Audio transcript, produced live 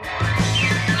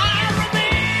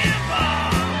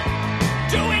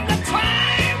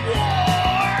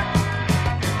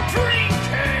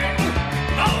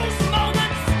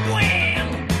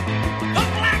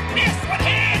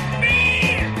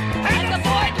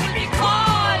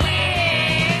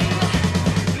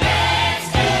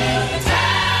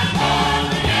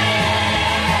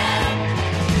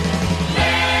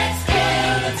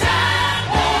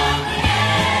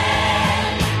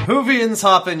Sirians,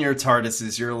 hop in your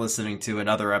TARDISes. You're listening to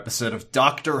another episode of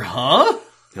Doctor Huh?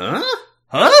 Huh?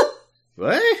 Huh?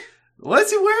 What? Why is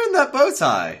he wearing that bow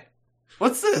tie?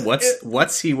 What's this?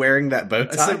 What's he wearing that bow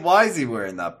tie? I said, why is he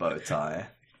wearing that bow tie?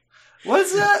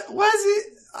 What's that? Why is he?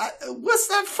 What's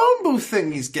that phone booth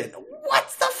thing he's getting?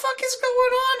 What the fuck is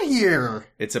going on here?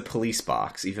 It's a police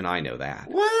box. Even I know that.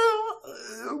 Well,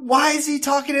 why is he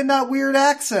talking in that weird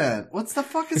accent? What's the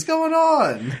fuck is going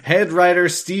on? Head writer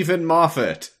Stephen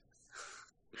Moffat.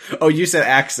 Oh, you said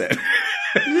accent.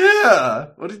 Yeah.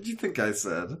 What did you think I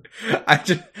said? I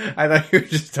thought you were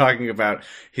just talking about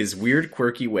his weird,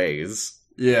 quirky ways.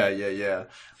 Yeah.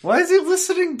 Why is he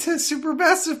listening to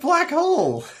Supermassive Black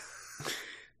Hole?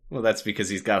 Well, that's because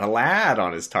he's got a lad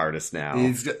on his TARDIS now.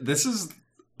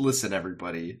 Listen,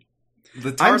 everybody.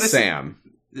 The TARDIS, I'm Sam.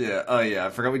 Yeah. Oh, yeah. I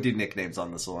forgot we do nicknames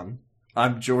on this one.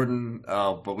 I'm Jordan.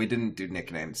 Oh, but we didn't do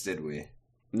nicknames, did we?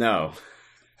 No.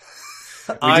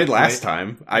 We did last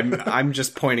time. I'm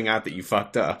just pointing out that you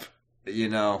fucked up. You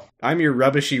know. I'm your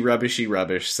rubbish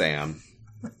Sam.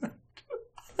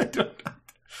 I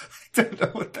don't know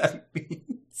what that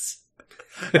means.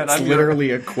 It's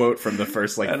literally a quote from the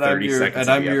first 30 seconds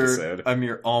of the episode. I'm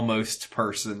your almost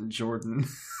person, Jordan.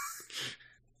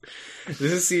 This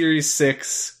is series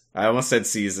 6. I almost said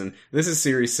season. This is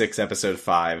series 6, episode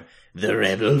 5. The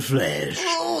Rebel Flesh.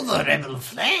 Oh, the Rebel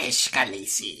Flesh,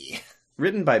 Khaleesi.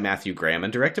 Written by Matthew Graham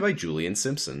and directed by Julian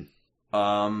Simpson.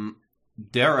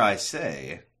 Dare I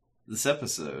say, this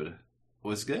episode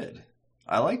was good.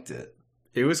 I liked it.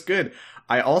 It was good.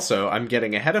 I'm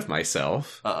getting ahead of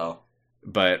myself. Uh-oh.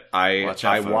 But I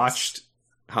watched...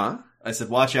 Huh? I said,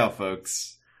 watch out,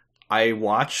 folks. I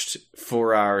watched,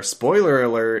 for our spoiler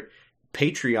alert,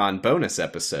 Patreon bonus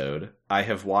episode, I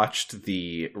have watched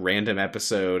the random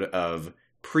episode of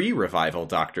pre-revival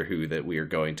Doctor Who that we are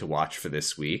going to watch for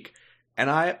this week. And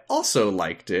I also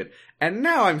liked it. And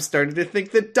now I'm starting to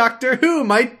think that Doctor Who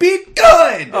might be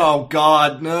good! Oh,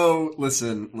 God, no.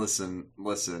 Listen.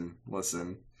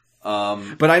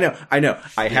 But I know.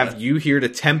 I have you here to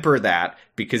temper that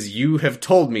because you have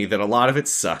told me that a lot of it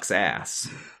sucks ass.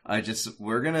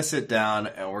 We're gonna sit down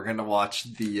and we're gonna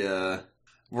watch the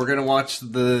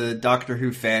Doctor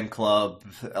Who fan club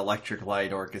Electric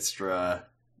Light Orchestra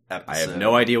episode. I have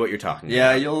no idea what you're talking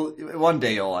about. Yeah, one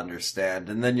day you'll understand,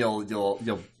 and then you'll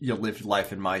live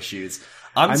life in my shoes.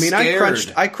 I'm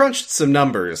scared. I crunched some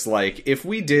numbers. Like, if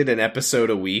we did an episode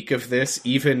a week of this,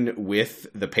 even with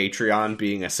the Patreon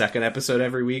being a second episode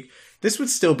every week, this would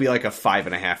still be like a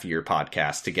 5.5-year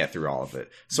podcast to get through all of it.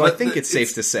 So I think it's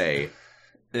safe to say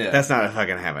that's not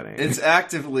fucking happening. It's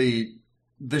actively,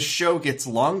 the show gets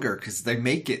longer because they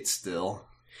make it still.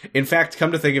 In fact,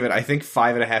 come to think of it, I think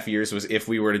 5.5 years was if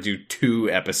we were to do 2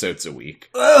 episodes a week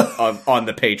on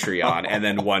the Patreon and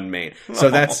then one main. So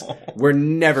we're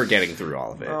never getting through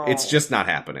all of it. No. It's just not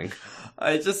happening.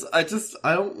 I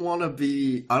don't want to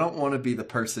be the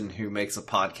person who makes a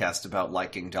podcast about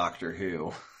liking Doctor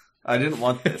Who. I didn't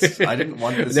want this.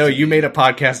 No, you made a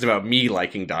podcast about me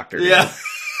liking Doctor Who. Yeah.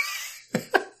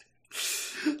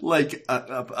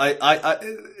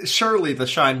 Surely the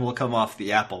shine will come off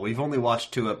the apple. We've only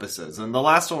watched 2 episodes, and the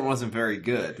last one wasn't very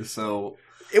good, so...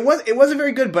 It wasn't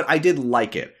very good, but I did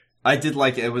like it. I did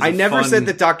like it. I never said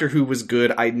that Doctor Who was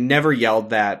good. I never yelled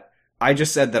that. I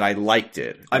just said that I liked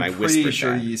it, and I whispered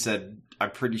that.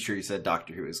 I'm pretty sure you said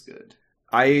Doctor Who is good.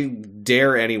 I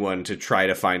dare anyone to try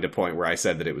to find a point where I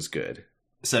said that it was good.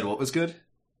 Said what was good?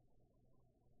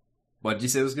 What did you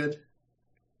say was good?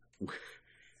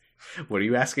 What are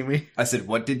you asking me? I said,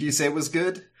 what did you say was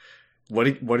good? What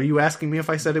are you asking me if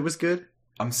I said it was good?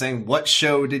 I'm saying, what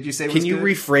show did you say was good? Can you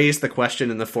rephrase the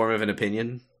question in the form of an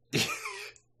opinion?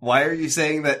 Why are you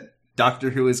saying that Doctor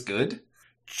Who is good?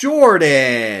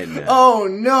 Jordan! Oh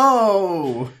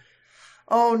no!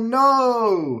 Oh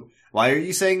no! Why are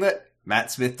you saying that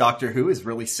Matt Smith Doctor Who is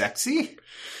really sexy?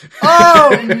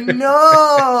 Oh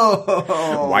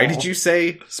no! Why did you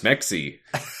say smexy?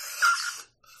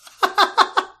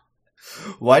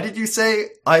 Why did you say,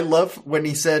 I love when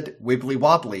he said wibbly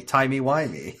wobbly,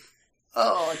 timey-wimey?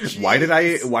 Oh, geez. Why did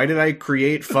I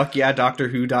create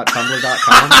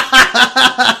fuckyeahDoctorWho.tumblr.com?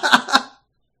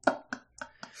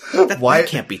 That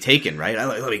can't be taken, right?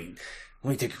 Let me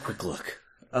take a quick look.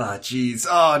 Oh, jeez.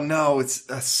 Oh, no. It's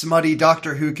smutty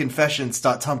Doctor Who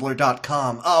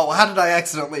confessions.tumblr.com. Oh, how did I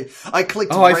accidentally... I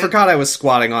clicked... Oh, I forgot I was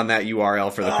squatting on that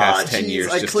URL for the past 10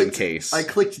 years in case. I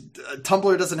clicked...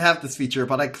 Tumblr doesn't have this feature,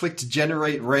 but I clicked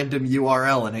generate random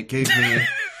URL and it gave me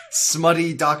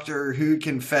smutty Doctor Who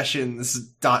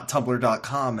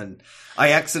confessions.tumblr.com, and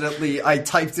I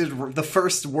typed in the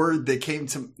first words that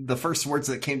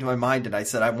came to my mind, and I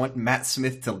said, I want Matt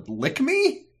Smith to lick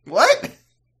me? What?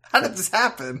 How did this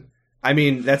happen? I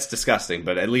mean, that's disgusting,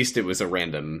 but at least it was a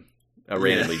randomly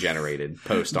generated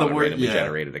post on a randomly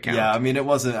generated account. Yeah, I mean, it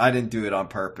wasn't. I didn't do it on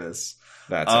purpose.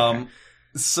 That's okay.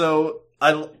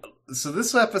 So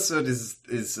this episode is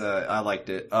I liked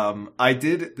it.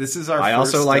 This is our I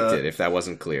first, also liked it, if that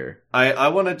wasn't clear. I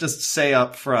want to just say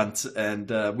up front,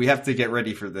 and we have to get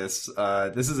ready for this.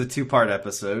 This is a 2-part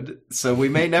episode, so we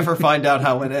may never find out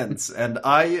how it ends. And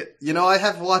I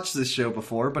have watched this show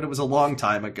before, but it was a long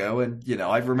time ago, and,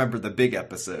 I remember the big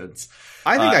episodes.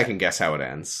 I think I can guess how it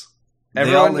ends.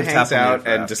 Everyone hangs out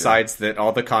and decides that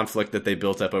all the conflict that they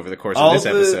built up over the course of this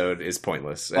episode is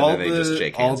pointless, and then they just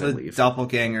shake hands and leave. All the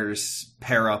doppelgangers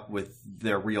pair up with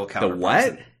their real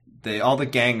counterparts. The what? All the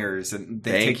gangers, and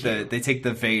they take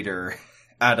the Vader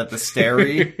out of the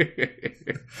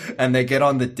steri, and they get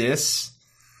on the dis.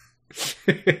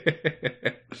 And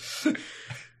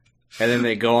then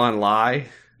they go on lie,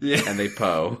 and they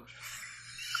po.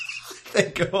 They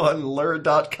go on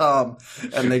lure.com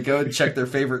and they go and check their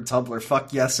favorite Tumblr.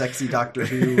 Fuck yeah, sexy Doctor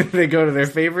Who. They go to their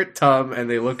favorite Tum and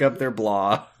they look up their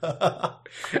blah.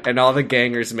 And all the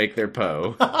gangers make their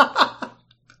po.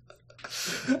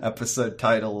 Episode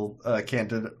title,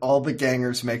 Candid. All the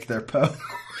gangers make their po.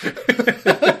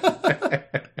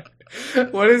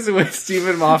 What is it with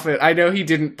Stephen Moffat? I know he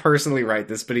didn't personally write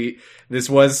this, but this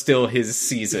was still his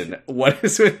season. What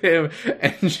is with him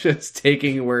and just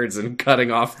taking words and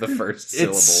cutting off the first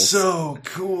syllables? It's so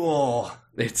cool.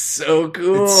 It's so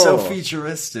cool. It's so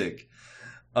futuristic.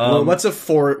 Well, what's a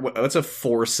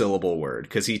 4-syllable word?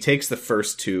 Because he takes the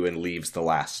first 2 and leaves the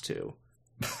last 2.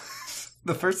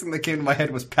 The first thing that came to my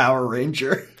head was Power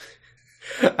Ranger.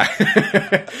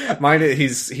 Mine,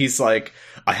 he's like,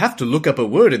 I have to look up a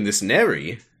word in this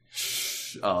nary.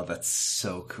 Oh, that's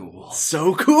so cool.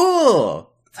 So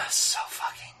cool! That's so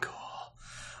fucking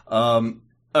cool.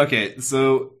 Okay,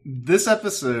 so this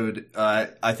episode,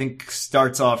 I think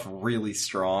starts off really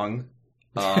strong.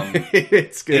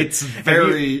 It's good. It's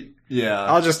very,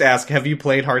 I'll just ask, have you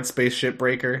played Hard Space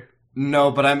Shipbreaker?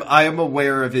 No, but I am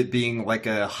aware of it being like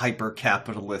a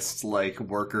hyper-capitalist, like,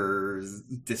 workers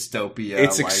dystopia.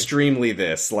 It's extremely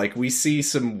this. Like, we see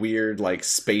some weird, like,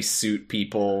 spacesuit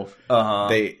people. Uh-huh.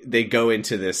 They go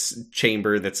into this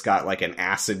chamber that's got, like, an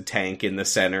acid tank in the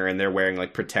center, and they're wearing,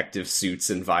 like, protective suits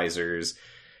and visors.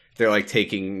 They're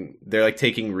taking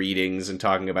readings and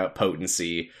talking about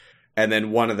potency. And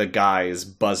then one of the guys,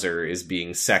 Buzzer, is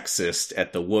being sexist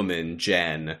at the woman,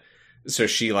 Jen. So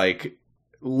she, like,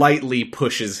 lightly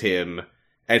pushes him,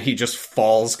 and he just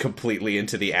falls completely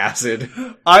into the acid.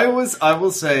 I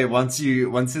will say, once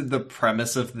the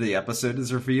premise of the episode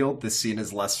is revealed, this scene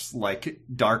is less, like,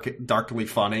 darkly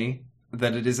funny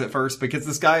than it is at first, because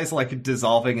this guy is, like,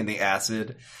 dissolving in the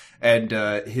acid, and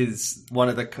one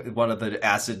of the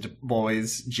acid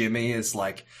boys, Jimmy, is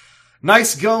like,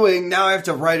 nice going, now I have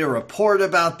to write a report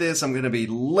about this, I'm gonna be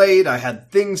late, I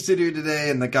had things to do today,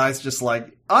 and the guy's just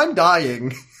like, I'm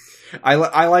dying. I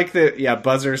like that,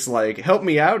 Buzzer's like, help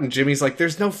me out, and Jimmy's like,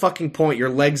 there's no fucking point, your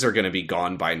legs are gonna be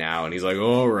gone by now, and he's like,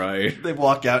 alright. They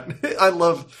walk out.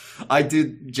 I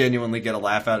do genuinely get a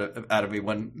laugh out of me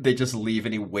when they just leave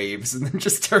and he waves and then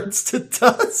just turns to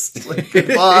dust. Like,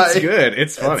 goodbye. It's good,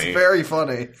 it's funny. It's very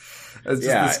funny. It's just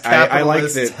this capitalist I like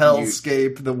that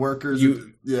hellscape, the workers,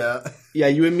 Yeah,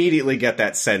 you immediately get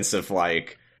that sense of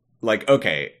like,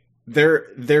 okay,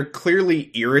 they're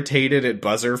clearly irritated at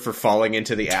Buzzer for falling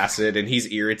into the acid, and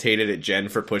he's irritated at Jen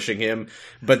for pushing him,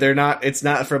 but they're not, it's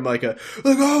not from like, oh,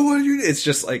 what are you, it's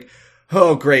just like,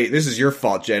 oh great, this is your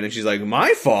fault, Jen, and she's like,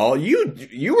 my fault?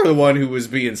 You were the one who was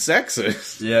being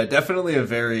sexist. Yeah, definitely a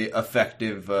very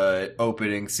effective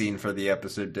opening scene for the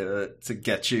episode to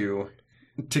get you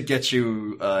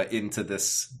into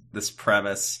this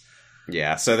premise.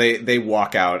 Yeah, so they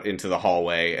walk out into the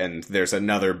hallway, and there's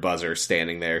another Buzzer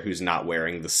standing there who's not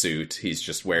wearing the suit. He's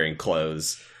just wearing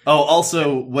clothes. Oh,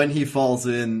 also, when he falls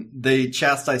in, they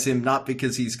chastise him not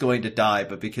because he's going to die,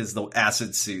 but because the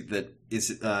acid suit that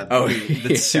is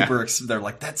super. They're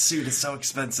like, that suit is so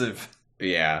expensive.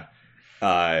 Yeah.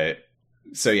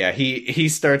 So yeah, he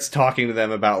starts talking to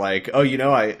them about like, oh,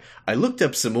 I looked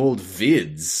up some old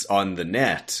vids on the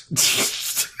net.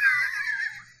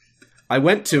 I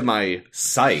went to my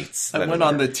sites. I went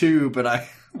on the tube and I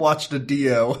watched a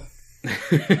Dio.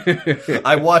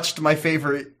 I watched my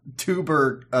favorite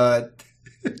tuber,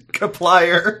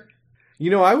 Kaplier.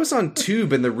 I was on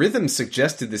Tube and the rhythm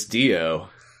suggested this Dio.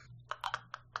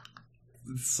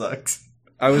 It sucks.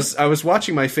 I was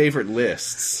watching my favorite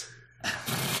lists.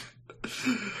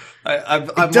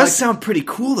 It does sound pretty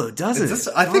cool though, doesn't it?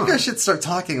 I think I should start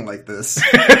talking like this.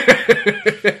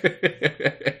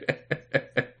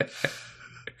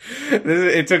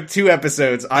 It took 2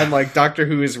 episodes. I'm like, Doctor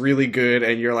Who is really good,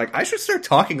 and you're like, I should start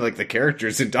talking like the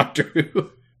characters in Doctor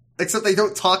Who. Except they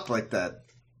don't talk like that,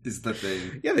 is the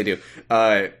thing. Yeah, they do.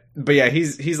 But yeah,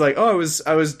 he's like, oh,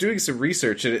 I was doing some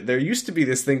research, and there used to be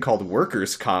this thing called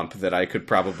workers' comp that I could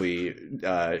probably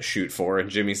shoot for, and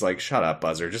Jimmy's like, shut up,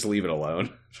 Buzzer, just leave it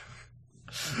alone.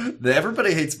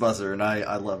 Everybody hates Buzzer, and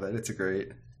I love it. It's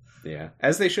great. Yeah,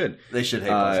 as they should. They should hate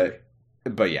Buzzer.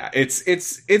 But yeah,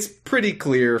 it's pretty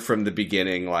clear from the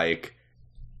beginning, like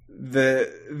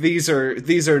these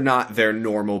are not their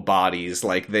normal bodies.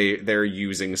 Like they're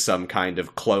using some kind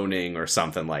of cloning or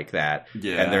something like that.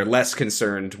 Yeah, and they're less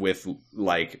concerned with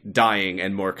like dying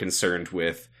and more concerned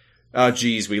with, oh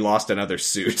geez, we lost another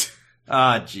suit.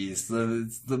 Ah, jeez,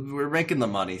 we're making the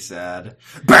money sad.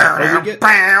 The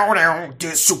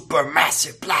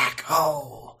supermassive black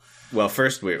hole. Well,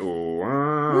 first we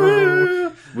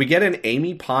get an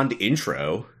Amy Pond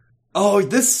intro. Oh,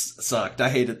 this sucked. I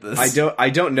hated this. I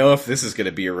don't know if this is going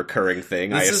to be a recurring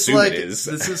thing. I assume it is.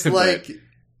 This is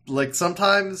like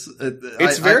sometimes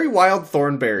it's very Wild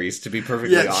Thornberrys, to be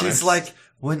perfectly honest. She's like,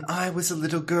 when I was a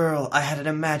little girl, I had an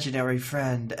imaginary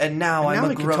friend, and now I'm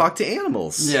a grown. Can talk to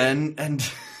animals. Yeah,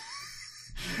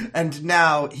 and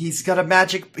now he's got a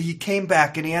magic. He came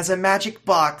back and he has a magic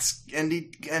box, and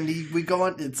we go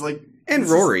on. It's like, and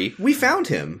Rory, we found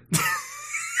him.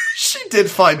 She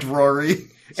did find Rory.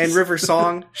 And River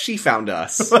Song, she found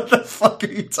us. What the fuck are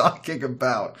you talking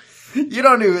about? You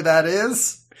don't know who that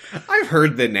is. I've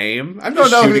heard the name. I don't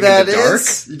know who that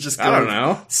is. You just I don't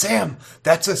know. Sam,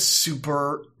 that's a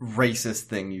super racist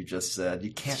thing you just said.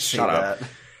 You can't say that.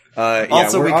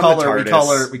 Also, we call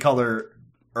her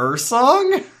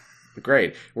Ursong?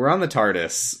 Great. We're on the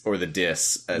TARDIS, or the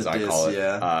DIS, as I call it.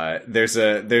 Yeah. There's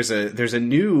a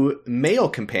new male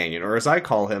companion, or as I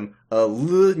call him, a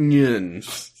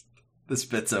Lunyon. This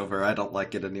bit's over. I don't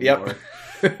like it anymore.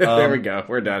 Yep. There we go.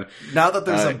 We're done. Now that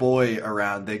there's a boy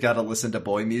around, they gotta listen to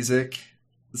boy music.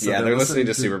 So yeah, they're listening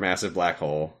to Supermassive Black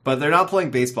Hole. But they're not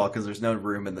playing baseball because there's no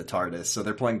room in the TARDIS, so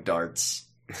they're playing darts.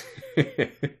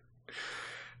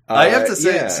 I have to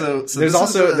say, so there's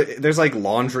also there's like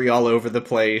laundry all over the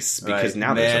place because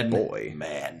now there's a boy.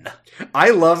 Man,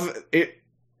 I love it.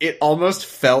 It almost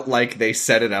felt like they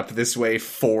set it up this way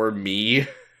for me.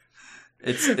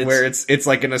 It's where it's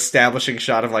like an establishing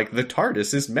shot of like the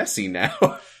TARDIS is messy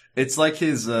now. It's like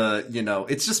his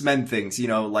it's just men things,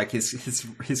 like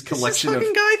his collection of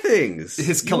guy things.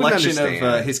 His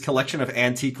collection of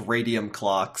antique radium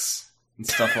clocks and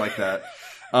stuff like that.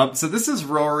 So this is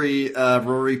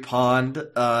Rory Pond,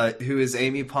 who is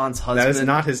Amy Pond's husband. That is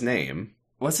not his name.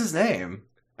 What's his name?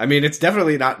 I mean, it's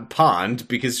definitely not Pond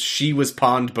because she was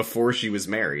Pond before she was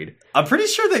married. I'm pretty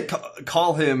sure they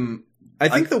call him. I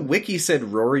think the wiki said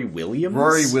Rory Williams.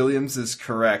 Rory Williams is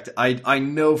correct. I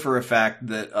know for a fact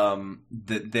that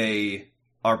that they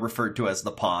are referred to as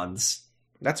the Ponds.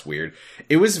 That's weird.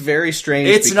 It was very strange.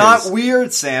 It's not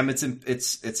weird, Sam.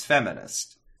 It's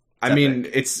feminist. I mean,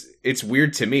 it's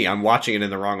weird to me. I'm watching it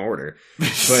in the wrong order.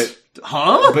 But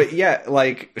huh? But yeah,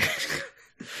 like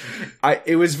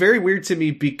it was very weird to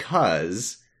me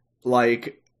because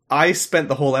like I spent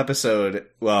the whole episode,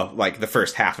 well, like the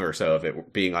first half or so of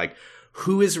it being like,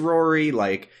 who is Rory?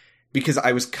 Like, because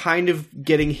I was kind of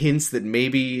getting hints that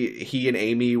maybe he and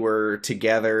Amy were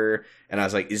together, and I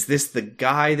was like, is this the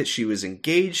guy that she was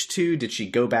engaged to? Did she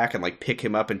go back and like pick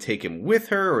him up and take him with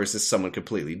her, or is this someone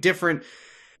completely different?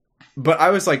 But I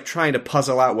was like trying to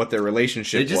puzzle out what their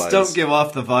relationship was. They just don't give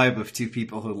off the vibe of two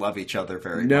people who love each other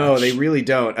very much. No, they really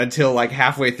don't. Until like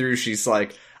halfway through, she's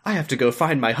like, I have to go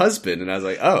find my husband. And I was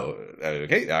like, oh,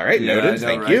 okay, all right, noted,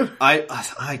 thank you.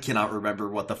 I cannot remember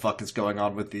what the fuck is going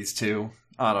on with these two.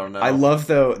 I don't know. I love,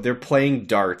 though, they're playing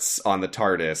darts on the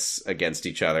TARDIS against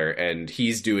each other, and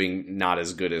he's doing not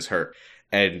as good as her.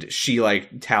 And she,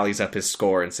 like, tallies up his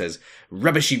score and says,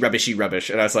 rubbishy, rubbishy, rubbish.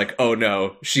 And I was like, oh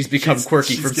no, she's become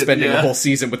quirky from spending a whole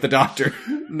season with the Doctor.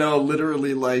 No,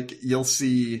 literally, like, you'll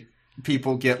see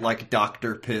people get, like,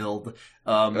 doctor pilled,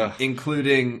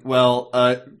 including, while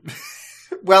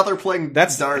they're playing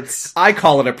darts. I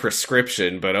call it a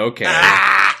prescription, but okay.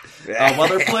 While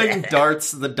they're playing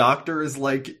darts, the Doctor is,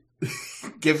 like,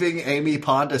 giving Amy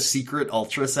Pond a secret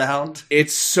ultrasound.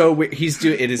 It's so weird.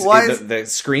 The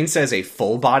screen says a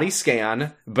full body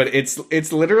scan, but it's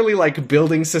literally like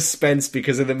building suspense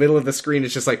because in the middle of the screen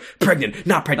it's just like pregnant,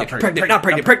 not pregnant, pregnant, not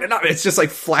pregnant, pregnant, not. It's just like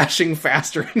flashing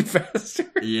faster and faster.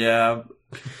 Yeah.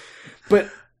 But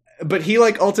But he,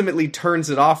 like, ultimately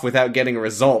turns it off without getting a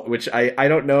result, which I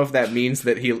don't know if that means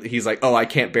that he's like, oh, I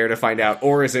can't bear to find out,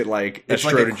 or is it like a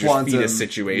Schrodinger's fetus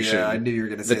situation? Yeah, I knew you were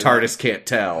going to say the TARDIS can't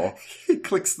tell. He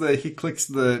clicks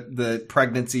the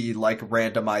pregnancy, like,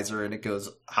 randomizer, and it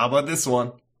goes, how about this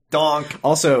one? Donk!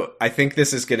 Also, I think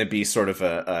this is going to be sort of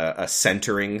a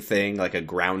centering thing, like a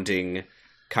grounding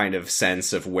kind of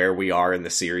sense of where we are in the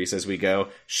series as we go.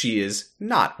 She is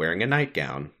not wearing a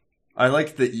nightgown. I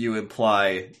like that you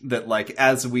imply that, like,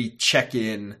 as we check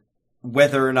in,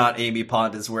 whether or not Amy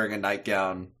Pond is wearing a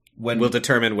nightgown, we'll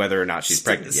determine whether or not she's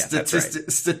pregnant. Yeah, that's right.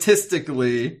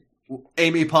 Statistically,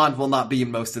 Amy Pond will not be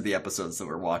in most of the episodes that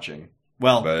we're watching.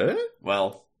 Well,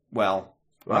 why?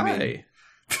 I mean,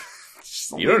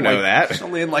 you don't know that. She's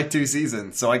only in, like, 2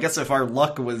 seasons, so I guess if our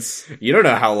luck was... You don't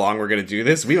know how long we're going to do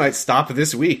this. We might stop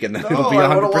this week, and then it'll be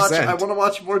 100%. I want to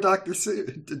watch more Dr.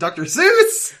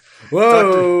 Seuss!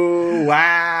 Whoa!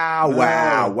 Wow! I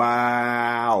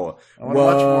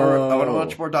want to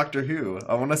watch more Doctor Who.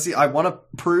 I want to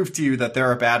prove to you that there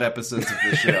are bad episodes of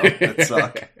this show that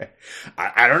suck.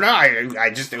 I don't know. I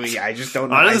just don't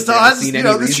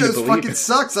know. This show fucking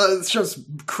sucks. This show's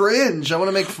cringe. I want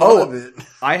to make fun of it.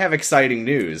 I have exciting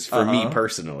news for me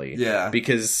personally. Yeah.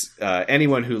 Because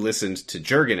anyone who listened to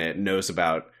Jurgen It knows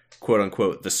about, quote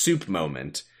unquote, the soup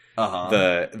moment.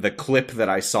 The clip that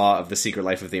I saw of The Secret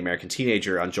Life of the American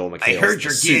Teenager on Joel McHale's I heard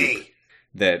you're gay.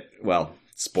 That, well,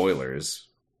 spoilers.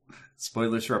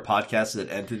 Spoilers for a podcast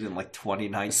that ended in, like,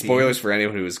 2019. Spoilers for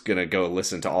anyone who is going to go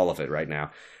listen to all of it right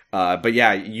now. But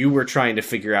yeah, you were trying to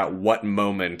figure out what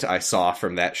moment I saw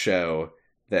from that show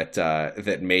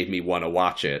that made me want to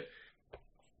watch it.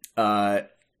 I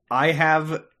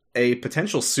have a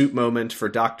potential soup moment for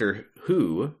Doctor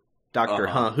Who,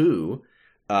 Who,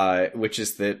 which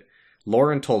is that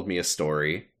Lauren told me a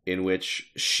story in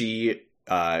which she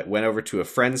went over to a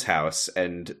friend's house,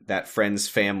 and that friend's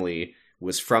family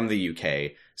was from the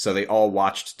UK, so they all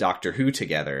watched Doctor Who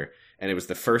together, and it was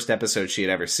the first episode she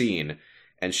had ever seen,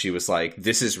 and she was like,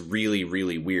 this is really,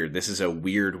 really weird. This is a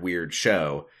weird, weird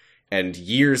show. And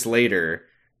years later,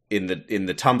 in the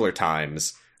Tumblr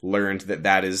times, learned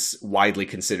that is widely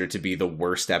considered to be the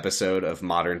worst episode of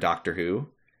modern Doctor Who.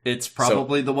 It's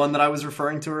probably the one that I was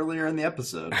referring to earlier in the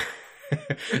episode.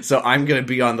 So I'm going to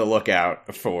be on the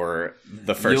lookout for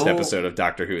the first episode of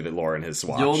Doctor Who that Lauren has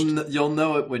watched. You'll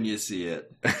know it when you see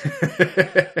it.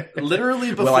 Literally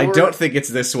before... Well, I don't think it's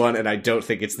this one, and I don't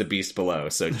think it's The Beast Below,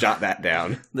 so jot that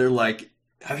down. They're like,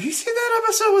 have you seen that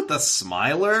episode with the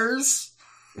Smilers?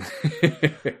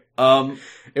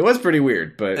 It was pretty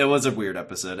weird, but... It was a weird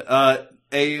episode.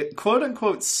 A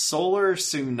quote-unquote solar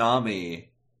tsunami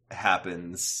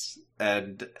happens,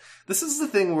 and this is the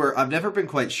thing where I've never been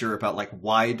quite sure about, like,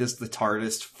 why does the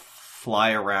TARDIS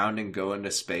fly around and go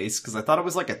into space? Because I thought it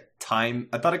was like I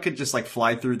thought it could just, like,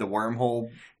 fly through the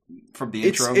wormhole from the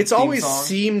intro. It's always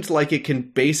seemed like it can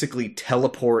basically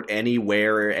teleport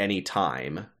anywhere,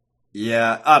 anytime.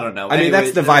 Yeah, I don't know. I mean,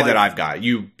 that's the vibe that I've got.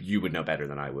 You would know better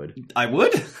than I would. I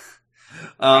would?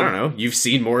 I don't know. You've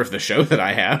seen more of the show than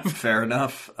I have. Fair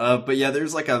enough. But yeah,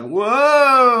 there's like a,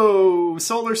 whoa!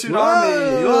 Solar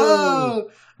tsunami! Whoa!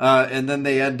 And then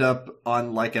they end up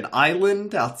on like an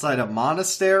island outside a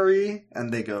monastery,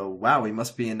 and they go, wow, we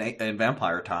must be in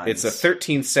vampire times. It's a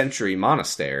 13th century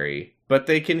monastery, but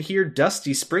they can hear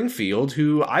Dusty Springfield,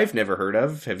 who I've never heard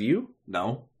of. Have you?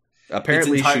 No.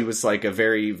 Apparently she was like a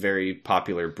very, very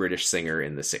popular British singer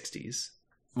in the 60s.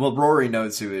 Well, Rory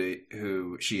knows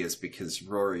who she is because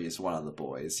Rory is one of the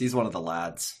boys. He's one of the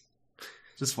lads.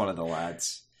 Just one of the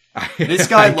lads. This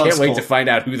guy loves can't wait to find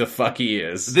out who the fuck he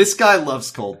is. This guy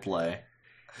loves Coldplay.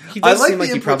 He does seem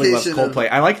like he probably loves Coldplay.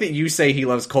 I like that you say he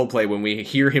loves Coldplay when we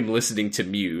hear him listening to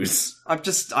Muse. I'm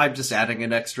just adding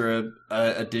an extra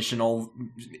additional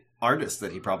artist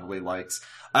that he probably likes.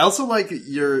 I also like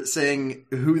you're saying,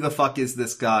 who the fuck is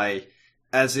this guy?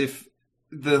 As if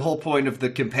the whole point of the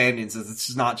companions is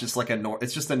it's not just like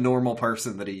it's just a normal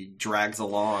person that he drags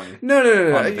along.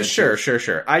 No.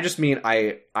 Sure. I just mean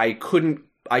I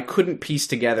couldn't piece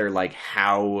together like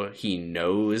how he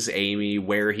knows Amy,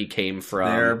 where he came from.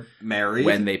 They're married.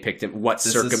 When they picked him, what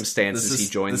circumstances he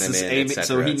joined them in, Amy, etc.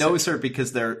 So he knows her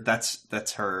because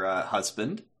that's her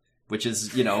husband, which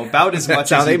is, about as much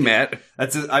that's how as they met.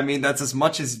 That's as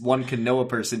much as one can know a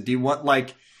person. Do you want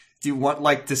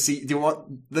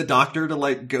the doctor to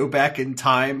like go back in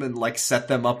time and like set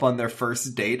them up on their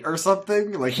first date or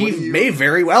something? Like he may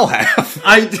very well have.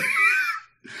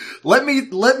 Let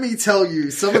me tell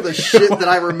you some of the shit that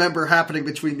I remember happening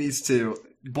between these two.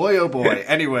 Boy, oh boy.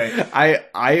 Anyway,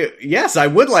 yes, I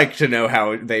would like to know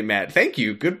how they met. Thank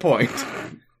you. Good point.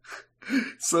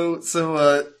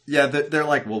 Yeah, they're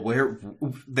like, well, where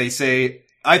they say,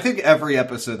 I think every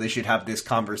episode they should have this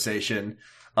conversation.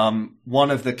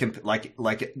 One of the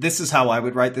like this is how I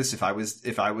would write this if I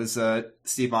was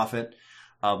Steve Moffat.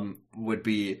 Would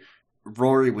be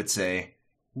Rory would say,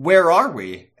 "Where are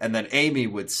we?" And then Amy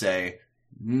would say,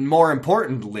 "More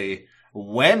importantly,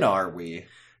 when are we?"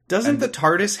 Doesn't the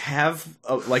TARDIS have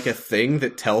a thing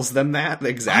that tells them that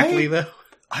exactly though?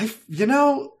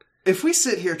 If we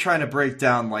sit here trying to break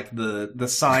down like the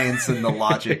science and the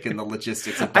logic and the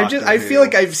logistics of Doctor Who, I feel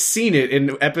like I've seen it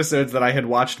in episodes that I had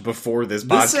watched before this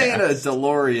podcast. This ain't a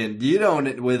DeLorean. You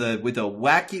don't with a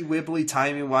wacky wibbly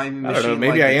timey wimey machine. I don't know.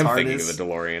 Maybe like I am TARDIS. Thinking of the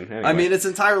DeLorean. Anyway. I mean, it's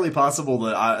entirely possible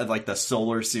that the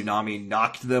solar tsunami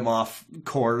knocked them off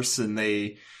course, and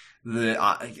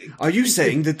Are you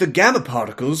saying that the gamma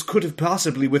particles could have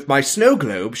possibly, with my snow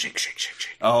globe, shake, shake, shake,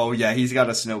 shake? Oh yeah, he's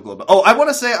got a snow globe. Oh, I want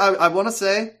to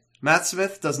say. Matt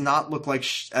Smith does not look like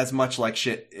as much like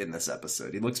shit in this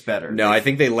episode. He looks better. No, I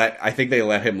think they let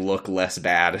him look less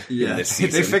bad in this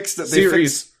season.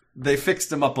 They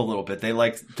fixed him up a little bit.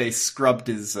 They scrubbed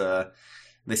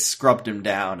him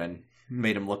down and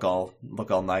made him look all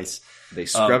nice. They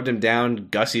scrubbed him down,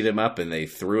 gussied him up, and they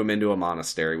threw him into a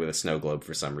monastery with a snow globe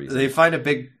for some reason.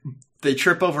 They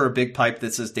trip over a big pipe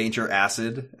that says danger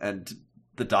acid, and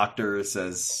the doctor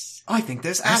says, I think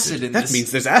there's acid in this. That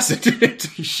means there's acid in it.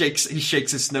 He shakes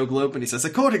his snow globe and he says,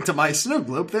 according to my snow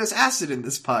globe, there's acid in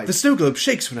this pipe. The snow globe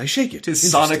shakes when I shake it.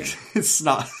 His sonic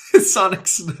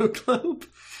snow globe.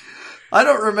 I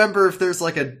don't remember if there's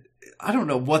I don't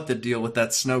know what the deal with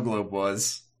that snow globe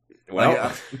was.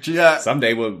 Well, yeah.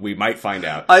 Someday we might find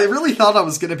out. I really thought I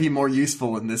was going to be more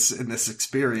useful in this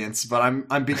experience, but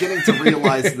I'm beginning to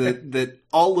realize that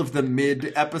all of the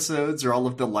mid episodes or all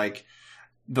of the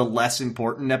less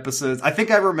important episodes. I think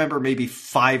I remember maybe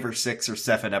 5 or 6 or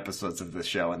 7 episodes of this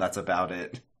show, and that's about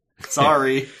it.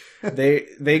 Sorry.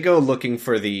 They go looking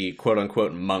for the quote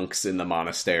unquote monks in the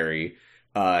monastery.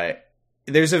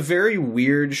 There's a very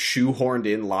weird shoehorned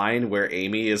in line where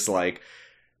Amy is like,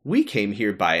 we came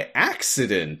here by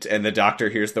accident, and the doctor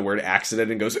hears the word accident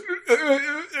and goes,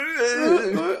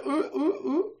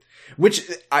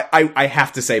 which I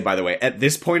have to say, by the way, at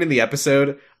this point in the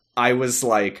episode, I was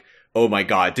like, oh my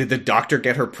god, did the doctor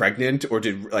get her pregnant? Or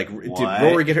did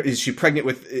Rory get her? Is she pregnant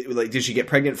with, did she get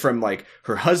pregnant from,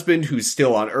 her husband who's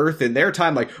still on Earth in their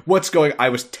time? What's going, I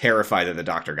was terrified that the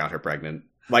doctor got her pregnant.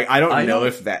 I don't know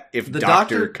if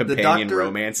doctor companion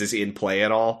romance is in play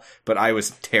at all, but I was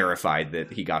terrified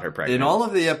that he got her pregnant. In all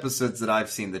of the episodes that I've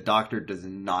seen, the doctor does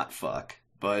not fuck,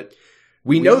 but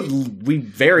we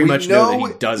very much know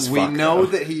that he does fuck. We know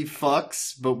that he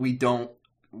fucks, but we don't.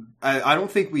 I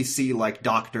don't think we see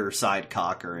Doctor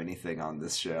Sidecock or anything on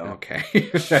this show. Okay,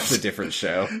 that's a different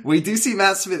show. We do see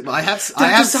Matt Smith. Doctor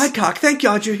Sidecock, thank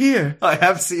God you're here. I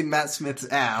have seen Matt Smith's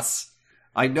ass.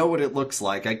 I know what it looks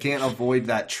like. I can't avoid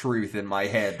that truth in my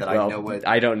head that I know what.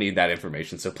 I don't need that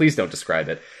information, so please don't describe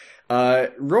it.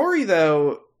 Rory's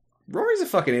a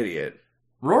fucking idiot.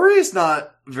 Rory is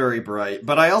not very bright,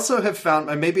 but I also have found,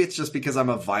 and maybe it's just because I'm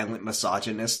a violent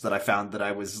misogynist that I found that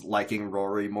I was liking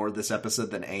Rory more this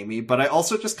episode than Amy, but I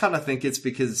also just kind of think it's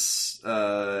because,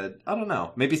 I don't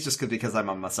know, maybe it's just because I'm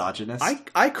a misogynist.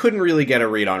 I couldn't really get a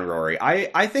read on Rory.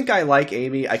 I think I like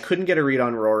Amy. I couldn't get a read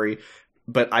on Rory,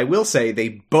 but I will say they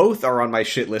both are on my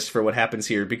shit list for what happens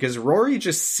here, because Rory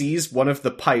just sees one of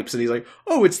the pipes and he's like,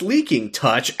 oh, it's leaking,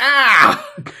 touch, ah!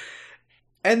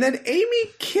 And then Amy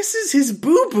kisses his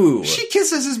boo-boo. She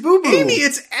kisses his boo-boo. Amy,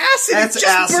 it's acid. It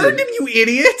just burned him, you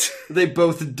idiot. They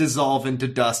both dissolve into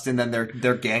dust, and then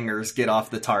their gangers get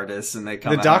off the TARDIS, and they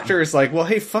come out. The doctor is like, well,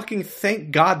 hey, fucking thank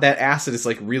God that acid is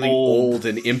really old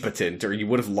and impotent, or you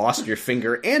would have lost your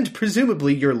finger, and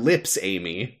presumably your lips,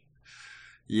 Amy.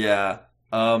 Yeah.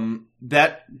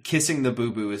 That kissing the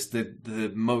boo-boo is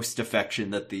the most affection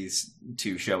that these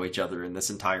two show each other in this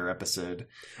entire episode.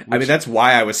 I mean, that's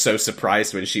why I was so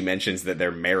surprised when she mentions that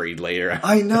they're married later.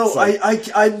 I know.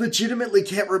 I legitimately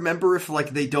can't remember if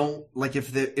they don't,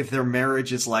 if their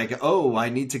marriage is oh, I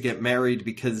need to get married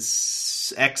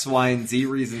because X, Y, and Z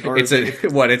reason. Or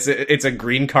it's a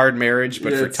green card marriage,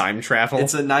 but for time travel.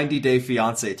 It's a 90-day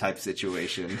fiancé type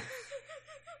situation.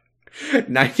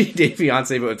 90-day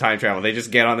fiancé, but with time travel. They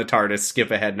just get on the TARDIS, skip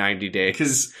ahead 90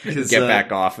 days, get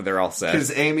back off, and they're all set.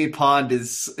 Because Amy Pond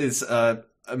is a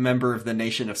member of the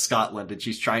nation of Scotland, and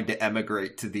she's trying to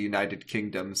emigrate to the United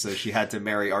Kingdom, so she had to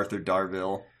marry Arthur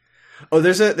Darvill. Oh,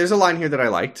 there's a line here that I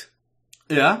liked.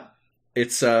 Yeah?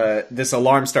 It's, this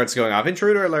alarm starts going off,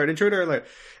 intruder alert,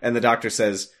 and the doctor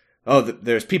says, oh,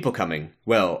 there's people coming.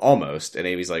 Well, almost. And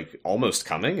Amy's like, almost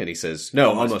coming? And he says,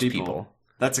 no, almost people.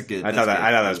 That's a good. I thought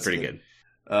that was pretty good.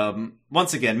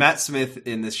 Once again, Matt Smith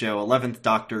in the show, 11th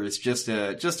Doctor, is just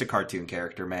a cartoon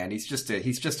character, man. He's just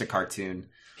a cartoon.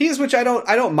 He is, which I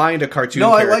don't mind a cartoon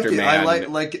character, I like it. Man. I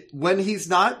like when he's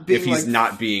not being, if he's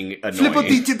not being annoying.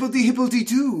 Flippity tippity hippity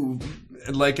doo.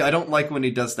 Like, I don't like when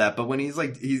he does that, but when he's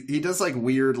like, he does like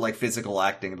weird, like physical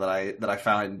acting that I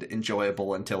find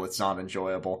enjoyable until it's not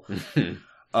enjoyable.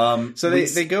 So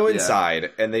they go inside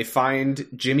and they find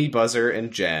Jimmy Buzzer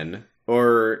and Jen,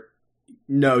 or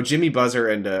no, Jimmy Buzzer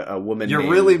and a woman. You're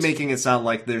really making it sound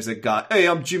like there's a guy. Hey,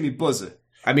 I'm Jimmy Buzzer.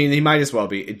 I mean, he might as well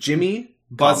be Jimmy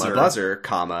Buzzer,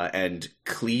 and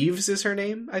Cleves is her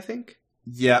name, I think.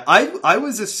 Yeah, I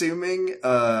was assuming.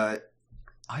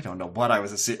 I don't know what I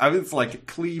was assuming. I was like,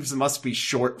 Cleves must be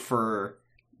short for.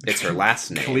 It's her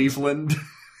last name, Cleveland.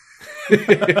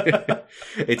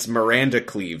 It's Miranda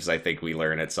Cleves, I think we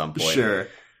learn at some point. Sure.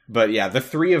 But yeah, the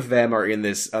three of them are on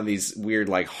these weird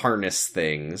like harness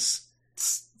things.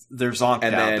 They're zonked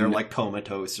out. They're like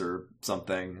comatose or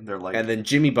something. They're like, and then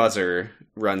Jimmy Buzzer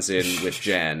runs in with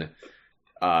Jen,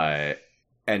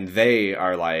 and they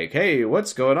are like, "Hey,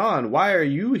 what's going on? Why are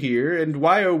you here? And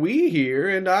why are we here?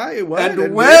 And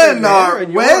when are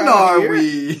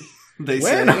we?" They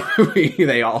say.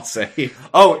 They all say.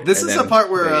 Oh, this is a part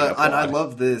where, and I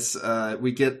love this.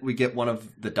 We get one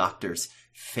of the Doctor's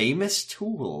famous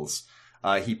tools.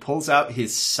 He pulls out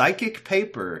his psychic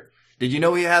paper. Did you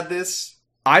know he had this?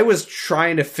 I was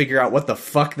trying to figure out what the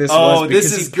fuck this was, because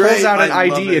this is he pulls great. out an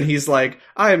ID and he's like,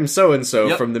 "I'm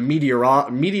so-and-so from the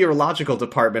meteorological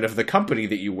department of the company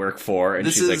that you work for." And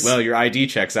she's like, "Well, your ID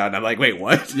checks out." And I'm like, "Wait,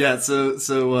 what?" Yeah, so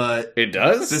it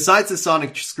does? Besides the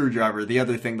sonic screwdriver, the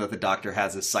other thing that the Doctor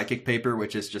has is psychic paper,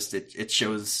 which is just,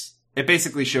 it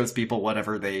basically shows people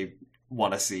whatever they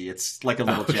want to see. It's like a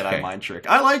little Jedi mind trick.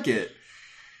 I like it.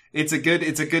 It's a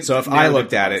good. So if I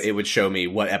looked at it, it would show me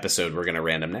what episode we're going to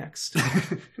random next.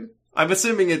 I'm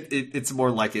assuming it's more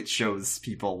like it shows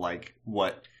people like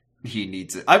what he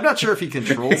needs. I'm not sure if he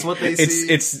controls what they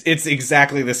see. It's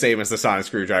exactly the same as the sonic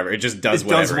screwdriver. It just does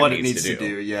what it needs to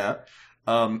do. Yeah.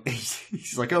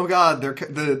 He's like, "Oh God,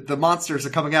 the monsters are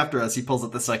coming after us." He pulls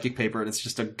out the psychic paper and it's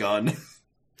just a gun.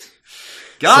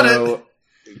 Got it.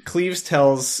 Cleves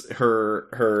tells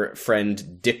her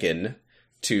friend Dickon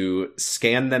to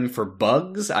scan them for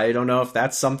bugs. I don't know if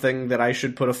that's something that I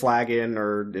should put a flag in,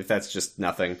 or if that's just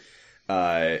nothing.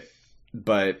 But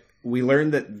we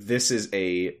learned that this is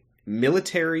a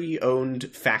military-owned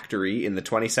factory in the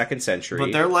 22nd century.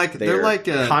 But they're like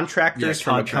contractors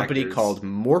from a company called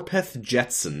Morpeth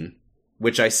Jetson,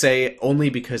 which I say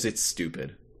only because it's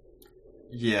stupid.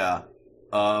 Yeah.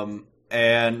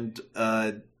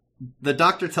 The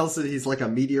Doctor tells that he's like a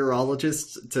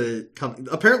meteorologist to come.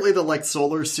 Apparently the like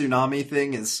solar tsunami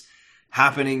thing is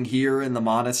happening here in the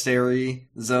monastery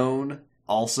zone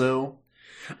also.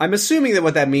 I'm assuming that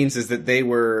what that means is that they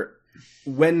were,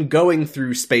 when going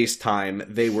through space-time,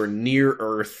 they were near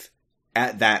Earth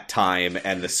at that time,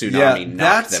 and the tsunami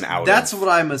knocked them out. That's what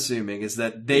I'm assuming, is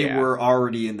that they were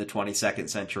already in the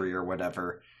 22nd century or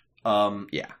whatever.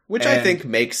 Which I think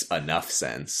makes enough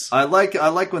sense. I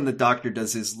like when the Doctor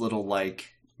does his little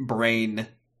like brain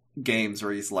games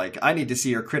where he's like, "I need to see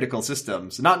your critical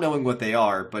systems," not knowing what they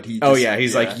are, but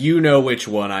he's like, "You know which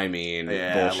one I mean."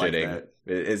 Bullshitting. I like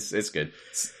it's good.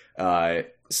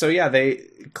 So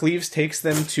Cleves takes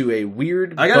them to a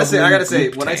weird. I gotta say,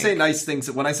 when tank. I say nice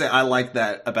things, when I say I like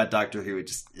that about Doctor Who, it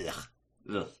just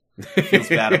feels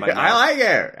bad in my mouth.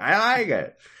 I like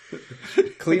it.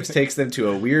 Cleves takes them to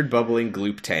a weird bubbling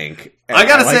gloop tank. I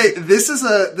gotta say, this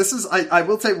is I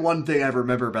will say one thing I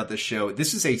remember about this show.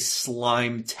 This is a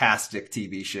slime-tastic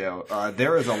TV show.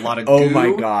 There is a lot of goo. Oh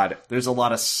my god. There's a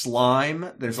lot of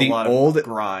slime. There's a lot of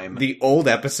grime. The old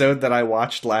episode that I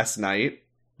watched last night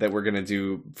that we're gonna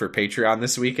do for Patreon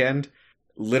this weekend,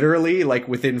 literally, like,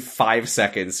 within 5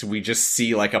 seconds, we just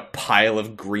see, like, a pile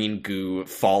of green goo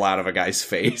fall out of a guy's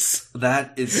face.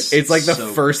 That is It's, like, the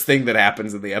first thing that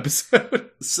happens in the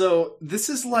episode. So, this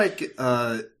is like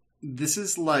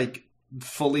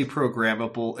fully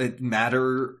programmable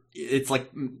matter. It's like,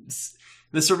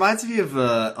 this reminds me of,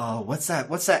 what's that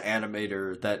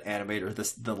animator,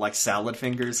 the, like, Salad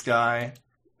Fingers guy?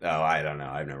 Oh, I don't know.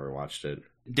 I've never watched it.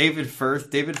 David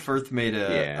Firth made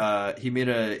he made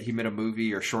a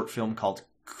movie or short film called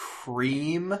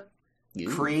Cream. Ew.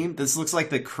 Cream. This looks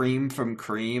like the Cream from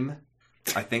Cream.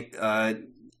 I think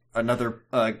another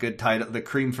good title, The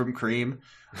Cream from Cream.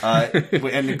 And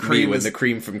the cream the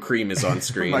Cream from Cream is on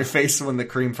screen. My face when the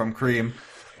Cream from Cream.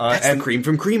 That's the Cream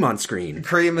from Cream on screen.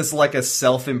 Cream is like a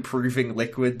self-improving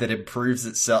liquid that improves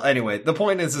itself. Anyway, the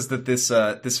point is that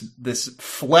this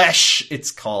flesh,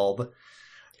 it's called.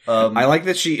 I like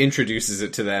that she introduces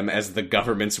it to them as the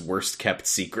government's worst kept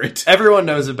secret. Everyone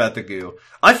knows about the goo.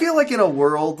 I feel like in a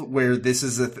world where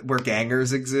where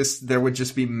gangers exist, there would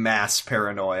just be mass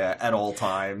paranoia at all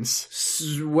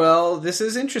times. Well, this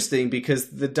is interesting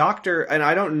because the doctor, and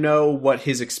I don't know what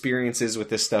his experience is with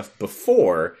this stuff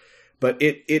before, but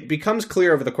it becomes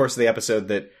clear over the course of the episode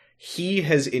that he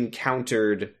has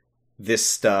encountered this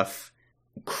stuff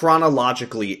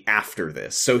chronologically after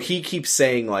this. So he keeps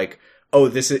saying like, oh,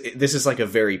 this is like a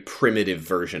very primitive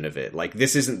version of it. Like,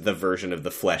 this isn't the version of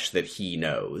the flesh that he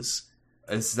knows.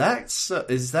 Is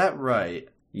that right?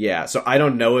 Yeah, so I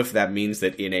don't know if that means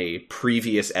that in a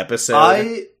previous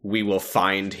episode, we will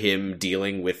find him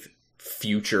dealing with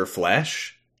future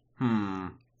flesh.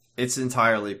 It's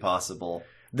entirely possible.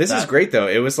 This is great, though.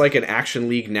 It was like an Action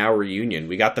League Now reunion.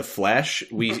 We got the Flesh.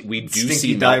 We do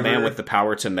see Meltman with the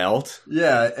power to melt.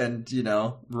 Yeah, and,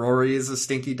 Rory is a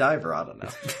stinky diver. I don't know.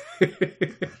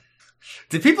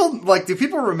 Do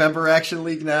people remember Action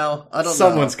League Now? I don't know.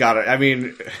 Someone's got it. I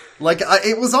mean...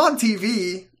 it was on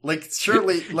TV.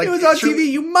 Surely... it was on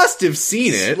TV. You must have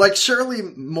seen it. Surely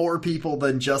more people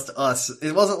than just us.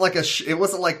 It wasn't like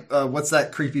what's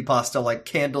that creepypasta, like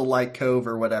Candlelight Cove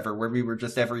or whatever, where we were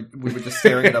just staring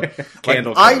at them.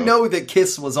 Candle I know that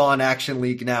Kiss was on Action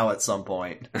League Now at some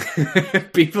point.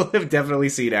 People have definitely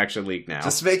seen Action League Now.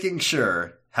 Just making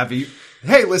sure.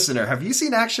 Hey, listener, have you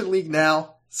seen Action League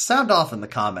Now? Sound off in the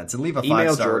comments and leave a 5-star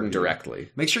Email Jordan review. Directly.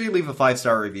 Make sure you leave a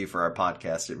 5-star review for our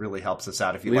podcast. It really helps us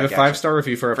out if you leave a 5-star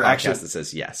review for our podcast that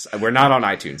says yes. We're not on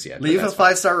iTunes yet. Leave a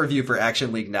 5-star review for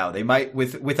Action League Now. They might,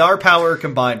 with our power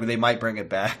combined, they might bring it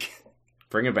back.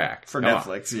 Bring it back. For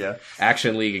Netflix, yeah.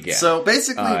 Action League again. So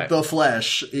basically, the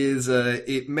Flesh is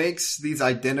it makes these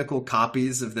identical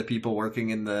copies of the people working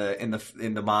in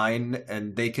the mine,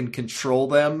 and they can control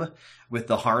them with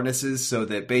the harnesses, so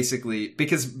that basically,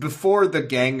 because before the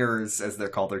gangers, as they're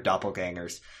called, they're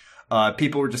doppelgangers,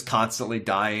 people were just constantly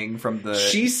dying from the...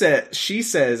 She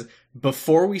says,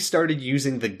 before we started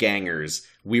using the gangers,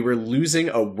 we were losing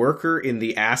a worker in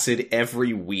the acid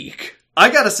every week. I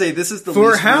gotta say, this is the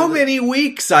For how many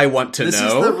weeks, I want to know? This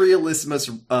is the most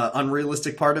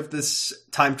unrealistic part of this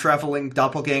time-traveling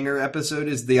doppelganger episode,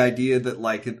 is the idea that,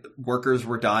 workers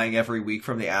were dying every week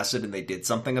from the acid and they did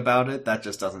something about it. That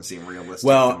just doesn't seem realistic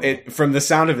to me. From the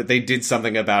sound of it, they did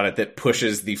something about it that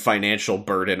pushes the financial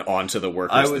burden onto the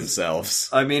workers themselves.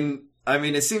 I mean,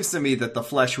 it seems to me that the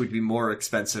flesh would be more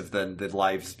expensive than the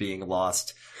lives being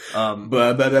lost. I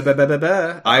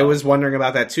was wondering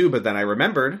about that too, but then I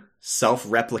remembered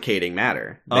self-replicating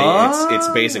matter. It's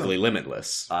basically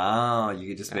limitless. You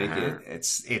could just make it.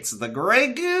 It's the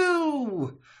gray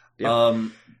goo.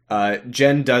 Yep.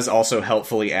 Jen does also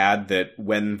helpfully add that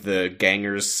when the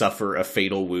gangers suffer a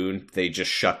fatal wound, they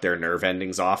just shut their nerve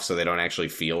endings off so they don't actually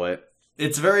feel it.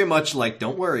 It's very much like,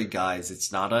 don't worry, guys,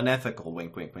 it's not unethical.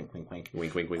 Wink, wink, wink, wink, wink.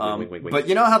 Wink, wink, wink, wink, wink, wink. But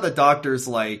you know how the doctor is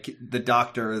like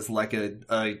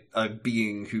a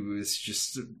being who is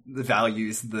just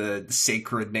values the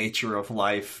sacred nature of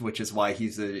life, which is why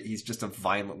he's just a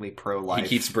violently pro-life. He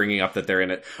keeps bringing up that they're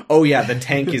in it. Oh yeah, the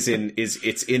tank is in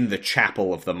the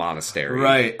chapel of the monastery.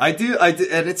 Right. I do,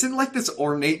 and it's in this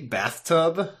ornate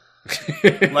bathtub.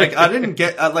 I didn't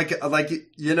get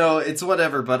it's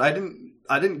whatever, but I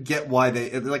didn't get why they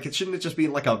it shouldn't it just be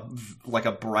like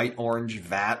a bright orange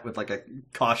vat with a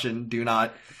caution, do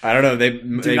not. I don't know. They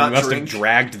must have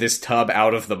dragged this tub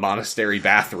out of the monastery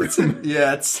bathroom.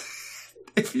 It's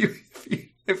if you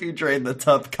drain the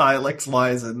tub, Kyle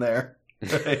XY is in there.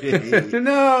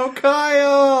 No,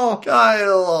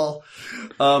 Kyle.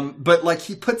 But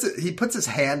he puts his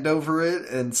hand over it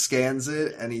and scans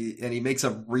it, and he makes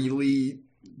a really,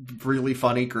 really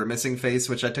funny grimacing face,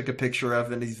 which I took a picture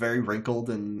of, and he's very wrinkled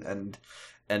and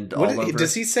all over.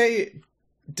 Does he say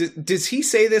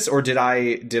this, or did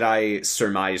I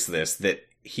surmise this that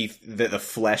the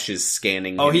flesh is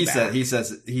scanning? Oh, he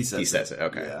says it.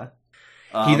 Okay.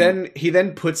 Yeah. He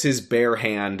then puts his bare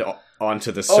hand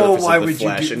onto the surface of the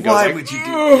flesh and goes, why would you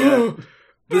do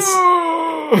this?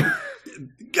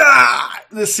 God,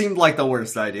 this seemed like the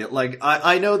worst idea.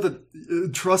 I know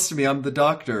that, trust me, I'm the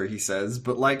doctor, he says,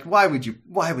 but why would you?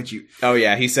 Oh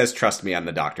yeah, he says, trust me, I'm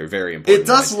the doctor. Very important. It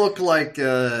does look like,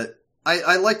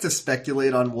 I like to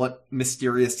speculate on what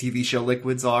mysterious TV show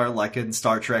liquids are, like in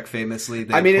Star Trek famously.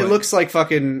 It looks like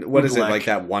fucking, what is it, like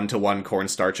that 1-to-1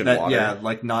 cornstarch and water? Yeah,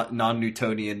 like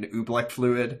non-Newtonian oobleck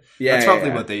fluid. Yeah, that's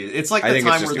probably what they use. It's like the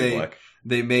time where oobleck.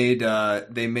 They made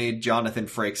Jonathan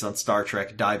Frakes on Star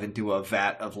Trek dive into a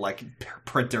vat of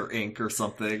printer ink or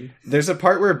something. There's a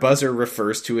part where Buzzer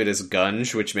refers to it as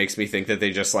gunge, which makes me think that they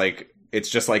just It's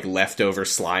just like leftover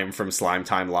slime from Slime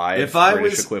Time Live, If I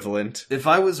British was- equivalent. If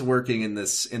I was working in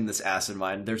this acid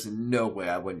mine, there's no way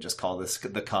I wouldn't just call this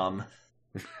the cum.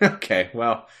 Okay,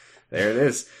 well, there it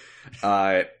is.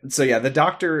 So yeah, the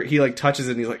doctor, he like touches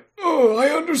it and he's like, "Oh, I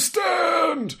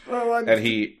understand." And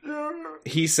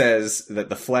he says that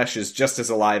the flesh is just as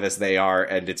alive as they are,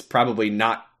 and it's probably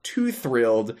not too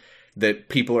thrilled that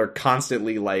people are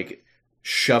constantly like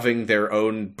shoving their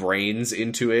own brains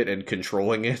into it and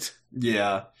contrling it.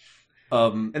 Yeah.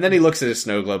 And then he looks at his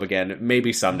snow globe again.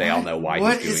 Maybe someday I'll know why he's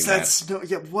doing What is that that. snow?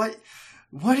 Yeah,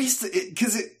 what is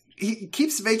because he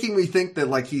keeps making me think that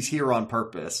like he's here on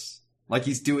purpose. Like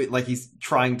he's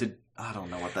trying to, I don't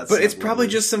know what that's. But it's probably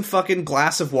just some fucking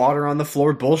glass of water on the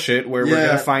floor bullshit where we're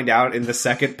gonna find out in the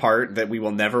second part that we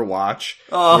will never watch,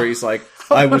 where he's like,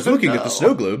 I was looking at the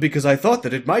snow globe because I thought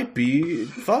that it might be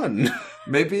fun.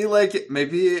 Maybe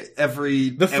every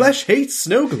flesh hates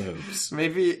snow globes.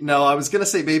 I was gonna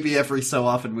say maybe every so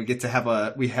often we get to have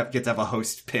a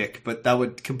host pick, but that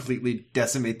would completely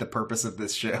decimate the purpose of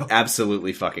this show.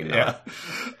 Absolutely fucking not.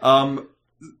 Yeah.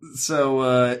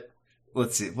 So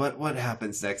let's see what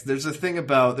happens next.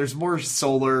 There's more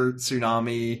solar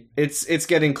tsunami. It's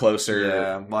getting closer.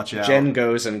 Yeah, watch out. Jen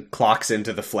goes and clocks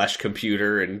into the flesh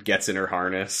computer and gets in her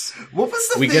harness. What was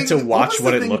the we thing? get to watch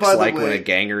what it looks like way? when a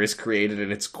ganger is created,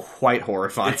 and it's quite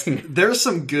horrifying. There's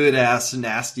some good ass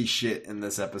nasty shit in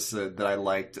this episode that I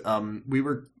liked. We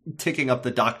were ticking up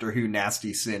the Doctor Who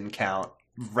nasty sin count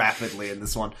rapidly in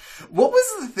this one. What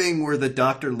was the thing where the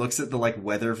doctor looks at the like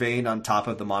weather vane on top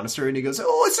of the monastery and he goes,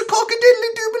 "Oh, it's a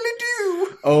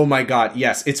cock-a-diddly-doobly-doo." Oh my god,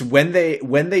 yes. It's when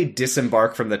they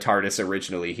disembark from the TARDIS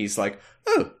originally, he's like,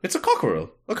 "Oh, it's a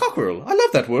cockerel. A cockerel. I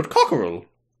love that word, cockerel."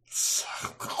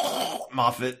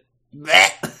 Moffat.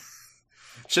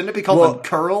 Shouldn't it be called a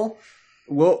curl?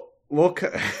 We'll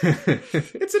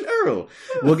it's an earl.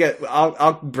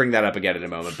 I'll bring that up again in a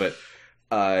moment, but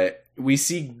we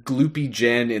see Gloopy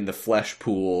Jen in the flesh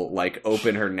pool, like,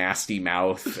 open her nasty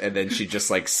mouth, and then she just,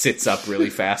 like, sits up really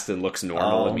fast and looks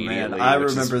normal immediately. Man. I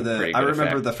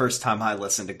remember the first time I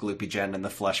listened to Gloopy Jen in the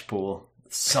flesh pool.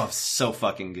 So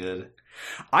fucking good.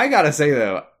 I gotta say,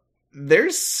 though,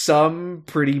 there's some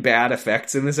pretty bad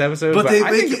effects in this episode, but I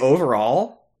think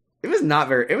overall, it was not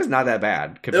that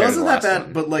bad. It wasn't that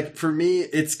bad, but, like, for me,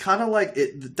 it's kind of like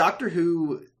the Doctor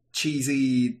Who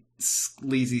cheesy,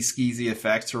 sleazy, skeezy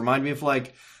effects remind me of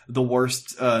like the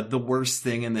worst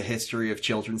thing in the history of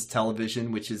children's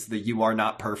television, which is the "You Are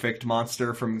Not Perfect"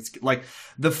 monster from like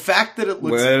the fact that it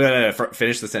looks. Wait,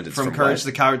 finish the sentence. From Courage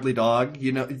the Cowardly Dog.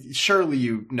 You know, surely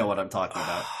you know what I'm talking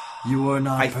about. You are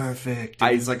not perfect.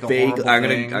 It's like a horrible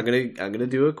thing. I'm gonna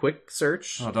do a quick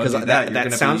search because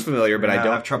that sounds familiar, but I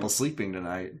don't have trouble sleeping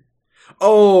tonight.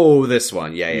 Oh, this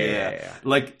one. Yeah.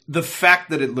 Like, the fact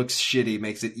that it looks shitty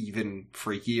makes it even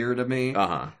freakier to me.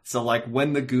 Uh-huh. So, like,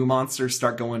 when the goo monsters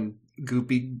start going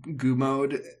goopy goo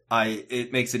mode,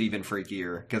 it makes it even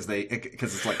freakier, because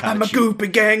it's like kind of I'm a goopy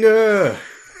ganger!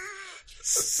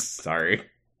 Sorry.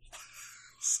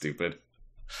 Stupid.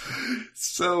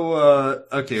 So,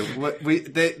 okay,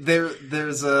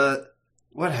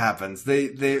 what happens?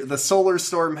 The solar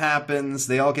storm happens,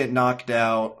 they all get knocked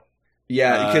out.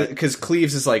 Yeah, because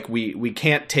Cleves is like, we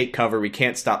can't take cover, we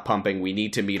can't stop pumping, we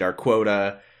need to meet our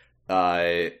quota,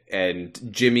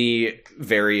 and Jimmy,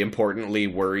 very importantly,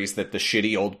 worries that the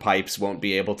shitty old pipes won't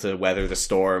be able to weather the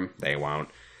storm. They won't.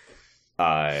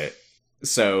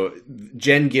 So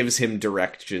Jen gives him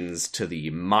directions to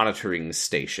the monitoring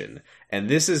station, and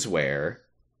this is where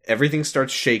everything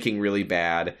starts shaking really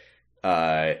bad.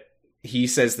 He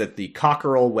says that the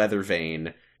cockerel weather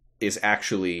vane is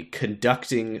actually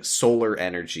conducting solar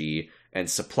energy and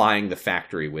supplying the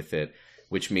factory with it,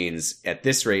 which means at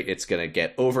this rate it's going to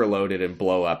get overloaded and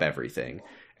blow up everything.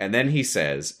 And then he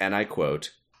says, and I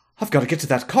quote, "I've got to get to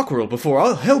that cockerel before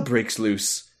all hell breaks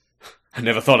loose." I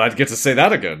never thought I'd get to say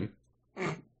that again.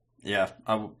 Yeah,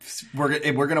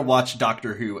 we're gonna watch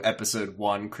Doctor Who episode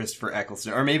 1, Christopher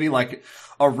Eccleston, or maybe like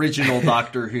original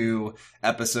Doctor Who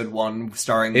episode 1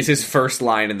 starring. It's his first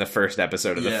line in the first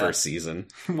episode of the first season.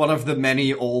 One of the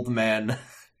many old men.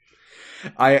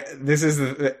 I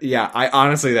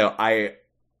honestly though,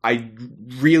 I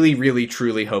really, really,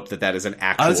 truly hope that is an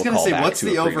actual. I was going to say, what's to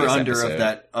the over under episode. of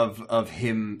that of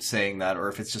him saying that, or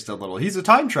if it's just a little he's a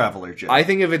time traveler joke. I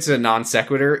think if it's a non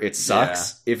sequitur, it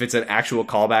sucks. Yeah. If it's an actual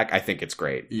callback, I think it's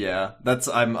great. Yeah,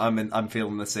 I'm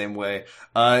feeling the same way.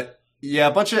 Yeah,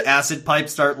 a bunch of acid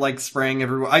pipes start like spraying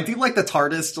everywhere. I do like the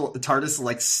TARDIS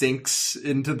like sinks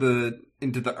into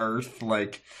the earth.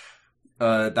 Like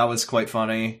that was quite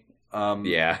funny.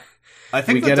 Yeah. I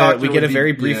think we get a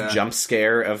very brief jump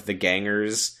scare of the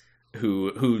gangers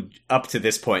who up to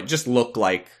this point just look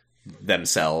like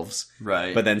themselves,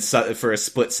 right? But then for a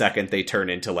split second they turn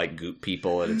into like goop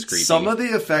people, and it's creepy. Some of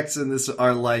the effects in this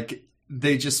are like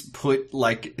they just put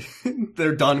like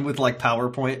they're done with like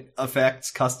PowerPoint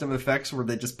effects, custom effects, where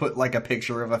they just put like a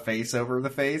picture of a face over the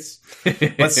face.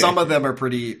 But some of them are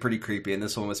pretty creepy, and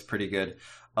this one was pretty good.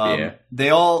 They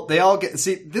all get,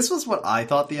 see, this was what I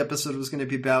thought the episode was going to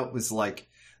be about, was like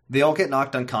they all get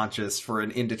knocked unconscious for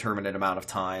an indeterminate amount of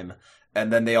time,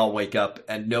 and then they all wake up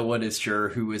and no one is sure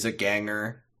who is a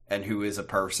ganger and who is a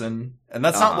person. And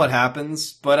that's not what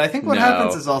happens, but I think what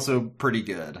happens is also pretty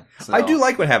good. So. I do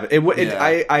like what happened.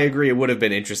 I agree, it would have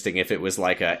been interesting if it was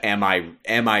like a am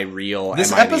I real?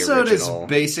 This am I episode the is original?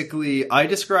 basically, I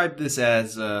described this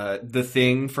as The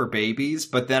Thing for babies,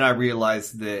 but then I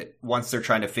realized that once they're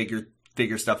trying to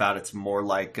figure stuff out, it's more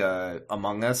like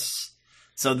Among Us.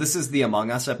 So this is the Among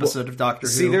Us episode of Doctor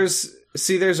Who.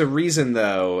 There's a reason,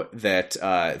 though, that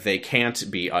they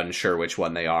can't be unsure which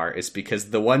one they are, is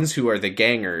because the ones who are the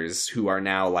gangers, who are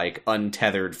now, like,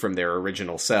 untethered from their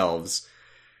original selves,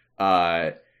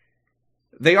 they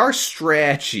are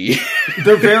stretchy.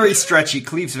 They're very stretchy.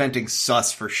 Cleve's venting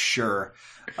sus for sure.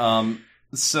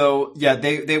 So, yeah,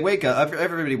 they wake up,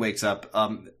 everybody wakes up,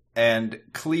 and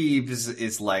Cleves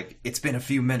is like, it's been a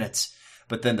few minutes,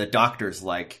 but then the doctor's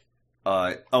like,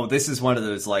 this is one of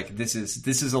those, like, this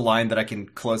is a line that I can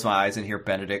close my eyes and hear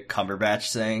Benedict Cumberbatch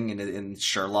saying in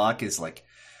Sherlock, is like,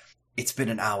 it's been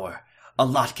an hour. A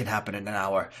lot can happen in an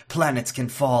hour. Planets can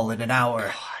fall in an hour.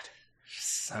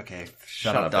 God. Okay.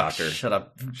 Shut up, Doctor. Shut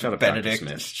up, Benedict. Dr.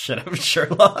 Smith. Shut up,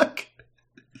 Sherlock.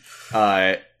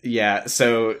 Yeah,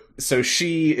 so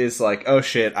she is like, oh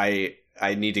shit, I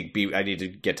need to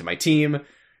get to my team.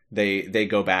 They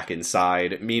go back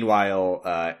inside.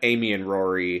 Meanwhile, Amy and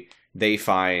Rory, they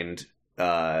find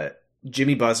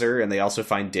Jimmy Buzzer, and they also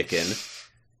find Dickon.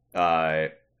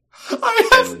 I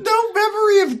have no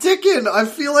memory of Dickon. I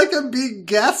feel like I'm being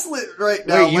gaslit right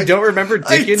now. Wait, you don't remember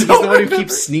Dickon? He's the one who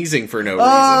keeps sneezing for no reason.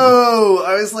 Oh,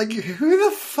 I was like, who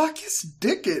the fuck is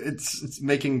Dickon? It's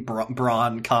making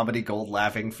Braun comedy gold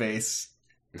laughing face.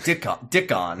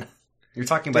 Dickon. You're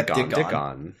talking about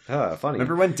Dickon. Funny.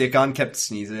 Remember when Dickon kept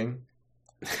sneezing?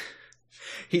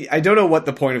 I don't know what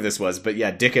the point of this was, but yeah,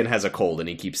 Dickon has a cold and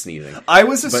he keeps sneezing. I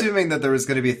was assuming that there was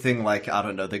going to be a thing like, I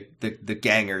don't know, the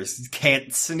gangers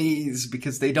can't sneeze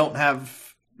because they don't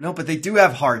have... No, but they do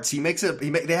have hearts.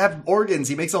 They have organs.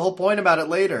 He makes a whole point about it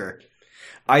later.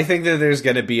 I think that there's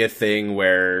going to be a thing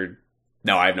where...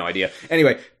 No, I have no idea.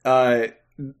 Anyway,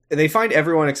 they find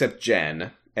everyone except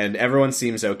Jen, and everyone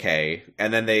seems okay.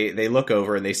 And then they look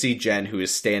over and they see Jen, who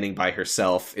is standing by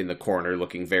herself in the corner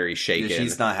looking very shaken. Yeah,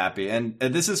 she's not happy. And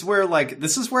this is where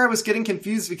I was getting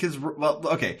confused because, well,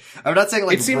 okay, I'm not saying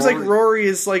like it seems like Rory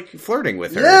is like flirting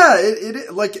with her. Yeah,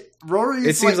 it like Rory.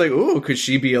 It seems like, ooh, could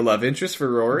she be a love interest for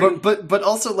Rory? But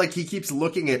also like he keeps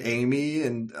looking at Amy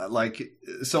and like,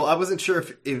 so I wasn't sure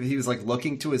if he was like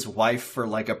looking to his wife for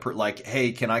like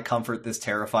hey, can I comfort this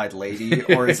terrified lady,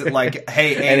 or is it like,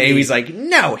 hey, Amy, and Amy's like,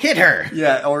 no, hit her.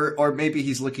 Yeah, or maybe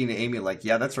he's looking at Amy like,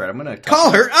 yeah, that's right, I'm gonna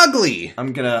call her ugly.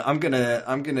 I'm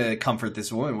gonna comfort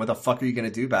this woman. What the fuck are you gonna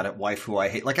do about it, wife who I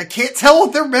hate? Like, I can't tell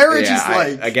what their marriage is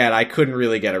like. I couldn't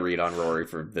really get a read on Rory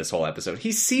for this whole episode.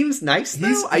 He seems nice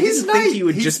though. I didn't think he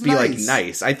would just be like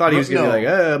nice. I thought he was gonna be like,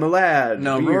 oh, I'm a lad.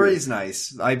 No, Rory's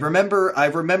nice. I remember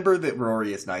that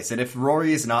Rory is nice. And if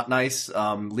Rory is not nice,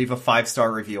 leave a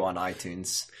 5-star review on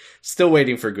iTunes. Still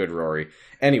waiting for good Rory.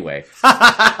 Anyway.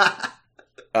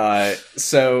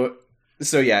 So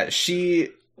yeah, she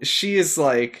is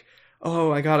like, oh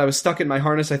my god, I was stuck in my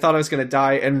harness, I thought I was gonna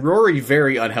die, and Rory,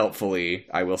 very unhelpfully,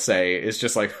 I will say, is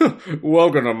just like,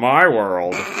 welcome to my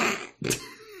world.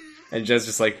 And Jen's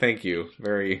just like, thank you.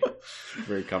 Very,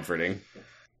 very comforting.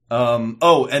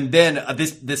 And then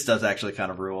this does actually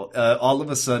kind of rule. All of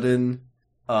a sudden,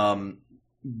 the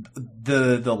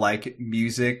like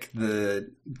music,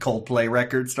 the Coldplay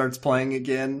record starts playing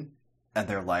again, and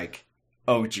they're like,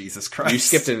 oh, Jesus Christ. You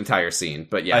skipped an entire scene,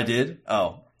 but yeah. I did?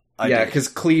 Oh. Yeah, because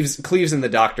Cleves and the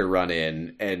Doctor run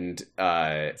in, and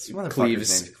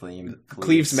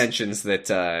Cleves mentions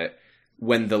that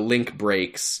when the link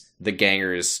breaks, the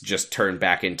gangers just turn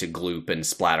back into gloop and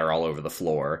splatter all over the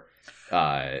floor.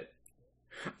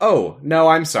 Oh, no,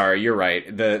 I'm sorry, you're right.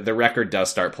 The record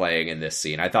does start playing in this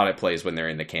scene. I thought it plays when they're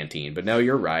in the canteen, but no,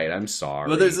 you're right, I'm sorry.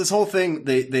 Well, there's this whole thing,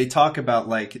 they talk about,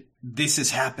 like, this has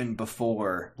happened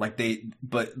before,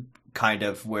 but kind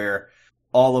of where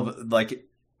all of, like,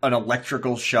 an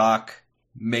electrical shock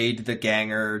made the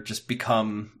ganger just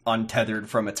become untethered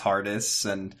from its harness,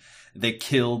 and they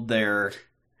killed their...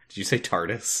 Did you say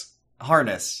TARDIS?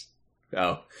 Harness.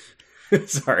 Oh.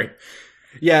 Sorry.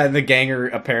 Yeah, the ganger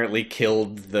apparently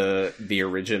killed the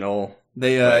original.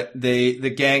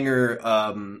 The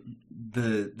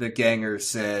ganger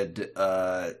said,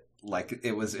 like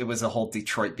it was a whole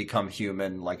Detroit Become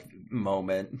Human like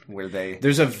moment where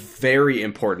There's a very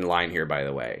important line here, by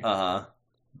the way.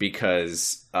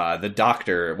 Because the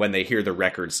doctor, when they hear the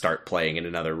record start playing in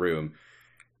another room,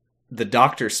 the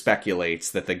doctor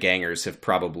speculates that the gangers have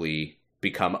probably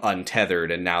become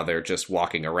untethered and now they're just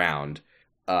walking around.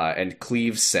 And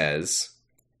Cleves says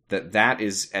that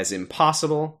is as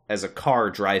impossible as a car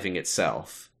driving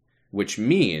itself, which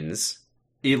means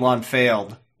Elon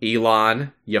failed.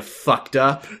 Elon, you fucked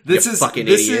up. This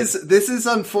is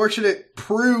unfortunate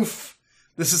proof.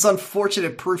 This is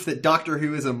unfortunate proof that Doctor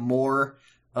Who is more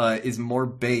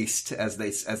based, as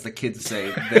the kids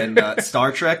say, than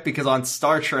Star Trek. Because on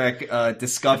Star Trek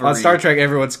Discovery,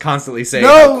 everyone's constantly saying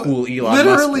how cool Elon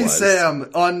literally, Musk was.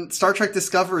 Sam, on Star Trek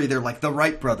Discovery, they're like the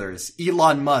Wright brothers,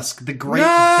 Elon Musk, the great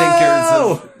thinkers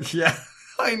of. Yeah,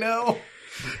 I know.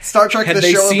 Star Trek. Had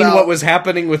they seen what was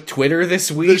happening with Twitter this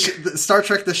week? Star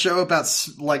Trek, the show about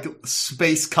like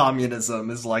space communism,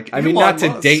 is like. I mean, not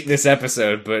to date this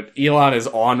episode, but Elon is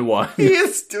on one. He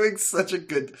is doing such a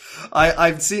good.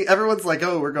 I've seen everyone's like,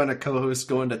 "Oh, we're going to co-host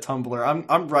going to Tumblr."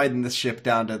 I'm riding this ship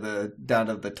down to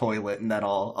the toilet, and then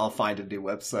I'll find a new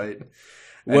website.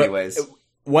 Anyways.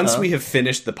 Once we have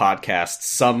finished the podcast,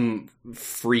 some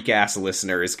freak ass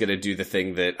listener is going to do the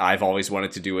thing that I've always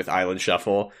wanted to do with Island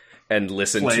Shuffle. And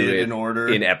listen to it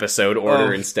in episode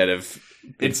order instead of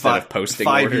posting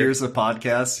 5 order. years of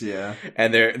podcasts, yeah.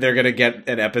 And they're gonna get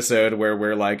an episode where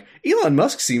we're like, Elon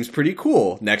Musk seems pretty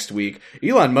cool next week.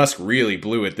 Elon Musk really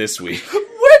blew it this week. When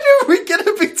are we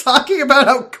gonna be talking about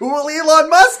how cool Elon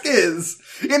Musk is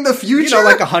in the future?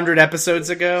 Like 100 episodes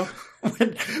ago,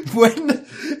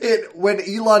 when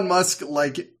Elon Musk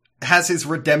has his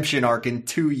redemption arc in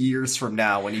 2 years from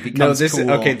now when he becomes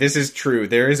cool. Okay, this is true.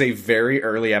 There is a very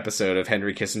early episode of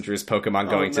Henry Kissinger's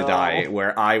Pokemon Going to Die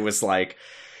where I was like,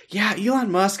 yeah,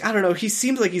 Elon Musk, I don't know, he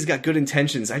seems like he's got good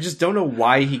intentions. I just don't know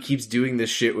why he keeps doing this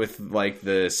shit with, like,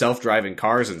 the self-driving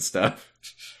cars and stuff.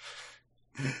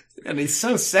 And he's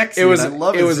so sexy. It was a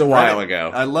while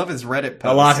ago. I love his Reddit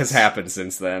posts. A lot has happened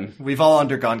since then. We've all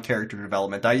undergone character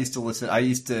development. When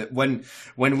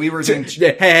we were doing...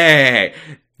 Hey!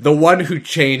 The one who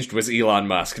changed was Elon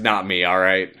Musk, not me,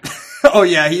 alright? Oh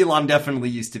yeah, Elon definitely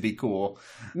used to be cool.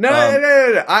 No.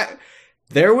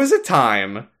 There was a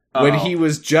time when he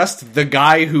was just the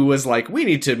guy who was like, we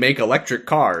need to make electric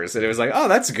cars. And it was like, oh,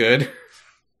 that's good.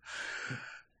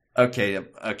 Okay,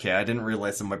 I didn't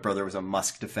realize that my brother was a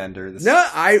Musk defender.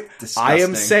 I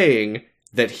am saying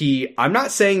that I'm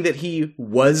not saying that he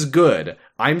was good.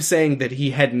 I'm saying that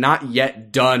he had not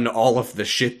yet done all of the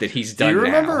shit that he's done now. Do you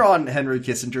remember on Henry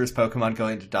Kissinger's Pokemon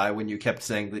Going to Die when you kept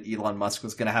saying that Elon Musk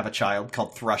was going to have a child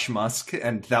called Thrush Musk,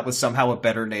 and that was somehow a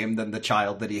better name than the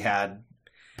child that he had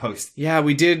post? Yeah,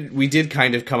 we did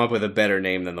kind of come up with a better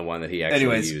name than the one that he actually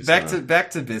used. Anyways,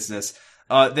 back to business.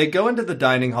 They go into the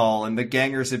dining hall, and the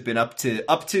gangers have been up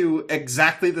to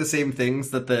exactly the same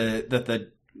things that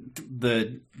the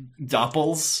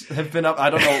Doppels have been up. I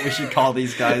don't know what we should call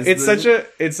these guys. It's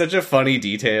such a funny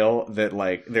detail that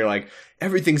like they're like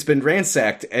everything's been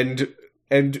ransacked and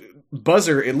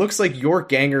Buzzer, it looks like your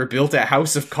ganger built a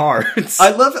house of cards.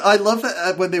 I love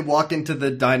that when they walk into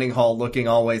the dining hall looking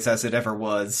always as it ever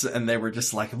was, and they were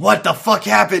just like, "What the fuck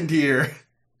happened here?"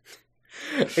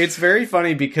 It's very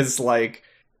funny because like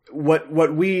what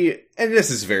we, and this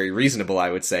is very reasonable, I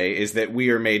would say, is that we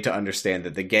are made to understand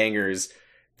that the gangers,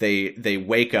 they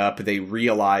wake up, they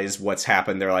realize what's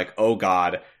happened, they're like, oh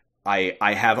god, I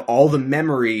have all the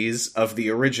memories of the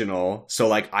original, so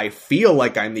like I feel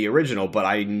like I'm the original, but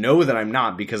I know that I'm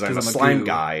not because I'm a slime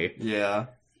guy. Yeah.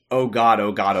 Oh god,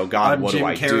 what do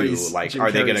I do? Like,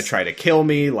 are they gonna try to kill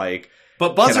me? Like,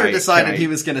 but Buzzer decided he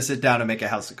was gonna sit down and make a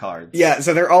house of cards. Yeah,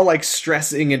 so they're all like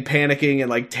stressing and panicking and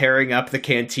like tearing up the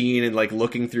canteen and like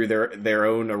looking through their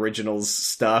own originals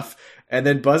stuff. And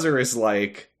then Buzzer is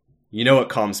like, you know what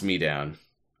calms me down?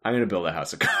 I'm gonna build a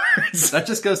house of cards. That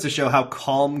just goes to show how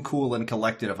calm, cool, and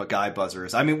collected of a guy Buzzer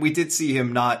is. I mean, we did see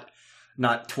him not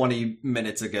 20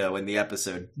 minutes ago in the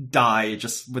episode die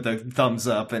just with a thumbs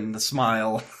up and a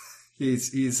smile.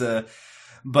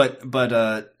 But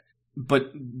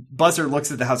Buzzer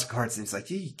looks at the house of cards and he's like,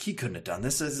 he couldn't have done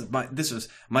this. This was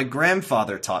my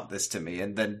grandfather taught this to me.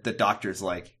 And then the doctor's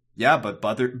like, yeah, but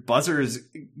Buzzer's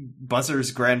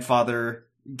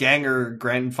Ganger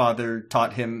grandfather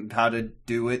taught him how to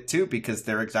do it too, because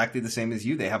they're exactly the same as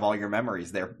you. They have all your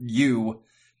memories. They're you,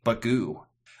 but goo.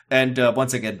 And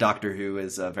once again, Doctor Who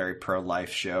is a very pro-life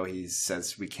show. He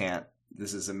says we can't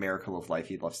this is a miracle of life.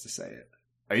 He loves to say it.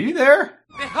 Are you there?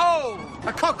 Behold,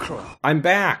 a cockerel. I'm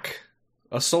back.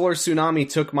 A solar tsunami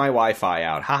took my Wi-Fi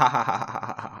out. Ha ha ha ha ha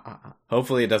ha ha.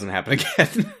 Hopefully it doesn't happen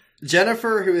again.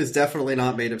 Jennifer, who is definitely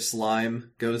not made of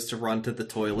slime, goes to run to the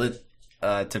toilet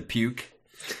to puke.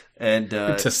 And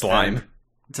to slime.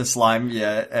 To slime,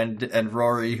 yeah. And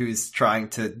Rory, who's trying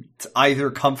to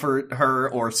either comfort her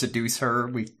or seduce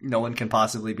her, no one can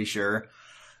possibly be sure,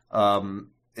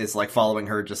 is like following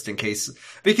her just in case.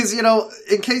 Because, you know,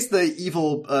 in case the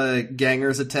evil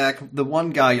gangers attack, the one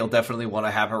guy you'll definitely want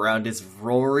to have around is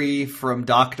Rory from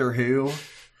Doctor Who.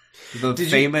 The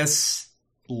famous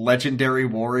legendary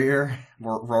warrior.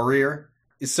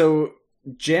 So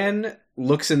Jen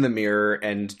looks in the mirror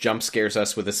and jump scares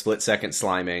us with a split-second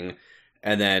sliming,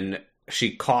 and then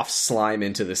she coughs slime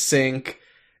into the sink,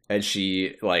 and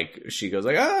she goes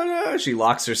like, oh no, she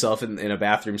locks herself in a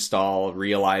bathroom stall,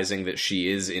 realizing that she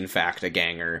is in fact a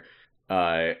ganger.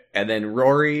 And then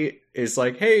Rory is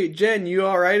like, hey, Jen, you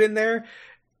alright in there?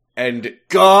 And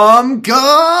Gum!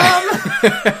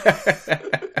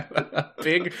 a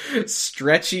big,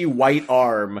 stretchy white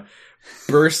arm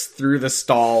bursts through the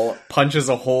stall, punches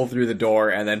a hole through the door,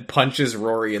 and then punches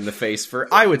Rory in the face for,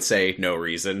 I would say, no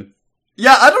reason.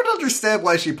 Yeah, I don't understand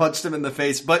why she punched him in the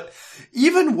face, but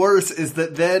even worse is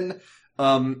that then,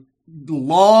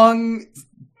 long,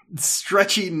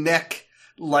 stretchy neck,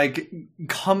 like,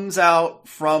 comes out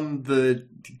from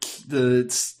the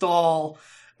stall,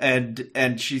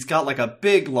 and she's got, like, a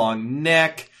big, long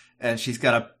neck, and she's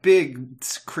got a big,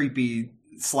 creepy,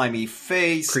 slimy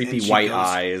face. Creepy white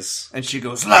eyes. And she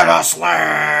goes, let us live!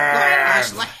 Let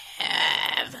us live!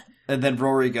 And then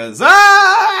Rory goes,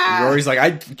 ah! Rory's like,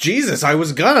 I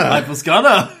was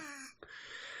gonna.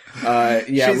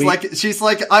 Yeah, she's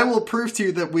like, I will prove to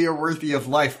you that we are worthy of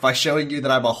life by showing you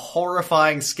that I'm a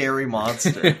horrifying, scary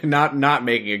monster. not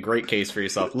making a great case for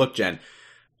yourself. Look, Jen,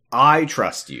 I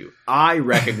trust you. I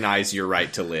recognize your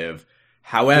right to live.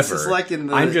 However,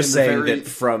 I'm just saying that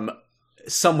from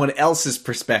someone else's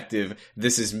perspective,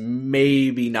 this is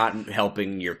maybe not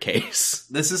helping your case.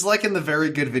 This is like in the very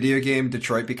good video game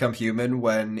Detroit Become Human,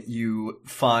 when you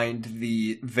find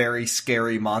the very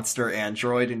scary monster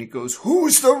android and he goes,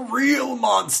 who's the real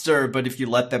monster? But if you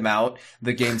let them out,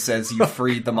 the game says you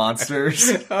freed the monsters.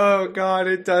 Oh god,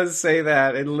 it does say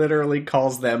that. It literally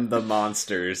calls them the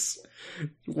monsters.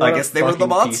 I guess they were the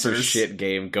monsters. Piece of shit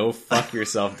game. Go fuck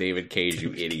yourself, David Cage,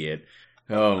 you idiot.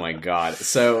 Oh my god.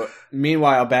 So,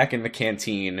 meanwhile, back in the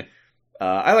canteen,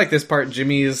 I like this part.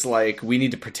 Jimmy is like, we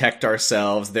need to protect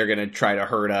ourselves. They're gonna try to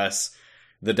hurt us.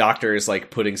 The doctor is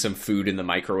like putting some food in the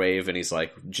microwave, and he's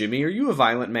like, Jimmy, are you a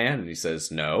violent man? And he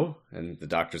says, no. And the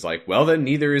doctor's like, well then,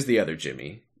 neither is the other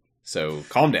Jimmy. So,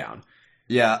 calm down.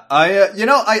 Yeah,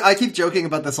 I keep joking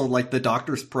about this whole, like, the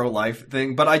doctor's pro-life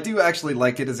thing, but I do actually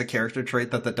like it as a character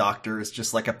trait that the doctor is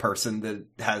just, like, a person that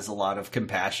has a lot of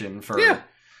compassion for... Yeah.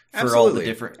 For all the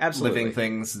different living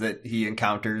things that he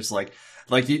encounters, like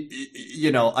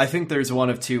you know, I think there's one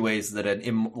of two ways that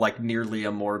an nearly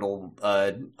immortal,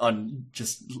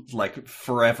 just like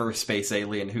forever space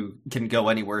alien who can go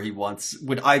anywhere he wants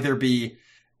would either be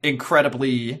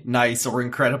incredibly nice or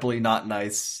incredibly not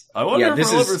nice. I wonder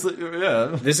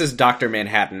this is Dr.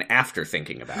 Manhattan after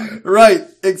thinking about it. Right,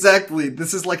 exactly.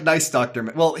 This is like nice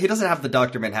well, he doesn't have the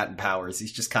Dr. Manhattan powers.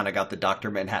 He's just kind of got the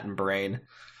Dr. Manhattan brain.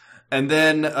 And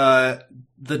then,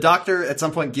 the doctor at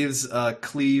some point gives,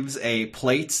 Cleves a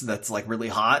plate that's, like, really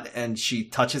hot, and she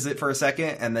touches it for a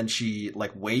second, and then she,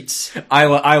 like, waits. I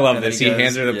love this. He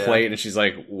hands her the plate, and she's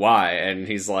like, why? And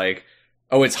he's like,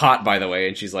 oh, it's hot, by the way.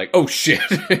 And she's like, oh, shit.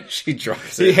 She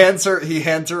drops it. He hands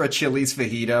her a Chili's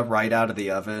fajita right out of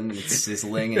the oven. It's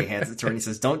sizzling, and he hands it to her, and he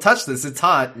says, don't touch this, it's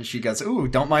hot. And she goes, ooh,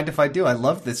 don't mind if I do. I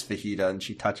love this fajita. And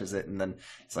she touches it, and then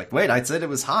he's like, wait, I said it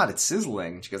was hot. It's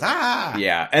sizzling. And she goes, ah!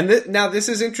 Yeah, and now this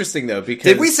is interesting, though, because...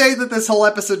 Did we say that this whole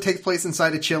episode takes place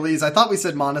inside a Chili's? I thought we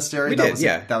said monastery. We did,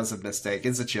 yeah. That was a mistake.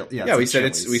 It's a Chili's. Yeah, we said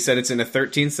it's in a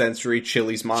 13th century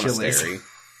Chili's monastery.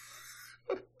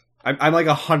 I'm like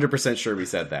 100% sure we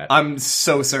said that. I'm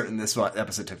so certain this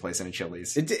episode took place in a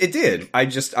Chili's. It did. I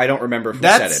don't remember if we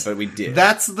said it, but we did.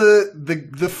 That's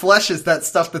the flesh is that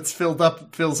stuff that's fills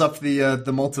up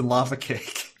the molten lava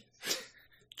cake.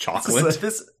 Chocolate. So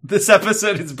this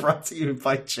episode is brought to you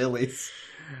by Chili's.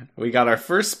 We got our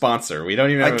first sponsor. We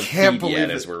don't even have a feed yet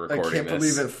as we're recording this. I can't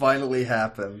believe it finally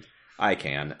happened. I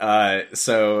can.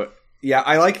 So yeah,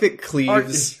 I like that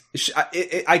Cleves.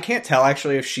 I can't tell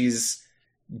actually if she's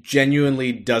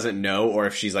genuinely doesn't know or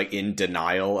if she's like in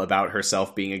denial about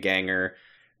herself being a ganger,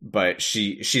 but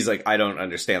she's like, I don't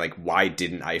understand, like, why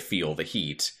didn't I feel the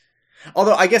heat?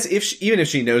 Although I guess even if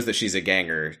she knows that she's a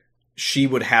ganger, she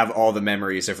would have all the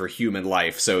memories of her human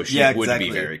life, so she would be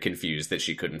very confused that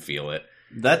she couldn't feel it.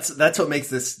 That's what makes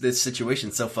this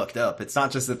situation so fucked up. It's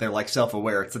not just that they're like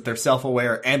self-aware; it's that they're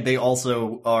self-aware and they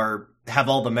also have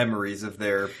all the memories of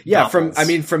their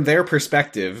from their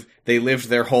perspective, they lived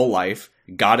their whole life,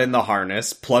 got in the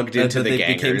harness, plugged into the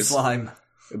gangers, became slime.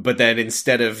 But then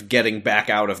instead of getting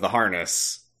back out of the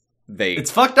harness,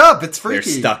 it's fucked up. It's freaky.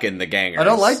 They're stuck in the gangers. I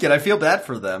don't like it. I feel bad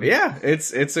for them. Yeah,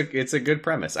 it's a good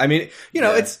premise. I mean,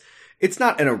 it's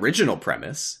not an original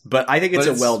premise, but I think it's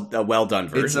a well done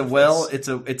version.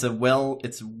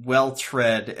 It's well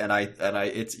tread, and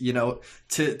it's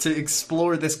to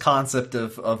explore this concept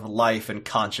of life and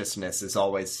consciousness is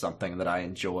always something that I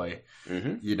enjoy.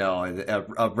 Mm-hmm.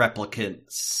 A replicant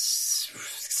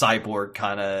cyborg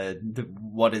kind of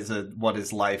what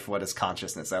is life, what is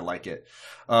consciousness. I like it.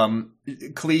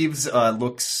 Cleves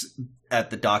looks at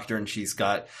the doctor and she's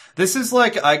got, this is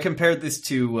like, I compared this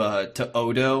to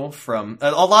Odo from,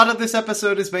 a lot of this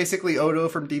episode is basically Odo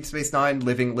from Deep Space Nine,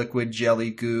 living liquid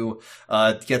jelly goo,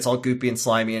 gets all goopy and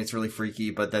slimy and it's really freaky,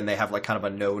 but then they have like kind of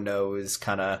a no-nose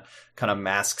kind of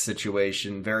mask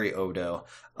situation, very Odo.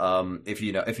 If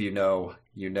you know,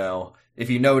 you know. If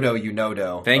you know-do, you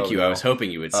know-do. Thank Odo. you, I was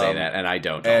hoping you would say that, and I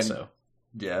don't also.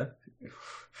 Yeah.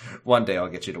 One day I'll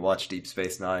get you to watch Deep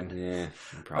Space Nine. Yeah,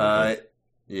 probably.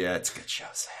 Yeah, it's a good show,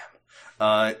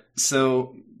 Sam.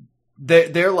 So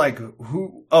they're like,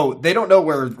 who? Oh, they don't know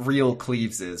where real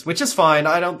Cleves is, which is fine.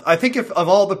 I think if of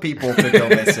all the people to go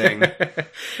missing,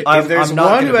 if there's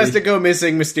one who has to go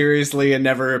missing mysteriously and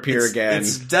never appear again,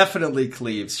 it's definitely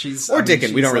Cleves.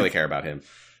 Dickon. We don't really care about him.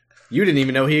 You didn't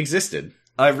even know he existed.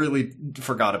 I really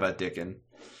forgot about Dickon.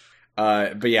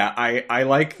 But yeah, I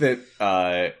like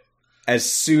that. As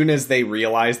soon as they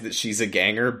realize that she's a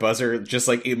ganger, Buzzer just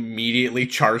like immediately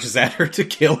charges at her to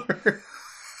kill her.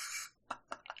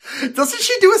 Doesn't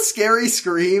she do a scary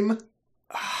scream?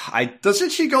 Doesn't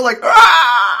she go like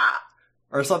ah!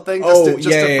 Or something? Just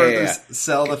to further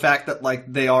sell the fact that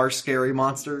like they are scary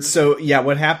monsters. So yeah,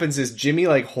 what happens is Jimmy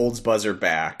like holds Buzzer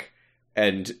back,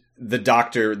 and the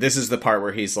doctor. This is the part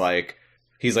where he's like,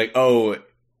 oh,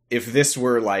 if this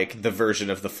were, like, the version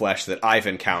of the flesh that I've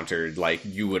encountered, like,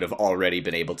 you would have already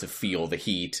been able to feel the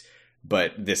heat,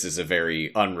 but this is a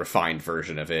very unrefined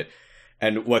version of it.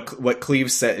 And what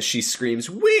Cleves says, she screams,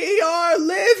 "We are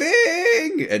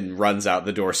living!" and runs out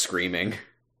the door screaming.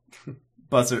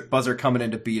 Buzzer coming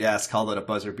in to beat ass, call it a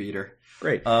buzzer beater.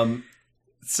 Great.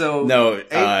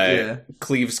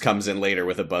 Cleves comes in later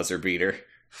with a buzzer beater.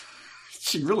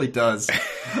 She really does.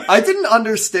 I didn't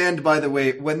understand, by the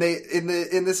way, when they in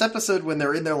this episode when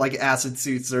they're in their like acid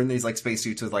suits, they're in these like space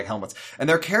suits with like helmets, and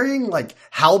they're carrying like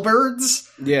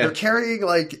halberds. Yeah, they're carrying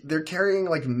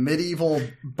like medieval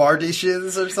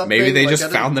bardishes or something. Maybe they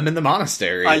just found them in the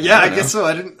monastery. I guess so.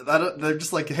 I don't. They're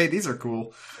just like, hey, these are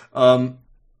cool.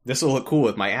 This will look cool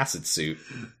with my acid suit.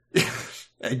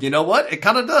 And you know what? It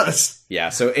kind of does. Yeah.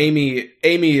 So Amy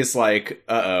is like,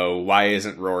 why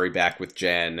isn't Rory back with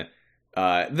Jen?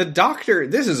 The doctor,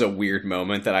 this is a weird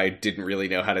moment that I didn't really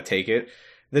know how to take it.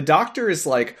 The doctor is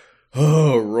like,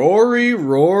 oh, Rory,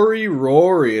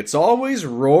 it's always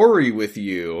Rory with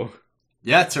you.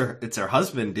 Yeah, it's her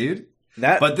husband, dude.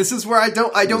 But this is where I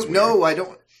don't know.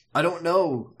 I don't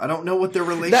know what their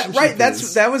relationship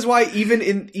is. That was why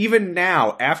even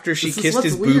now, after she kissed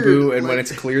his boo-boo and when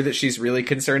it's clear that she's really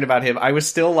concerned about him, I was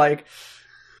still like,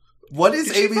 what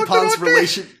is Amy Pond's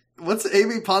relation? What's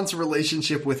Amy Pond's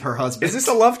relationship with her husband? Is this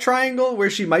a love triangle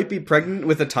where she might be pregnant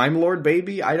with a Time Lord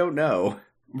baby? I don't know.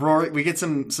 Rory, we get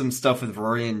some stuff with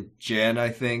Rory and Jen, I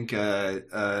think.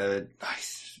 I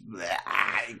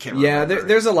can't remember.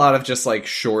 There's a lot of just like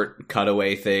short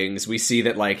cutaway things. We see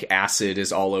that like acid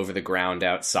is all over the ground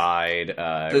outside.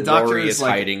 The doctor Rory is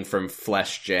like, hiding from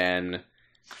Flesh Jen.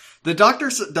 The Doctor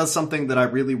does something that I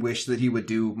really wish that he would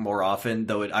do more often,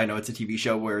 though I know it's a TV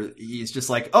show, where he's just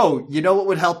like, oh, you know what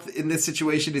would help in this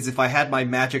situation is if I had my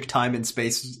magic time and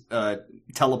space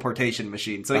teleportation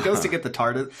machine. So he goes to get the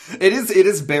TARDIS. It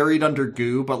is buried under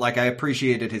goo, but like I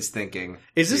appreciated his thinking.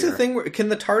 Is this a thing where can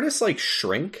the TARDIS like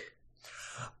shrink?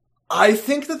 I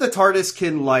think that the TARDIS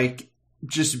can like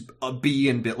just be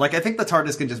in like I think the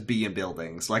TARDIS can just be in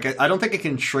buildings. Like I don't think it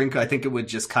can shrink. I think it would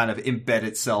just kind of embed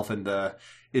itself in the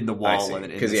wall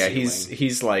and in the ceiling.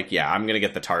 He's like, I'm gonna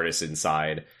get the TARDIS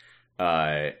inside.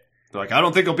 Like, I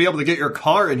don't think I'll be able to get your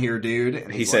car in here, dude.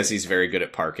 And he says he's very good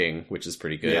at parking, which is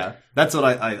pretty good. Yeah, that's what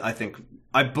I think.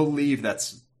 I believe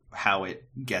that's how it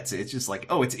gets it. It's just like,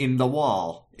 oh, it's in the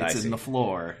wall. It's in the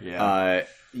floor.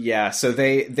 Yeah. So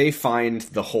they find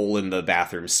the hole in the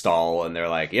bathroom stall, and they're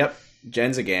like, yep,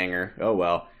 Jen's a ganger. Oh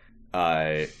well.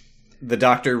 The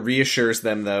doctor reassures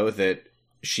them, though, that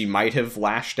she might have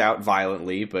lashed out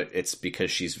violently, but it's because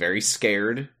she's very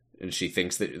scared, and she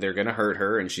thinks that they're gonna hurt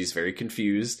her, and she's very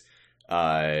confused.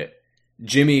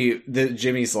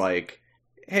 Jimmy's like,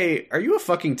 hey, are you a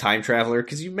fucking time traveler?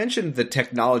 Because you mentioned the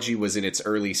technology was in its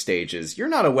early stages. You're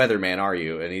not a weatherman, are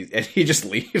you? And he just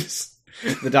leaves.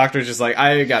 The doctor's just like,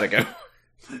 I gotta go.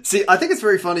 See, I think it's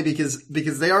very funny because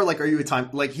they are like, are you a time...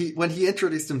 Like, when he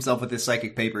introduced himself with his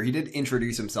psychic paper, he did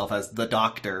introduce himself as the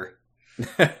doctor.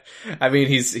 I mean,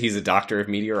 he's a doctor of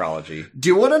meteorology. Do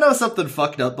you want to know something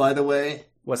fucked up, by the way?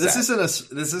 What's this that?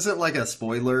 This isn't like a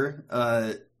spoiler.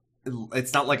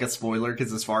 It's not like a spoiler,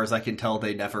 because as far as I can tell,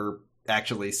 they never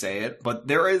actually say it. But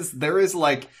there is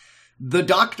like... The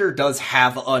doctor does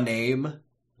have a name.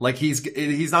 Like,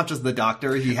 he's not just the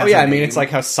doctor, he has a name. It's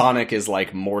like how Sonic is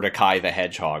like Mordecai the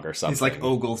Hedgehog or something. He's like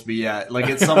Oglesby, yeah. Like,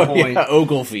 at some point...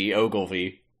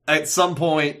 Ogilvy. At some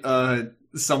point,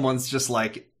 someone's just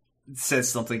like,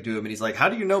 says something to him, and he's like, how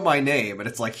do you know my name? And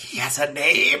it's like, he has a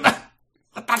name?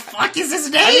 What the fuck is his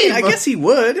name? I mean, I guess he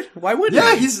would. Why wouldn't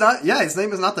he? He's not, his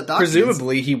name is not the doctor.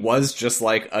 Presumably, he was just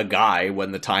like a guy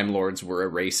when the Time Lords were a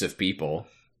race of people.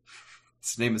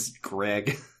 His name is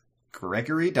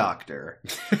Gregory Doctor.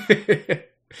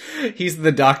 He's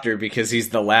the doctor because he's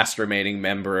the last remaining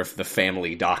member of the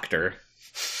family doctor.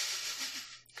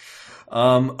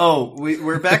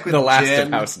 We're back with the last Jen.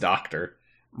 of House Doctor.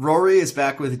 Rory is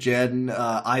back with Jen,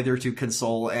 either to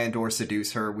console and or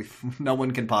seduce her. No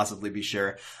one can possibly be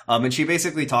sure. And she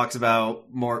basically talks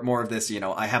about more of this,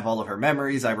 I have all of her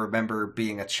memories. I remember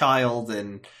being a child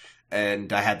and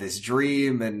I had this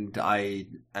dream and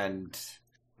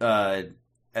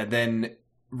then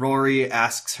Rory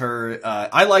asks her,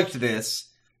 I liked this.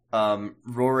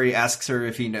 Rory asks her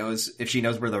if she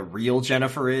knows where the real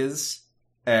Jennifer is.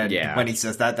 And when he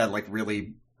says that like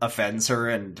really offends her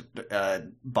and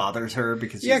bothers her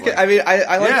because she's like, I mean,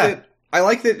 I like that. I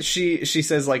like that she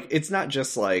says like it's not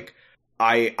just like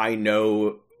I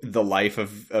know the life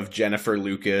of Jennifer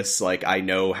Lucas, like I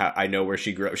know where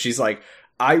she grew up. She's like,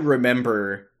 I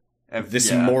remember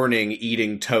this morning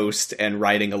eating toast and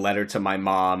writing a letter to my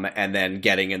mom and then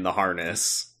getting in the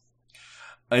harness.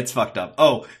 It's fucked up.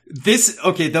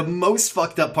 The most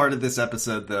fucked up part of this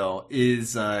episode though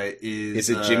is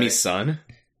it Jimmy's son?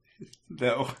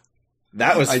 No.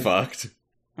 That was fucked.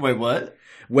 Wait, what?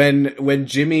 When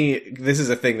Jimmy, this is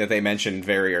a thing that they mentioned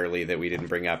very early that we didn't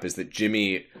bring up, is that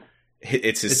Jimmy,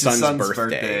 it's his son's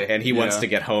birthday, and he wants to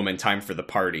get home in time for the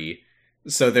party.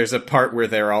 So there's a part where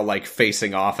they're all like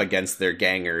facing off against their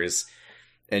gangers,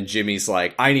 and Jimmy's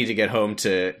like, I need to get home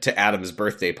to Adam's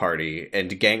birthday party,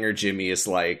 and Ganger Jimmy is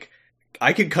like,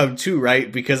 I could come too, right?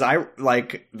 Because I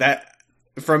like that.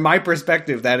 From my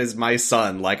perspective, that is my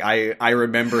son. Like, I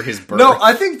remember his birth. No,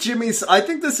 I think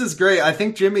this is great. I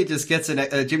think Jimmy just gets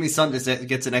Jimmy's son just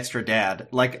gets an extra dad.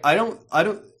 Like, I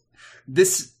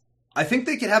think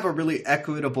they could have a really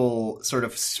equitable sort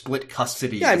of split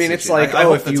custody. Yeah, I mean, decision. it's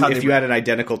like, if you had an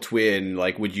identical twin,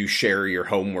 like, would you share your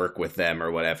homework with them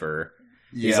or whatever?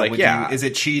 Yeah, he's like, is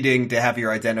it cheating to have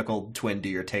your identical twin do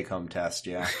your take-home test?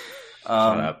 Yeah.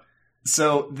 Shut up.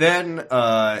 So then,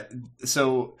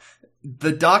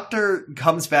 the doctor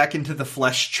comes back into the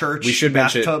flesh church. We should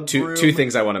mention two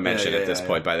things I want to mention at this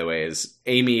point, by the way, is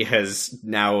Amy has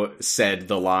now said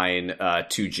the line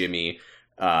to Jimmy,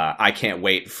 I can't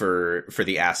wait for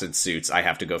the acid suits. I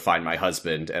have to go find my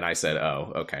husband. And I said,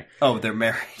 oh, okay. Oh, they're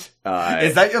married.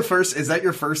 Was that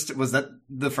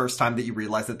the first time that you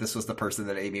realized that this was the person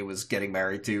that Amy was getting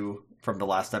married to from the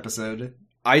last episode?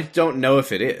 I don't know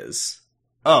if it is.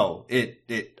 Oh,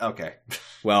 okay.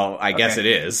 Well, I guess it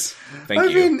is.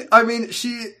 Thank you. I mean,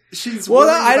 she's. Well,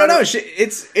 I don't know.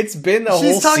 It's been a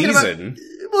whole season.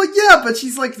 Well, yeah, but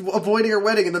she's like avoiding her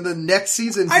wedding, and then the next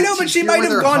season. I know, but she might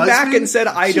have gone back and said,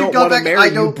 "I don't want to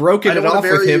marry you." Broken it off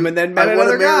with him, and then met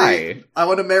another guy. I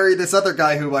want to marry this other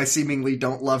guy who I seemingly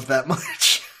don't love that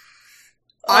much.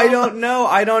 I don't know.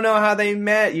 I don't know how they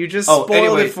met. You just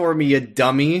spoiled it for me, you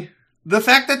dummy. The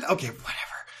fact that whatever.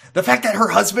 The fact that her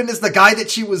husband is the guy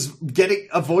that she was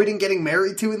avoiding getting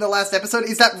married to in the last episode,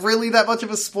 is that really that much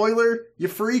of a spoiler? You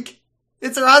freak.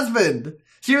 It's her husband.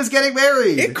 She was getting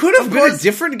married. It could have been a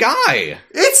different guy.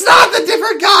 It's not the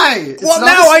different guy. Well,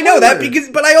 now I know that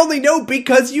but I only know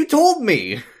because you told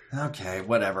me. Okay,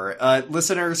 whatever.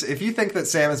 Listeners, if you think that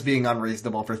Sam is being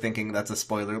unreasonable for thinking that's a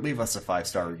spoiler, leave us a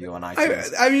 5-star review on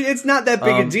iTunes. I mean, it's not that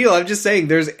big a deal. I'm just saying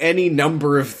there's any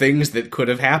number of things that could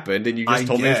have happened, and you just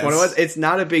told me which one it was. It's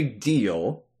not a big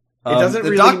deal. It doesn't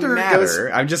really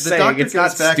matter. I'm just saying it's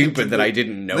not stupid that I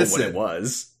didn't know what it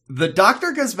was. The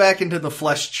Doctor goes back into the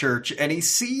flesh church and he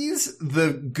sees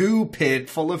the goo pit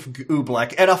full of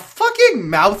oobleck and a fucking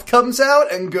mouth comes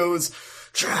out and goes,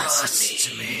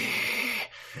 "Trust me."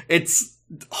 It's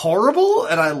horrible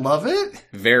and I love it.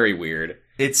 Very weird.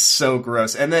 It's so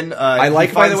gross. And then I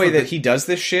like, by the way, that he does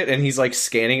this shit and he's like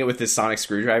scanning it with his sonic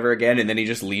screwdriver again, and then he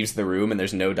just leaves the room and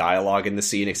there's no dialogue in the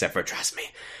scene except for "trust me."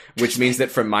 Which means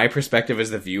that from my perspective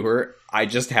as the viewer, I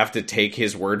just have to take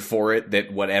his word for it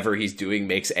that whatever he's doing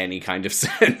makes any kind of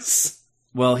sense.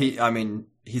 Well, he's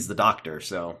the Doctor,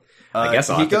 so I guess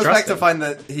I'll he have to goes trust back him. to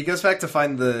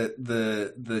find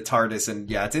the TARDIS, and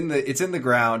yeah, it's in the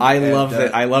ground. I love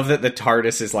that the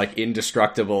TARDIS is like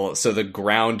indestructible, so the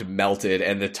ground melted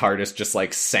and the TARDIS just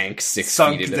like sank 6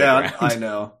 feet into down. the ground. I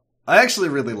know. I actually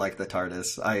really like the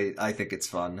TARDIS. I think it's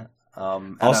fun.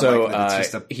 Also, I like that it's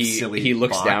just a silly he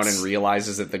looks box. down and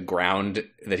realizes that the ground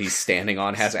that he's standing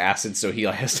on has acid, so he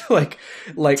has to like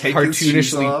Take his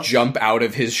shoes cartoonishly off. jump out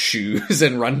of his shoes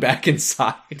and run back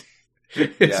inside.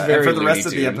 It's Yeah, very and for the Looney rest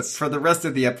of Tunes. for the rest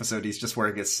of the episode, he's just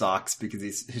wearing his socks because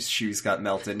his shoes got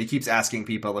melted. And he keeps asking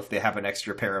people if they have an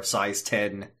extra pair of size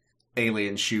 10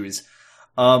 alien shoes.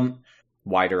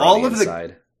 Wider all on the of the-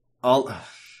 inside.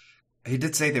 He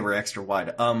did say they were extra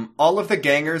wide. All of the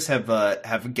gangers have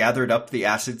gathered up the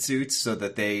acid suits so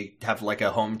that they have like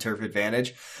a home turf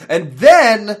advantage. And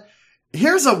then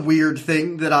here's a weird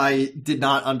thing that I did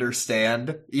not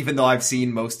understand, even though I've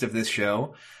seen most of this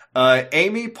show.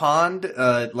 Amy Pond,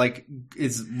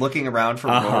 is looking around for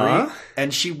Rory,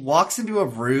 and she walks into a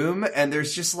room and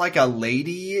there's just like a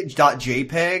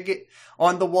lady.jpg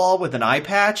on the wall with an eye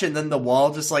patch, and then the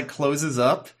wall just like closes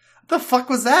up. What the fuck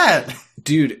was that?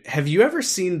 Dude, have you ever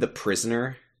seen The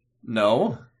Prisoner?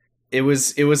 No. It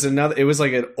was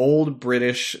like an old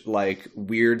British, like,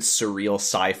 weird, surreal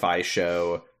sci-fi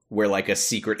show where, like, a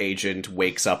secret agent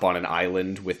wakes up on an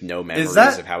island with no memories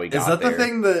of how he got there. Is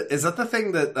that the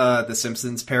thing that The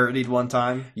Simpsons parodied one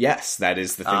time? Yes, that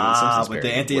is the thing The Simpsons with the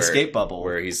parodied, anti-escape bubble.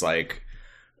 Where he's like,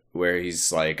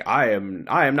 I am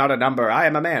not a number, I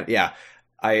am a man. Yeah.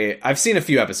 I've seen a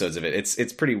few episodes of it.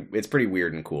 It's pretty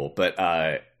weird and cool.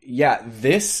 But yeah,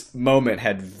 this moment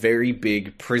had very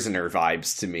big Prisoner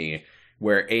vibes to me,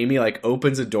 where Amy like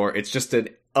opens a door. It's just an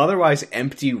otherwise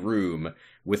empty room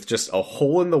with just a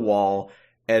hole in the wall,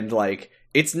 and like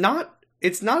it's not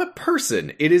a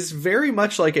person. It is very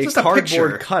much like a Just a cardboard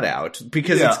picture. cutout,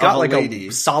 because Yeah, it's got of a like lady.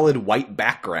 a solid white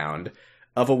background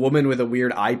of a woman with a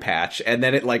weird eye patch, and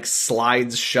then it like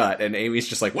slides shut, and Amy's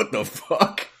just like, "What the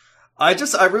fuck?" I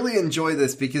really enjoy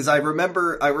this because I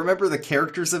remember the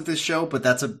characters of this show, but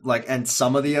and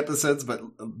some of the episodes, but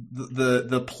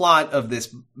the plot of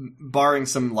this, barring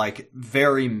some like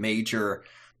very major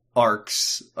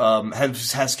arcs,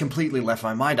 has completely left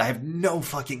my mind. I have no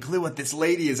fucking clue what this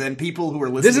lady is, and people who are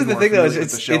listening. This is the who are thing, though. familiar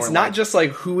with the show It's are not like, just like,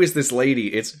 who is this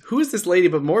lady? It's who is this lady,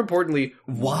 but more importantly,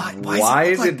 why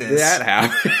is like it this? that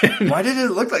happen? Why did it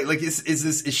look like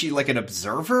is she like an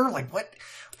observer? Like what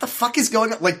the fuck is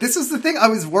going on? Like, this is the thing. I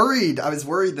was worried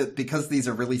that because these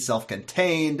are really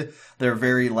self-contained, they're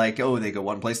very like, oh, they go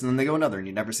one place and then they go another and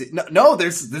you never see. No,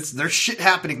 there's shit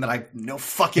happening that I have no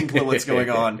fucking clue what's going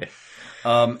on.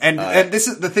 And this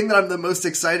is the thing that I'm the most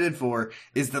excited for,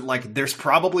 is that like there's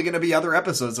probably going to be other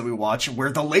episodes that we watch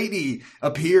where the lady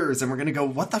appears and we're going to go,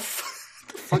 what the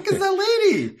fuck is that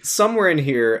lady? Somewhere in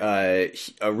here,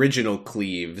 Original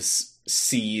Cleaves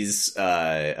sees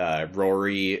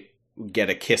Rory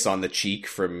get a kiss on the cheek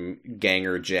from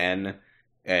Ganger Jen,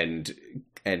 and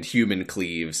Human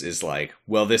Cleaves is like,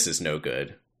 well, this is no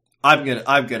good. I'm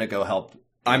gonna go help.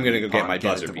 I'm gonna go get my a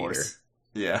buzzer beater. divorce.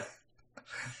 Yeah.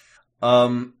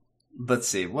 Let's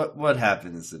see what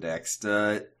happens next.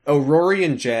 Rory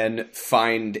and Jen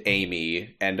find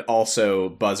Amy, and also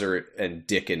Buzzer and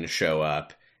Dickon show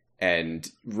up, and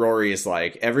Rory is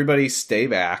like, everybody stay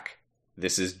back.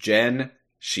 This is Jen.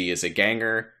 She is a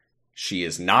ganger. She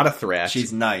is not a threat.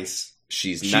 She's nice.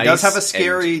 She nice. Does have a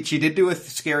scary. She did do a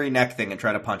scary neck thing and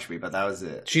try to punch me, but that was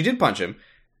it. She did punch him,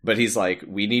 but he's like,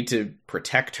 we need to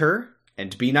protect her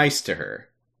and be nice to her.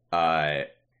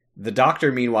 The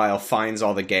Doctor, meanwhile, finds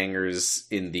all the gangers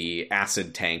in the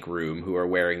acid tank room who are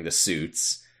wearing the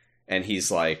suits, and he's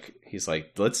like,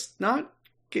 let's not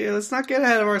get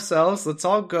ahead of ourselves. Let's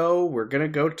all go. We're gonna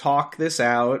go talk this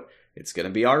out. It's gonna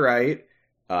be all right.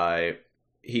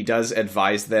 He does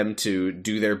advise them to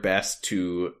do their best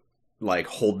to like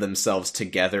hold themselves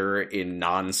together in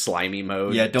non-slimy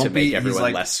mode, to make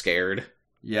everyone less scared.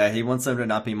 Yeah, he wants them to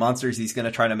not be monsters. He's going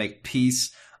to try to make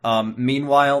peace.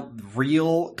 Meanwhile,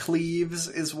 real Cleaves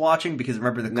is watching, because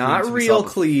remember the Cleaves not real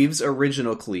Cleaves,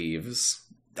 Original Cleaves.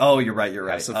 Oh, you're right.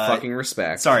 Have some fucking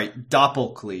respect. Sorry,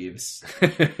 doppelcleaves. I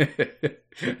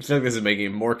feel like this is making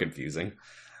it more confusing.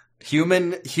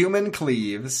 Human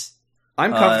cleaves.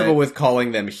 I'm comfortable with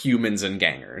calling them humans and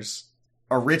gangers.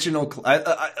 Original.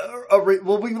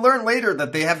 Well, we learn later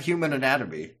that they have human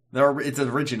anatomy. It's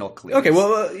original cleaves. Okay,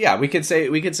 well, yeah, we could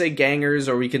say gangers,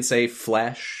 or we can say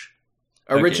flesh.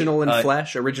 Original and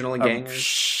flesh, original and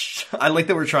gangers. I like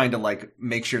that we're trying to like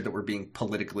make sure that we're being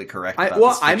politically correct.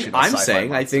 I'm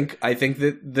saying I think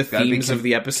that the themes of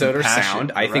the episode are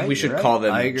sound. I think we should call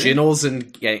them Ginals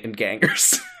and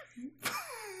Gangers.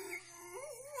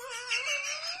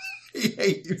 I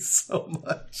hate you so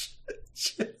much.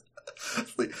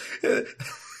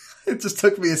 It just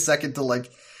took me a second to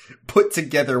like put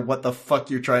together what the fuck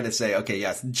you're trying to say. Okay,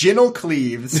 yes, Ginal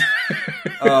Cleaves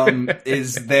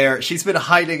is there. She's been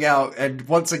hiding out, and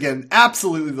once again,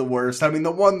 absolutely the worst. I mean,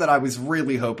 the one that I was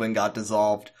really hoping got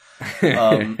dissolved.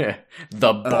 The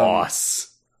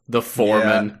boss, the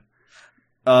foreman.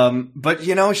 Yeah. But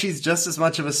you know, she's just as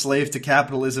much of a slave to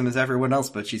capitalism as everyone else,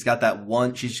 but she's got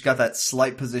that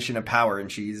slight position of power,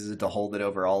 and she uses it to hold it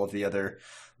over all of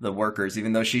the workers,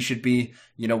 even though she should be,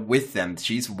 you know, with them.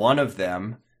 She's one of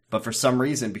them, but for some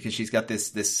reason, because she's got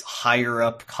this higher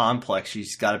up complex,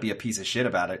 she's got to be a piece of shit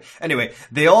about it. Anyway,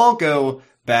 they all go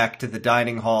back to the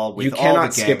dining hall with all the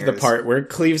gangers. You cannot skip the part where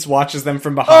Cleaves watches them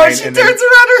from behind. Oh, she turns around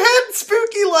her head,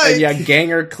 spooky like. And yeah,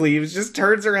 Ganger Cleaves just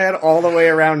turns her head all the way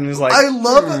around and is like, I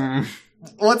love it.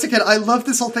 Once again, I love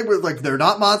this whole thing where, like, they're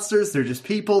not monsters, they're just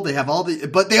people, they have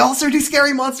but they also do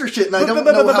scary monster shit, and I don't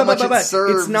know how much it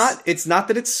serves. It's not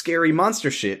that it's scary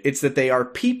monster shit, it's that they are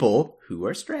people who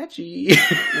are stretchy.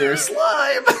 They're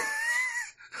slime.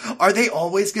 Are they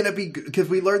always gonna be, because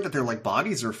we learned that their, like,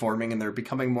 bodies are forming and they're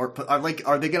becoming more,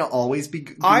 are they gonna always be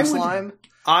slime?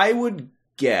 I would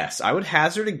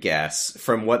hazard a guess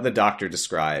from what the doctor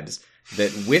describes,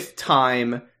 that with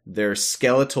time, their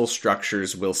skeletal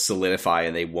structures will solidify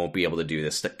and they won't be able to do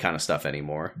this kind of stuff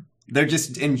anymore. They're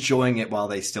just enjoying it while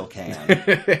they still can.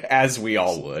 As we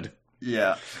all would.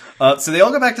 Yeah. So they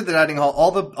all go back to the dining hall.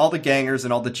 All the gangers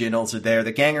and all the Ginals are there.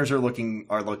 The gangers are looking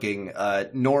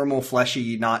normal,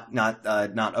 fleshy, not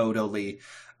odorly.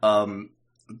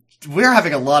 We're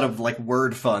having a lot of like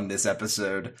word fun this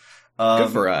episode. Good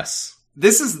for us.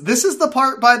 This is the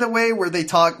part, by the way, where they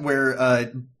talk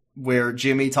where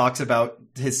Jimmy talks about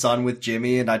his son with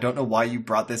Jimmy, and I don't know why you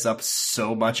brought this up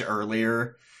so much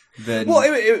earlier than. Well,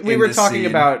 we were talking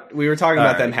about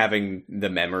them having the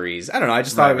memories. I don't know. I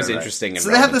just thought it was interesting. So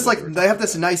they have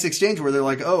this nice exchange where they're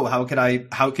like, "Oh, how could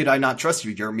I not trust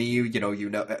you? You're me. You know,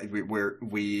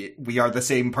 we are the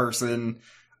same person.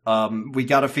 We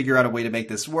got to figure out a way to make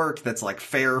this work that's like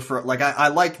fair for like I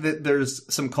like that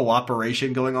there's some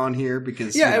cooperation going on here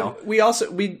because we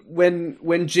also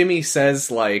when Jimmy says,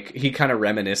 like, he kind of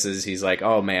reminisces, he's like,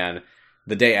 oh man,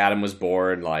 the day Adam was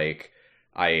born, like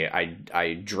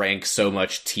I drank so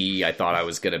much tea I thought I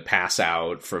was gonna pass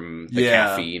out from the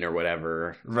caffeine or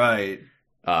whatever, right?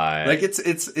 Like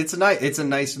it's a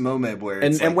nice moment where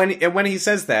and when he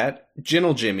says that,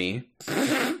 Jimmy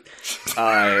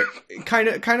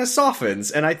kind of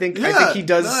softens, and I think he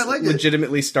does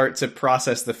legitimately start to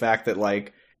process the fact that,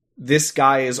 like, this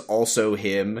guy is also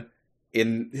him.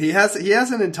 He's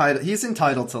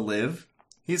entitled to live.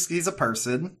 He's a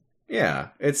person. Yeah,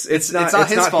 it's not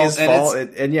his fault.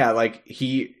 And yeah, like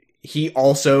he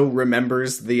also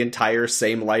remembers the entire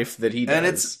same life that he does. And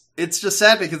it's just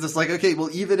sad because it's like, okay, well,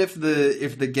 even if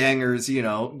the gangers, you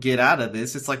know, get out of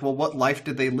this, it's like, well, what life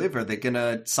did they live? Are they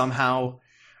gonna somehow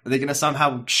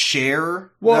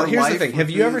share? Well, here's the thing. Have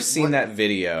you ever seen that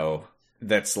video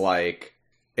that's like,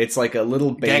 it's like a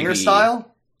little baby. Ganger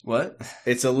style? What?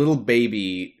 It's a little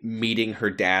baby meeting her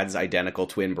dad's identical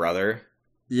twin brother.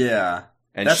 Yeah.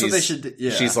 And that's what they should do.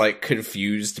 Yeah. She's like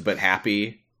confused but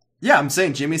happy. Yeah, I'm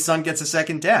saying Jimmy's son gets a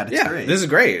second dad. It's great. This is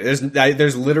great.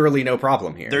 There's literally no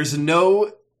problem here.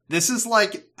 This is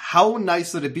like, how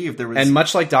nice would it be if there was... And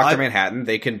much like Dr. Manhattan,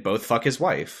 they can both fuck his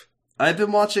wife. I've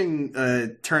been watching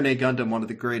Turn A Gundam, one of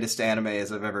the greatest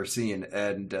animes I've ever seen,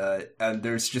 and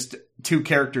there's just two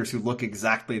characters who look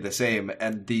exactly the same,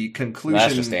 and the conclusion...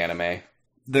 That's just anime.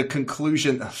 The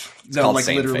conclusion...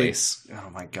 literally... Face. Oh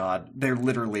my god. They're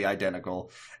literally identical.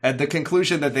 And the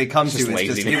conclusion that they come to is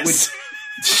laziness. just...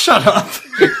 Shut up.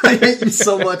 I hate you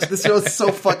so much. This show is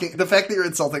so fucking... The fact that you're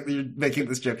insulting that you're making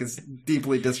this joke is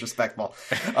deeply disrespectful.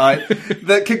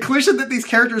 The conclusion that these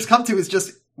characters come to is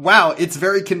just, wow, it's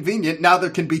very convenient. Now there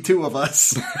can be two of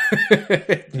us.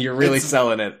 You're really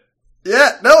selling it.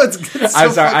 Yeah, no, it's so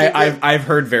I'm sorry. fucking good. I've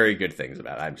heard very good things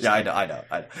about it. I'm just I know.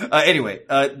 Anyway,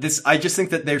 I just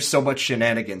think that there's so much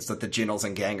shenanigans that the Ginals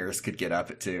and Gangers could get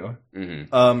up to.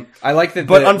 Mm-hmm. I like that,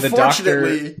 but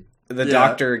unfortunately, the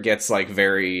doctor gets like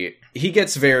very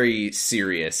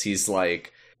serious. He's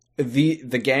like,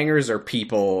 the Gangers are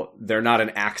people. They're not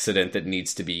an accident that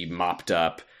needs to be mopped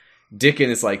up. Dickon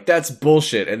is like, that's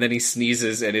bullshit, and then he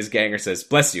sneezes, and his Ganger says,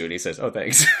 "Bless you," and he says, "Oh,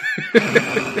 thanks."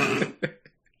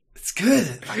 It's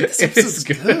good. This episode's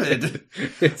good.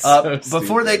 It's so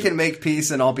before they stupid. can make peace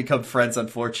and all become friends,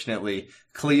 unfortunately,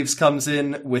 Cleves comes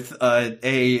in with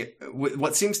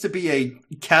what seems to be a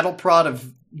cattle prod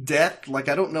of death. Like,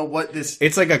 I don't know what this...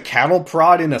 It's like a cattle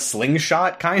prod in a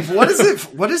slingshot, kind of. What is it?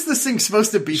 What is this thing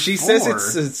supposed to be She for?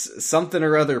 says it's something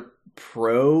or other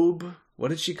probe. What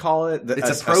did she call it?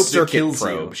 It's a probe that circuit kills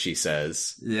probe, you. she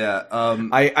says. Yeah.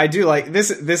 I do like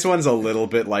this one's a little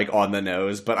bit like on the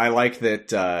nose, but I like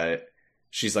that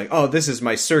she's like, "Oh, this is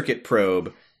my circuit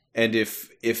probe, and if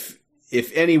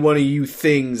any one of you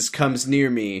things comes near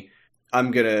me, I'm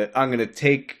gonna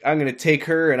take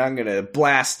her and I'm gonna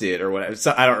blast it," or whatever.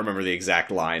 So, I don't remember the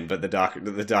exact line, but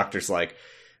the doctor's like,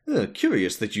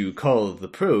 "Curious that you call the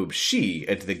probe she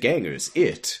and the Gangers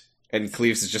it." And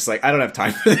Cleves is just like, "I don't have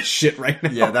time for this shit right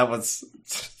now." Yeah, that was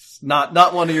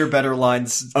not one of your better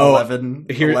lines. Oh, 11.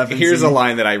 Here's a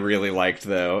line that I really liked,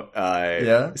 though.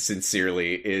 Yeah?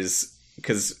 Sincerely, is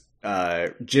because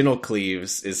Ginal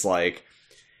Cleves is like,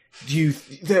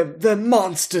 they're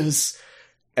monsters,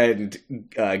 and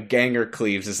Ganger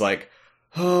Cleves is like,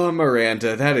 "Oh,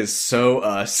 Miranda, that is so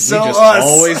us. So we just us.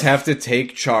 always have to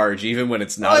take charge, even when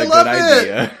it's not I a good love it.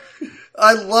 idea."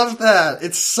 I love that.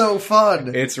 It's so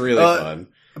fun. It's really fun.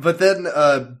 But then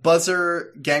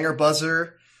Ganger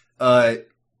Buzzer, after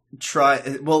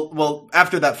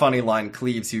that funny line,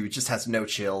 Cleves, who just has no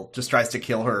chill, just tries to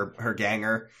kill her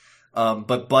Ganger.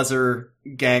 But Buzzer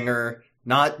Ganger,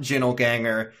 not Ginal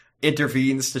Ganger,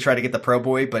 intervenes to try to get the Pro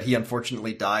Boy, but he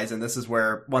unfortunately dies, and this is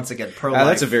where, once again, pro-life...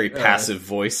 That's a very passive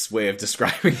voice way of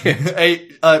describing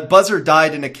it. Buzzer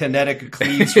died in a kinetic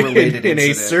Cleves-related in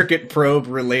incident. a circuit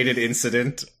probe-related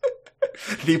incident.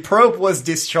 The probe was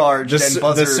discharged, and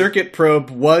Buzzer... The circuit probe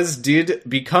did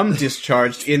become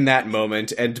discharged in that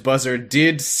moment, and Buzzer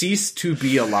did cease to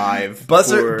be alive.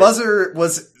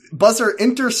 Buzzer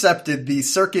intercepted the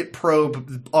circuit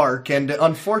probe arc, and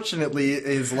unfortunately,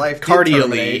 his life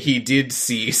cardially, he did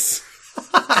cease.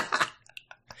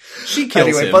 She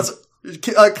kills him.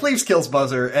 Cleves kills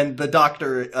Buzzer, and the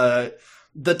doctor,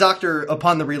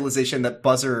 upon the realization that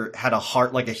Buzzer had a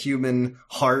heart, like a human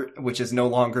heart, which is no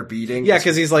longer beating. Yeah,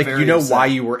 because he's like, you know upset. Why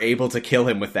you were able to kill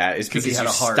him with that is because he had you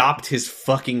a heart. Stopped his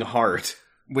fucking heart.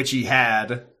 Which he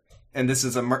had. And this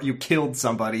is you killed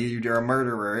somebody, you're a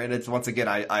murderer, and it's, once again,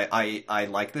 I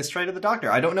like this trait of the Doctor.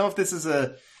 I don't know if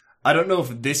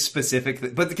this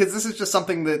specific, but because this is just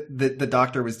something that the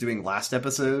Doctor was doing last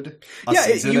episode,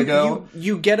 season ago.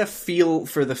 You get a feel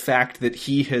for the fact that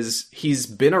he's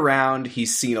been around,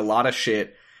 he's seen a lot of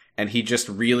shit, and he just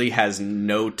really has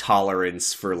no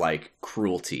tolerance for, like,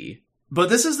 cruelty. But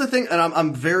this is the thing, and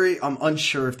I'm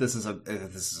unsure if this is an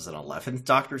 11th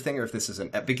Doctor thing or if this is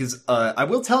because I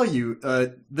will tell you,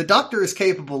 the Doctor is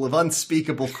capable of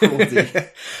unspeakable cruelty.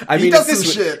 I mean,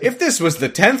 if this was the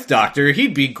 10th Doctor,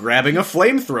 he'd be grabbing a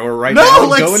flamethrower right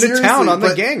now and going to town on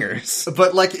the Gangers.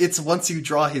 But like, it's once you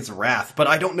draw his wrath. But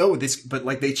I don't know this. But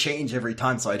like, they change every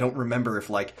time, so I don't remember if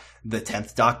like the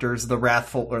 10th Doctor is the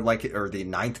wrathful, or the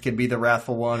 9th can be the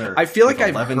wrathful one. Or I feel like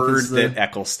I've 11th heard that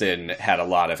Eccleston had a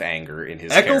lot of anger in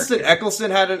his Eccleston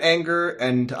had an anger,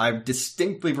 and I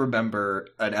distinctly remember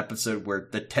an episode where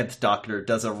the 10th Doctor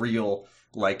does a real,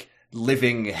 like,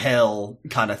 living hell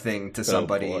kind of thing to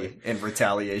somebody in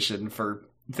retaliation for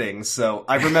things. So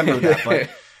I remember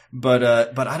that, but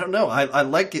I don't know. I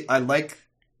like it. I like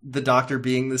the Doctor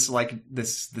being this, like,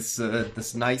 this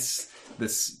nice,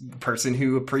 this person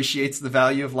who appreciates the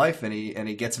value of life, and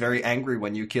he gets very angry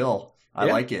when you kill. I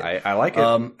like it. I like it.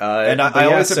 And I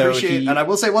always appreciate, and I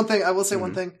will say one thing,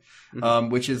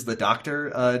 which is the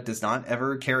Doctor, does not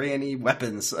ever carry any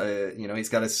weapons. He's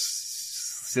got his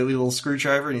silly little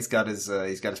screwdriver, and he's got his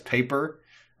paper.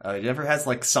 He never has,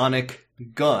 like, sonic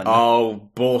gun. Oh,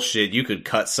 bullshit. You could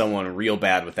cut someone real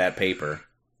bad with that paper.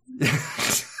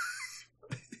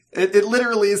 It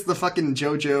literally is the fucking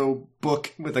JoJo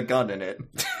book with a gun in it.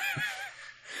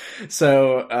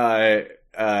 So,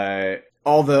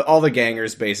 all the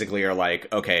Gangers basically are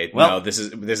like, okay, no, this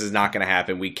is not going to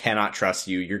happen. We cannot trust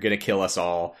you. You're going to kill us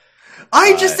all.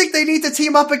 I just think they need to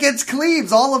team up against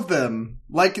Cleves, all of them.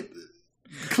 Like,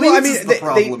 Cleves is the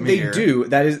problem here. They do.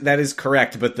 That is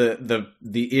correct. But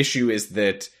the issue is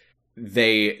that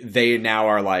they now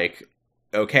are like,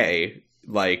 okay,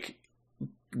 like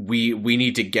we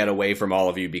need to get away from all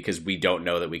of you because we don't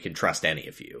know that we can trust any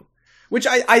of you. Which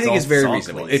I think is very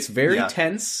reasonable. It's very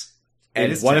tense,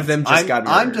 and one of them just got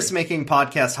murdered. I'm just making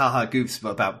podcast haha goofs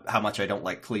about how much I don't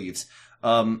like Cleves.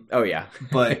 Oh yeah,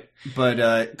 but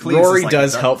Cleves Rory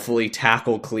does helpfully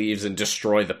tackle Cleves and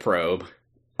destroy the probe.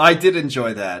 I did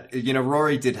enjoy that. You know,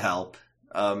 Rory did help.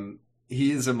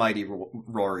 He is a mighty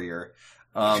Rorier.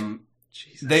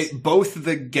 They both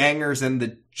the gangers and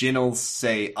the Ginals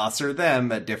say us or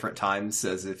them at different times,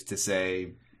 as if to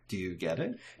say, "Do you get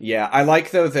it?" Yeah, I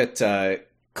like though that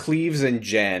Cleves and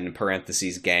Jen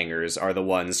 (parentheses gangers) are the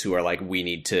ones who are like, we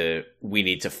need to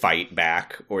fight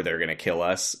back or they're gonna kill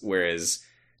us. Whereas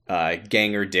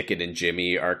Ganger, Dickon, and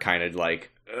Jimmy are kind of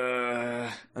like,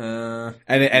 and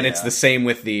it's the same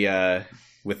with the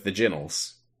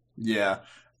Ginals. Yeah.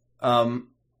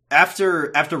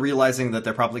 After realizing that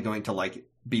they're probably going to like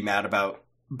be mad about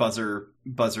Buzzer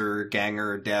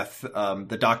Ganger death,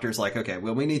 the doctor's like, okay,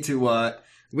 well we need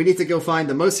to go find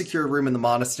the most secure room in the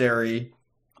monastery,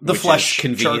 the Which flesh is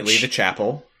conveniently church. the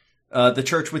chapel. The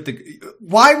church with the...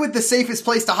 Why would the safest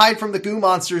place to hide from the goo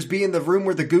monsters be in the room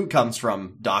where the goo comes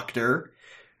from, Doctor?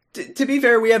 To be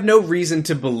fair, we have no reason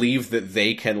to believe that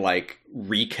they can like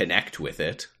reconnect with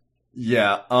it.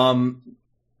 Yeah.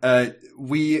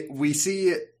 We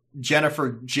see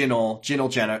Jennifer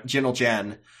Ginal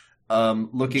Jen,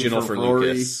 looking for Rory.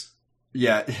 Lucas.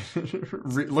 Yeah,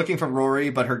 looking for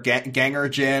Rory, but her Ganger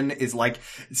Jen is like,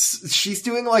 she's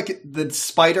doing like the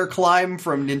spider climb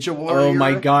from Ninja Warrior. Oh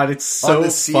my god, it's so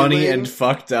funny and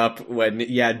fucked up when,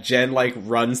 Jen like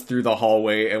runs through the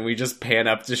hallway and we just pan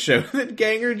up to show that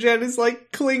Ganger Jen is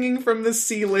like clinging from the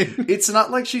ceiling. It's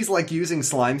not like she's like using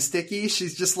slime sticky,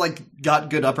 she's just like got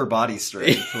good upper body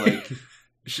strength. Like,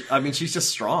 she's just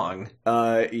strong.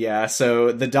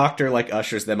 So the doctor like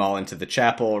ushers them all into the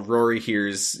chapel. Rory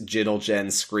hears Jen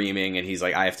screaming and he's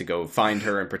like, I have to go find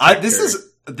her and protect her.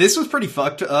 This was pretty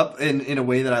fucked up in a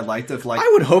way that I liked. Of like, I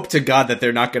would hope to God that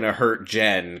they're not going to hurt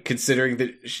Jen, considering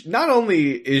that not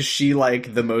only is she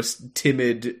like the most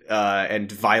timid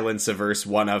and violence averse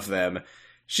one of them,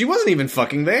 she wasn't even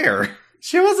fucking there.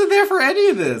 She wasn't there for any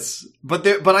of this. But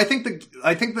I think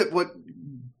that what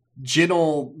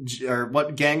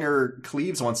what Ganger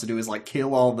Cleves wants to do is like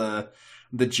kill all the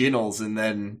Ginals and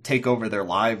then take over their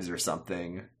lives or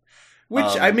something. Which,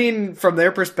 I mean, from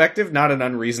their perspective, not an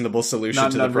unreasonable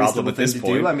solution to the problem at this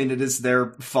point. I mean, it is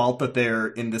their fault that they're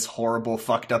in this horrible,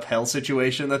 fucked up hell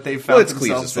situation that they found well, it's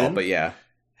themselves Cleves' fault, in. but yeah.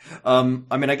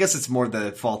 I mean, I guess it's more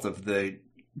the fault of the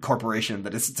corporation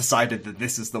that has decided that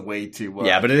this is the way to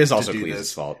but it is also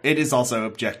Cleves' fault. It is also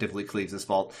objectively Cleves'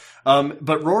 fault.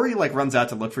 But Rory like runs out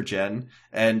to look for Jen,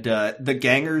 and the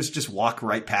gangers just walk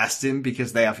right past him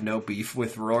because they have no beef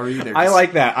with Rory. I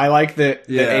like that. I like that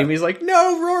Amy's like,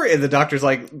 no, Rory, and the doctor's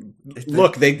like,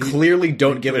 look, they clearly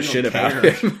don't give a shit about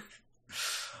him.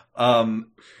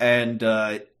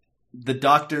 The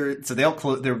doctor, so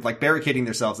they're like barricading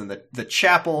themselves in the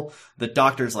chapel. The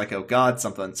doctor's like, oh god,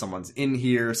 someone's in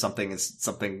here. Something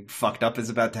fucked up is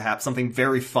about to happen. Something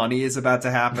very funny is about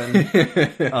to happen.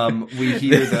 We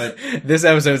hear that this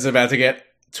episode's about to get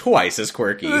twice as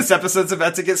quirky. This episode's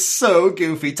about to get so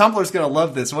goofy. Tumblr's gonna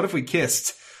love this. What if we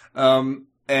kissed?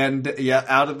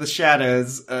 Out of the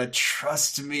shadows,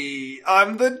 trust me,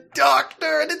 I'm the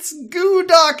doctor, and it's Goo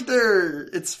Doctor.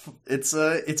 It's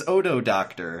Odo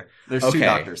Doctor. There's two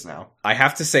doctors now. I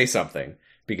have to say something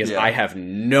because I have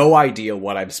no idea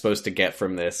what I'm supposed to get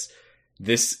from this.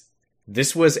 This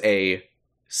was a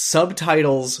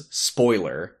subtitles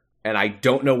spoiler, and I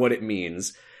don't know what it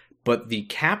means, but the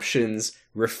captions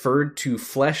referred to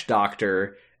Flesh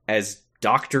Doctor as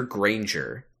Dr.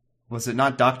 Granger. Was it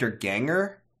not Dr.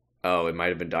 Ganger? Oh, it might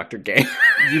have been Dr. Ganger.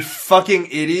 You fucking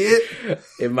idiot.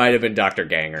 It might have been Dr.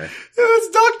 Ganger. It was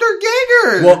Dr.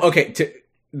 Ganger! Well, okay,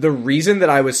 the reason that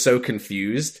I was so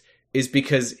confused is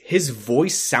because his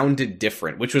voice sounded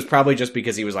different, which was probably just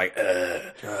because he was like,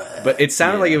 but it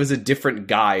sounded like it was a different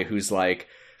guy who's like,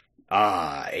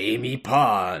 Amy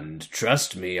Pond,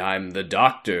 trust me, I'm the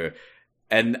doctor.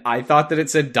 And I thought that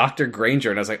it said Dr. Granger,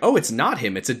 and I was like, oh, it's not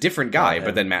him, it's a different guy.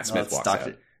 But then Matt Smith walks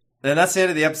out. And that's the end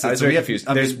of the episode. I was very confused.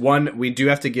 We do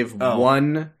have to give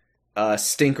one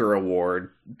stinker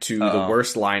award to the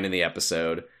worst line in the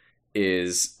episode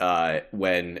is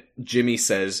when Jimmy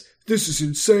says, "This is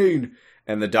insane,"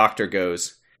 and the doctor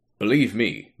goes, "Believe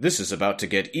me, this is about to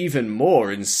get even more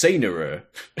insaner."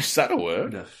 Is that a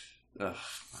word?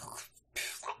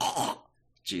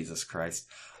 Jesus Christ.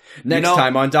 Next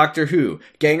time on Doctor Who,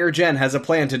 Ganger Jen has a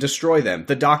plan to destroy them.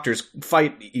 The doctors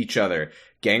fight each other.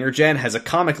 Ganger Jen has a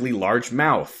comically large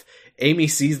mouth. Amy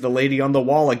sees the lady on the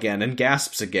wall again and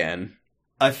gasps again.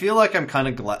 I feel like I'm kind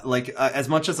of glad, like, as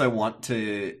much as I want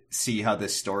to see how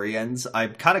this story ends,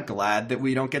 I'm kind of glad that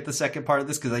we don't get the second part of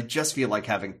this, because I just feel like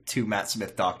having 2 Matt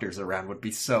Smith doctors around would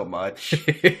be so much.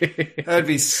 That would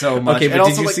be so much. Okay, but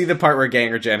and did you see the part where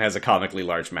Ganger Jen has a comically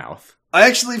large mouth? I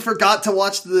actually forgot to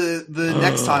watch the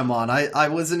next time on. I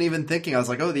wasn't even thinking. I was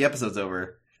like, oh, the episode's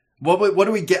over. What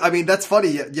do we get? I mean, that's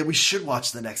funny. Yeah, we should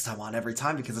watch the next time on every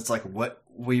time, because it's like, what?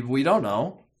 We don't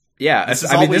know. Yeah, this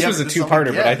was a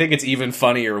 2-parter, but I think it's even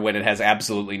funnier when it has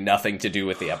absolutely nothing to do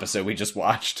with the episode we just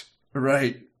watched.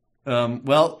 Right.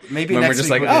 Well, maybe when next we're just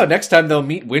week like, next time they'll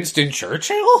meet Winston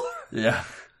Churchill? Yeah.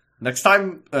 Next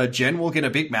time, Jen will get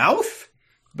a big mouth?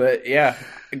 But yeah,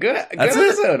 good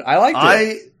episode. I liked it.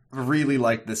 I really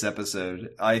liked this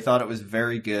episode. I thought it was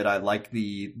very good. I like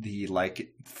the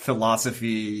like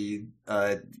philosophy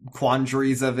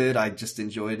quandaries of it. I just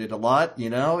enjoyed it a lot.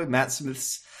 You know, Matt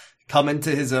Smith's come into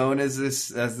his own as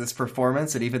this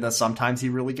performance, and even though sometimes he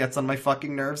really gets on my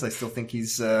fucking nerves, I still think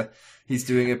he's doing a pretty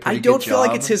good job. I don't feel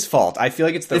like it's his fault. I feel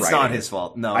like it's the writing. It's not his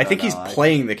fault. No, I think he's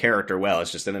playing the character well.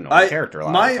 It's just an annoying character a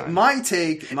lot of the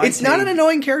time. It's not an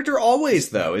annoying character always,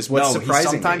 though, is what's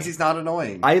surprising. Sometimes he's not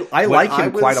annoying. I like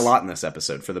him quite a lot in this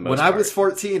episode for the most part. When I was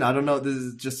 14, I don't know, this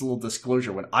is just a little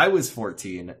disclosure. When I was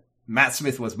 14, Matt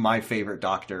Smith was my favorite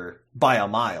Doctor by a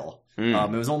mile.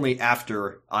 It was only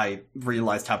after I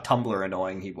realized how Tumblr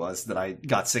annoying he was that I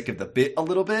got sick of the bit a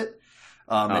little bit.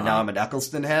 And now I'm an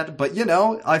Eccleston head. But, you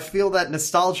know, I feel that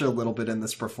nostalgia a little bit in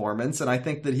this performance. And I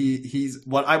think that he's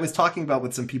what I was talking about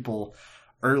with some people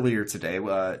earlier today,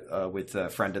 with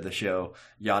a friend of the show,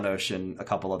 Janosch, and a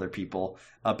couple other people,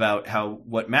 about how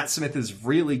what Matt Smith is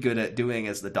really good at doing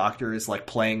as the Doctor is like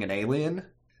playing an alien.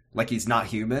 Like he's not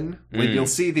human. Like you'll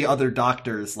see the other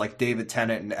doctors, like David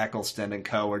Tennant and Eccleston and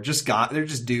co, are they're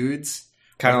just dudes.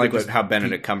 Kind of like how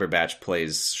Benedict Cumberbatch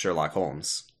plays Sherlock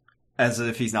Holmes. As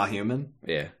if he's not human?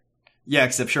 Yeah. Yeah,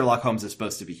 except Sherlock Holmes is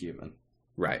supposed to be human.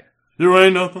 Right. You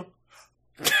ain't nothing.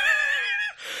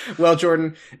 Well,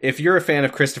 Jordan, if you're a fan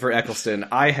of Christopher Eccleston,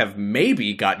 I have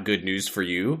maybe got good news for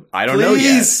you. I don't know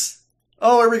yet.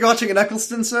 Oh, are we watching an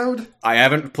Eccleston-sode? I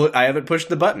haven't pushed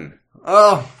the button.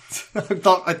 Oh,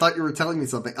 I thought you were telling me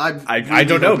something. I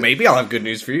don't know. Maybe I'll have good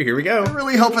news for you. Here we go. I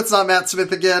really hope it's not Matt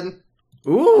Smith again.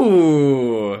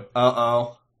 Ooh.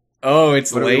 Uh-oh. Oh,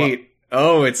 it's late.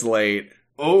 Oh, it's late.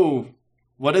 Oh.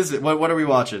 What is it? What are we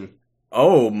watching?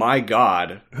 Oh my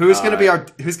god. Who's gonna be our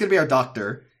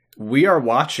doctor? We are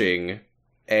watching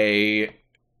a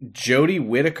Jodie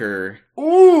Whittaker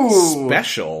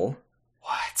special.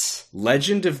 What?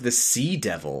 Legend of the Sea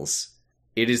Devils.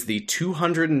 It is the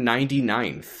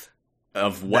 299th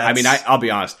of what... I mean, I'll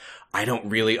be honest. I don't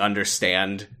really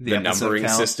understand the numbering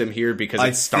system here, because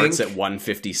it starts at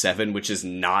 157, which is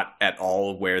not at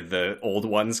all where the old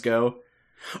ones go.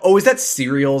 Oh, is that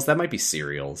serials? That might be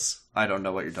serials. I don't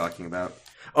know what you're talking about.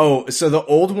 Oh, so the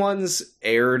old ones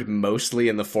aired mostly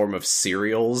in the form of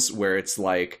serials, where it's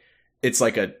like a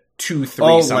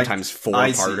 2-3, sometimes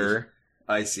 4-parter.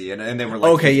 I see. And they were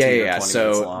like, okay, yeah.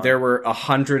 So there were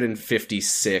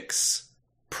 156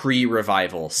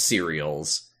 pre-revival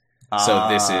serials. So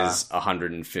this is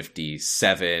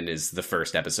 157 is the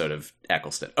first episode of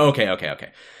Eccleston.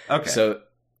 Okay. So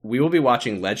we will be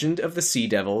watching Legend of the Sea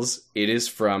Devils. It is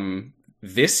from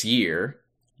this year.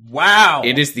 Wow.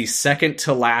 It is the second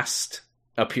to last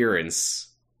appearance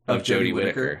of Jodie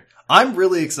Whittaker. I'm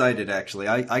really excited, actually.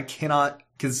 I cannot...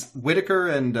 Because Whittaker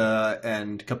and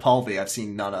Capaldi I've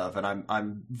seen none of, and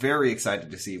I'm very excited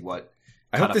to see what...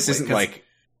 I hope this isn't like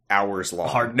hours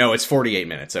long. No, it's 48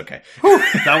 minutes, okay.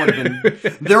 That would have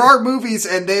been... There are movies,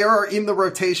 and they are in the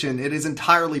rotation. It is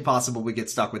entirely possible we get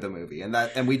stuck with a movie,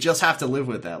 and we just have to live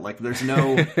with that. Like, there's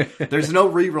no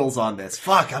rerolls on this.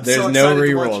 Fuck, I'm so excited no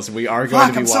rerolls. We are going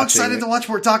to be watching... I'm so excited to watch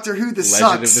more Doctor Who. This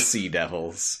Legend sucks. of the Sea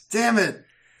Devils. Damn it.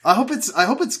 I hope it's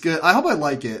good. I hope I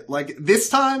like it. Like, this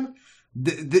time...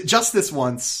 just this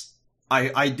once,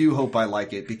 I do hope I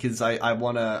like it, because I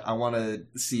wanna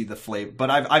see the flavor. But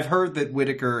I've heard that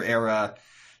Whittaker era,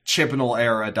 Chibnall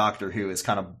era Doctor Who is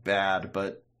kind of bad,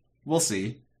 but we'll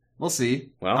see. Well,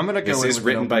 I'm gonna go. This is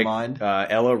written by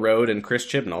Ella Road and Chris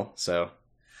Chibnall, so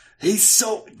the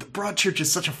Broadchurch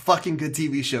is such a fucking good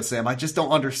TV show, Sam. I just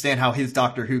don't understand how his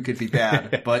Doctor Who could be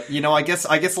bad. But you know, I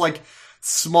guess like.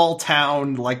 Small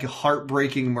town, like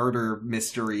heartbreaking murder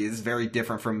mystery is very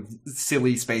different from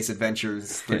silly space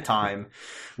adventures through time.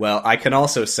 Well, I can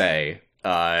also say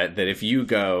that if you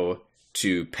go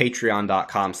to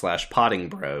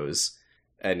patreon.com/pottingbros,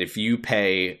 and if you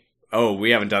pay... Oh, we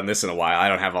haven't done this in a while. I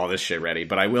don't have all this shit ready,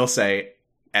 but I will say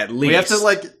at least... We have to,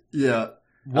 like... Yeah.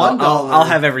 $1. I'll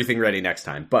have everything ready next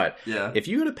time. But Yeah. if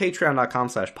you go to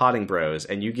patreon.com/pottingbros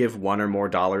and you give $1 or more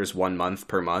 1 month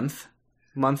per month,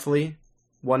 monthly,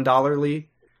 $1,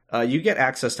 you get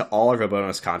access to all of our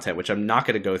bonus content, which I'm not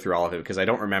going to go through all of it because I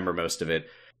don't remember most of it.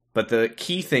 But the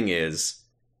key thing is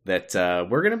that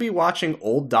we're going to be watching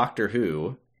old Doctor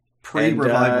Who.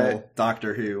 Pre-revival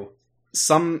Doctor Who.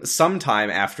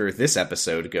 Sometime after this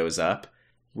episode goes up,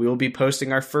 we will be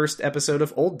posting our first episode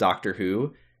of Old Doctor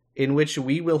Who, in which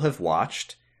we will have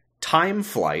watched Time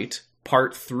Flight,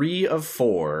 Part 3 of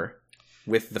 4,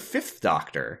 with the 5th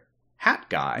Doctor, Hat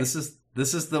Guy.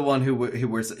 This is the one who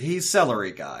wears... He's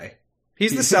Celery Guy.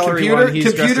 He's the celery one.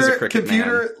 He's dressed as a cricket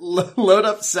computer man. Load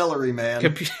up Celery Man.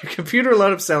 Computer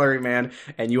load up Celery Man,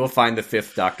 and you will find the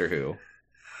 5th Doctor Who.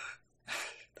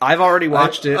 I've already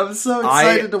watched it. I'm so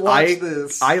excited to watch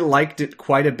this. I liked it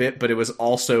quite a bit, but it was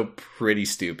also pretty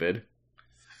stupid.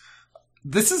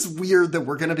 This is weird that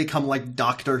we're going to become like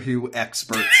Doctor Who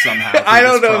experts somehow. I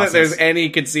don't know that there's any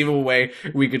conceivable way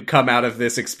we could come out of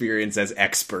this experience as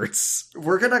experts.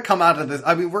 We're going to come out of this.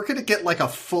 I mean, we're going to get like a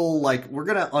full, we're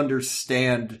going to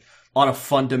understand on a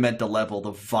fundamental level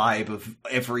the vibe of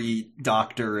every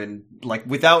Doctor, and like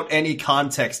without any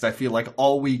context, I feel like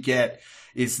all we get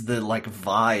is the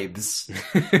vibes.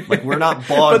 Like we're not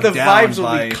bogged but the down vibes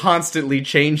will be constantly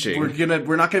changing.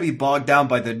 We're not gonna be bogged down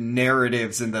by the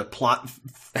narratives and the plot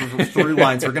through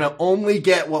lines. We're gonna only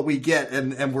get what we get,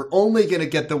 and we're only gonna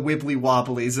get the wibbly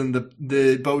wobblies, and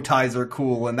the bow ties are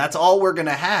cool, and that's all we're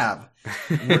gonna have.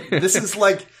 This is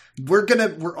like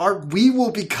we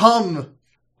will become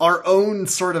our own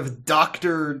sort of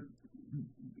Doctor,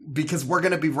 because we're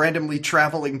going to be randomly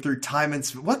traveling through time and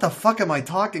what the fuck am I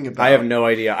talking about? I have no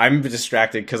idea. I'm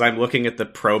distracted because I'm looking at the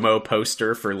promo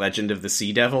poster for Legend of the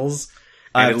Sea Devils,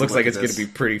 and it looks like it's going to be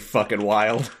pretty fucking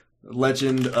wild.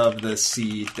 Legend of the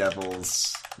Sea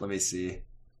Devils. Let me see.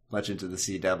 Legend of the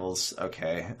Sea Devils.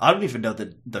 Okay. I don't even know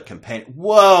the companion.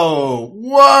 Whoa!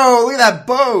 Look at that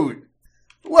boat!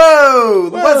 Whoa!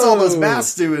 What's all those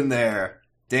masts doing there?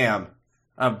 Damn.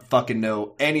 I don't fucking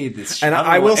know any of this shit. And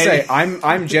I will say,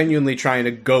 I'm genuinely trying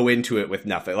to go into it with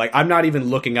nothing. Like, I'm not even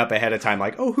looking up ahead of time,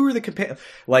 like, oh, who are the companions?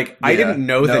 Like, I didn't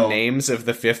know the names of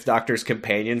the 5th Doctor's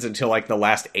companions until, like, the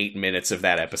last 8 minutes of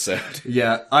that episode.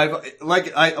 Yeah,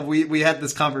 we had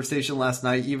this conversation last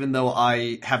night, even though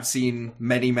I have seen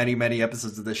many, many, many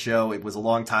episodes of the show. It was a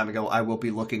long time ago. I will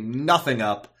be looking nothing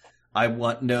up. I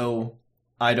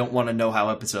don't want to know how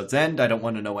episodes end. I don't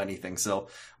want to know anything. So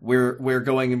we're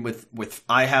going in with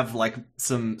I have like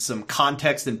some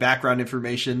context and background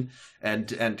information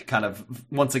and kind of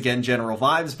once again general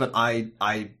vibes, but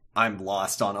I'm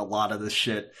lost on a lot of this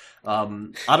shit. I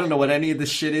don't know what any of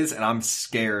this shit is, and I'm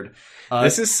scared.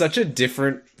 This is such a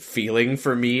different feeling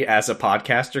for me as a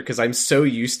podcaster, because I'm so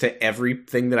used to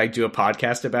everything that I do a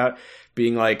podcast about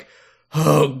being like,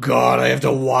 oh god, I have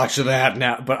to watch that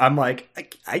now. But I'm like,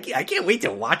 I can't wait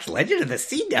to watch Legend of the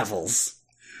Sea Devils.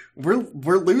 We're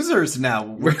losers now.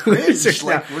 We're losers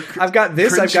now. I've got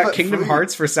this. I've got Kingdom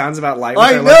Hearts for Sounds About Light.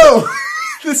 I know.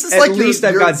 This is at least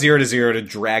I've got 0 to 0 to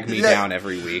drag me down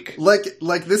every week.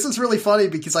 Like this is really funny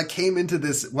because I came into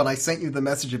this when I sent you the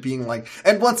message of being like,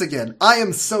 and once again, I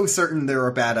am so certain there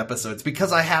are bad episodes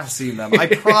because I have seen them. I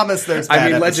promise there's bad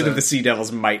episodes. Legend of the Sea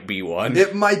Devils might be one.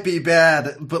 It might be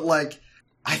bad, but like,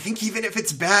 I think even if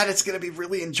it's bad, it's going to be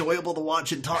really enjoyable to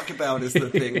watch and talk about is the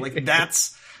thing. Like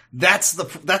that's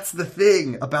the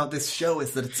thing about this show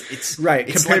is that it's right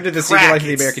it's compared like to the Secret Life of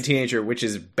the American Teenager, which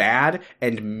is bad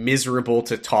and miserable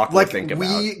to talk or think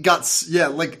about. We got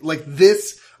like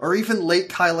this, or even late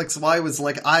Kyle XY was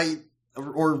like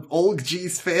or old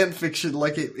G's fan fiction.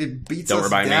 Like it beats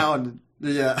us down.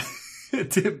 Me. Yeah,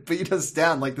 it beat us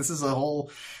down. Like this is a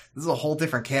whole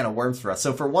different can of worms for us.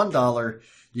 So for $1.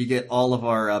 You get all of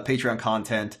our Patreon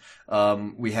content.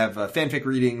 We have fanfic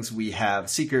readings. We have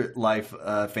Secret Life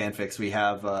fanfics. We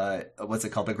have what's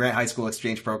it called? The Grant High School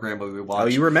Exchange Program, where we watch. Oh,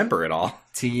 you remember it all?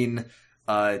 Teen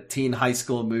high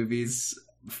school movies,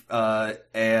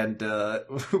 and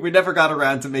we never got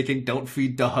around to making Don't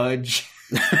Feed the Hudge.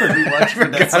 We watched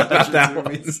Vanessa Hudgens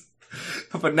movies.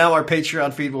 But now our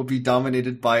Patreon feed will be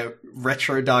dominated by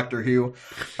retro Doctor Who.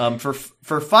 For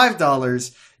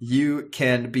 $5. You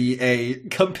can be a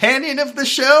companion of the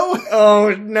show.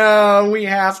 Oh no, we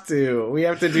have to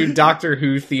do Doctor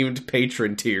Who themed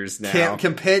patron tiers now.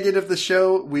 Companion of the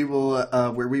show. We will,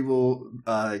 where we will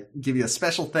give you a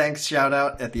special thanks shout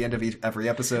out at the end of every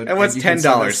episode. And what's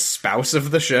 $10? Spouse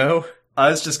of the show. I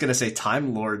was just gonna say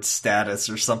Time Lord status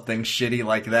or something shitty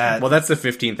like that. Well, that's the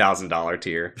 $15,000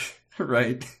 tier,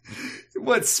 right?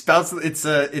 What spouse?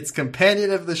 It's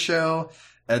companion of the show,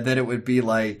 and then it would be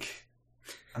like.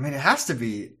 I mean, it has to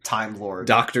be Time Lord.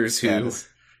 Doctors Who.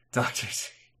 Doctors.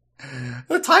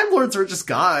 The Time Lords are just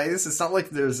guys. It's not like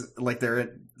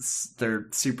they're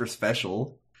super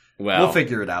special. Well, we'll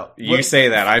figure it out. You say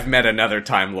that. I've met another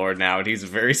Time Lord now, and he's a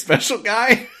very special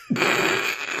guy.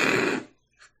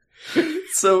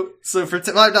 So for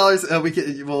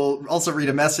 $5, we'll also read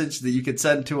a message that you could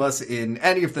send to us in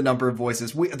any of the number of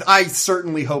voices. I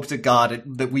certainly hope to God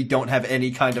that we don't have any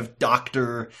kind of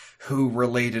Doctor Who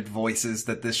related voices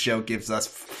that this show gives us.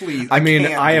 Please, I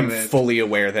am fully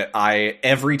aware that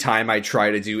every time I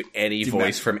try to do any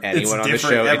voice from anyone on the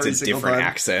show, it's a different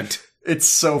accent. It's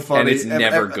so funny, and it's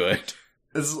never good.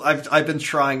 I've been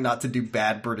trying not to do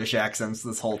bad British accents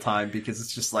this whole time because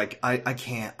it's just like I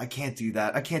can't do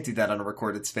that. I can't do that on a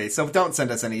recorded space. So don't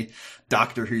send us any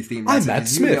Doctor Who theme messages. I'm Matt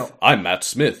Smith. I'm Matt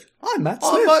Smith. I'm Matt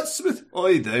Smith. I'm Matt Smith.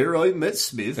 Hi there, I'm Matt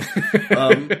Smith.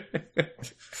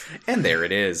 And there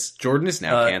it is. Jordan is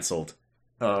now cancelled.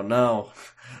 Oh no.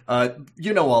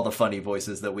 You know all the funny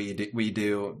voices that we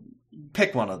do.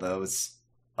 Pick one of those.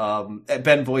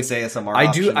 Ben voice ASMR.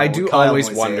 I do Kyle always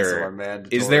voice wonder,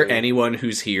 ASMR is there anyone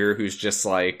who's here who's just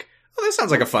like, oh, this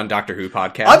sounds like a fun Doctor Who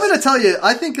podcast? I'm gonna tell you,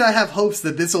 I think I have hopes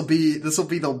that this will be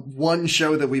the one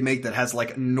show that we make that has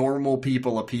like normal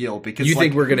people appeal, because you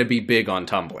think we're gonna be big on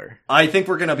Tumblr. I think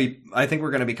we're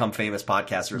gonna become famous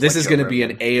podcasters. This is gonna be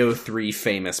an AO3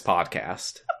 famous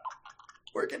podcast.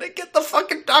 We're gonna get the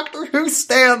fucking Doctor Who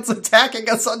stans attacking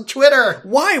us on Twitter.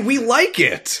 Why? We like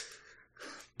it!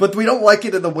 But we don't like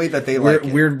it in the way that they like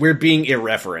it. We're being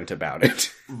irreverent about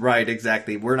it. Right,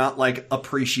 exactly. We're not like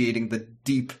appreciating the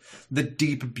deep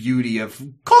beauty of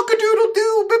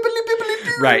cock-a-doodle-doo,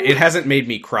 bibbly-bibbly-doo. Right, it hasn't made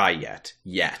me cry yet.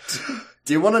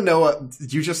 Do you want to know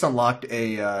you just unlocked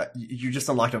a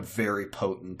very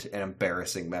potent and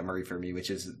embarrassing memory for me, which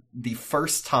is the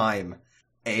first time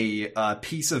a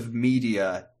piece of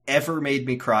media ever made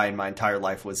me cry in my entire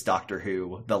life was Doctor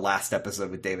Who, the last episode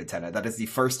with David Tennant. That is the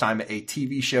first time a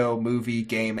TV show, movie,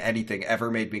 game, anything ever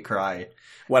made me cry.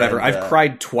 Whatever. And, I've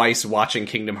cried twice watching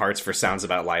Kingdom Hearts for Sounds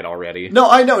About Light already. No,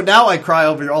 I know. Now I cry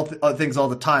over things all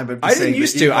the time. But I didn't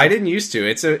used to.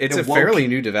 It's a fairly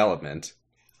new development.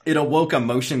 It awoke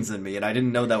emotions in me, and I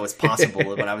didn't know that was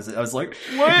possible. When I was like,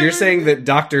 what? You're saying that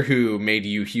Doctor Who made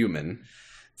you human.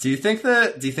 Do you think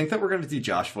that we're going to do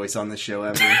Josh voice on this show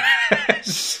ever?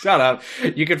 Shut up.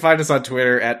 You can find us on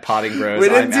Twitter at Potting Bros. We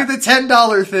didn't do the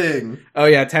 $10 thing. Oh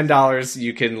yeah, $10.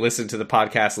 You can listen to the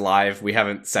podcast live. We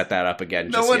haven't set that up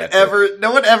again just yet.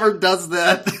 No one ever does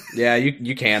that. Yeah,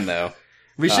 you can though.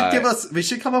 We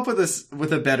should come up with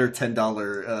a better $10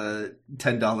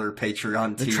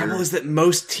 Patreon tier. The trouble is that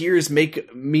most tiers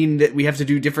mean that we have to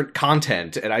do different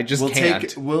content, and I just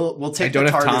can't. We'll take the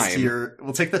TARDIS tier.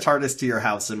 We'll take the TARDIS to your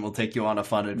house, and we'll take you on a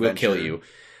fun adventure. We'll kill you.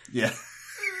 Yeah.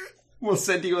 We'll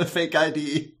send you a fake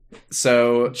ID.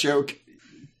 So joke.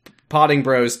 Potting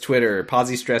Bros Twitter.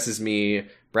 Posy stresses me.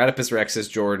 Bradipus Rex is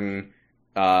Jordan.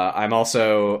 I'm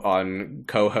also on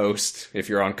co-host. If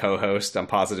you're on co-host, I'm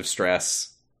Positive Stress.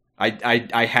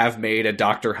 I have made a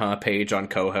Dr. Huh page on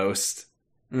co-host.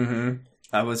 Mm-hmm.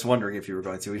 I was wondering if you were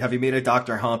going to. Have you made a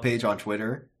Dr. Huh page on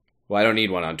Twitter? Well, I don't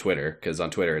need one on Twitter, because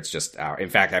on Twitter it's just in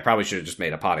fact, I probably should have just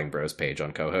made a Potting Bros page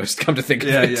on co-host, come to think of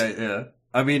it. Yeah.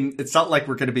 I mean, it's not like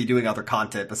we're going to be doing other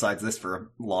content besides this for a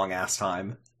long-ass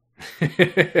time.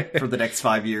 For the next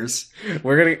 5 years.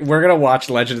 We're gonna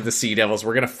watch Legend of the Sea Devils.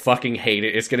 We're gonna fucking hate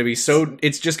it. It's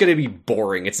just gonna be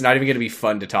boring. It's not even gonna be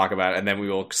fun to talk about, and then we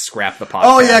will scrap the podcast.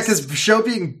 Oh yeah, because show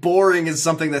being boring is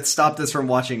something that stopped us from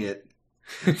watching it.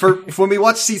 For when we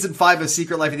watched season 5 of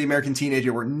Secret Life of the American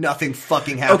Teenager, where nothing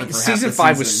fucking happened. Okay, for season half the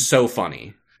 5 season. was so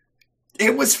funny.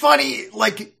 It was funny,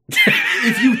 like,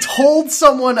 if you told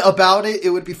someone about it, it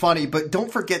would be funny, but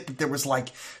don't forget that there was like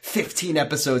 15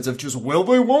 episodes of just, will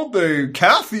they, won't they,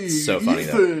 Kathy, so funny,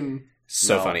 Ethan. Though.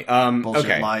 So funny. Bullshit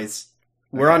okay. Lies.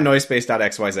 We're on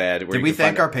noisepace.xyz. Did we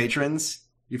thank our patrons,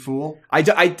 you fool?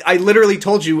 I literally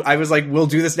told you, I was like, we'll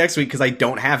do this next week because I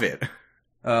don't have it.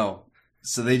 Oh,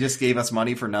 so they just gave us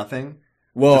money for nothing?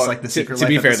 Well, just like the Secret to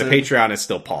be Life fair, episode? the Patreon is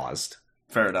still paused.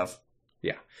 Fair enough.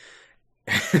 Yeah.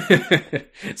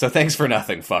 So thanks for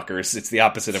nothing, fuckers. It's the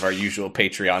opposite of our usual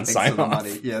Patreon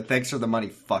sign-off. Yeah, thanks for the money,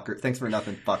 fucker. Thanks for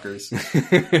nothing, fuckers.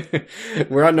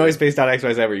 We're on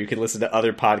noisepace.xyz, where you can listen to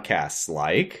other podcasts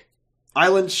like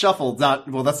Island Shuffle.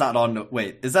 That's not on.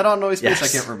 Wait, is that on Noisepace? Yes.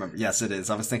 I can't remember. Yes, it is.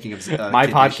 I was thinking of My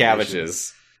Pod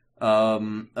Cabbages. I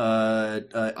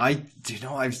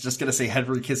was just gonna say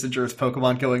Henry Kissinger's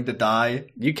Pokemon Going to Die.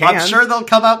 You can. I'm sure they'll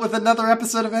come out with another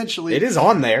episode eventually. It is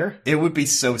on there. It would be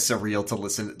so surreal to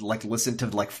listen to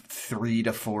 3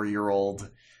 to 4 year old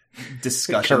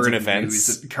discussions Current of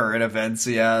events. news, current events,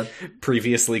 yeah.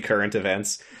 Previously current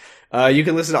events. You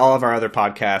can listen to all of our other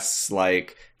podcasts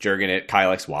like Jurgen at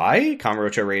Kyle XY,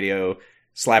 Kamurocho Radio,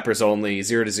 Slappers Only,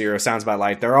 0 to 0, Sounds by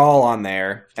Light. They're all on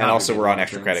there. And also we're on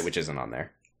Extra Credit, which isn't on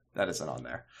there. That isn't on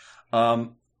there.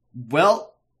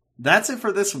 Well, that's it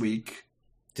for this week.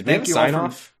 Did we have a sign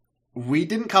off? We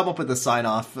didn't come up with a sign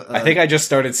off. I think I just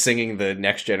started singing the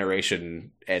Next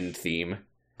Generation end theme.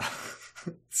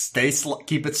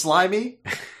 Keep it slimy.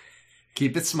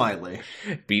 Keep it smiley.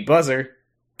 Beat buzzer.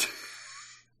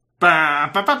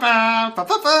 Ba, ba, ba, ba, ba,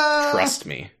 ba, ba. Trust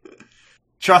me.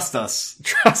 Trust us.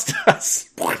 Trust us.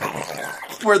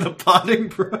 We're the Potting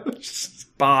Bros.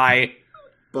 Bye.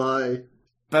 Bye.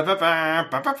 Ba, ba, ba,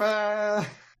 ba, ba, ba.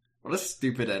 What a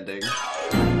stupid ending.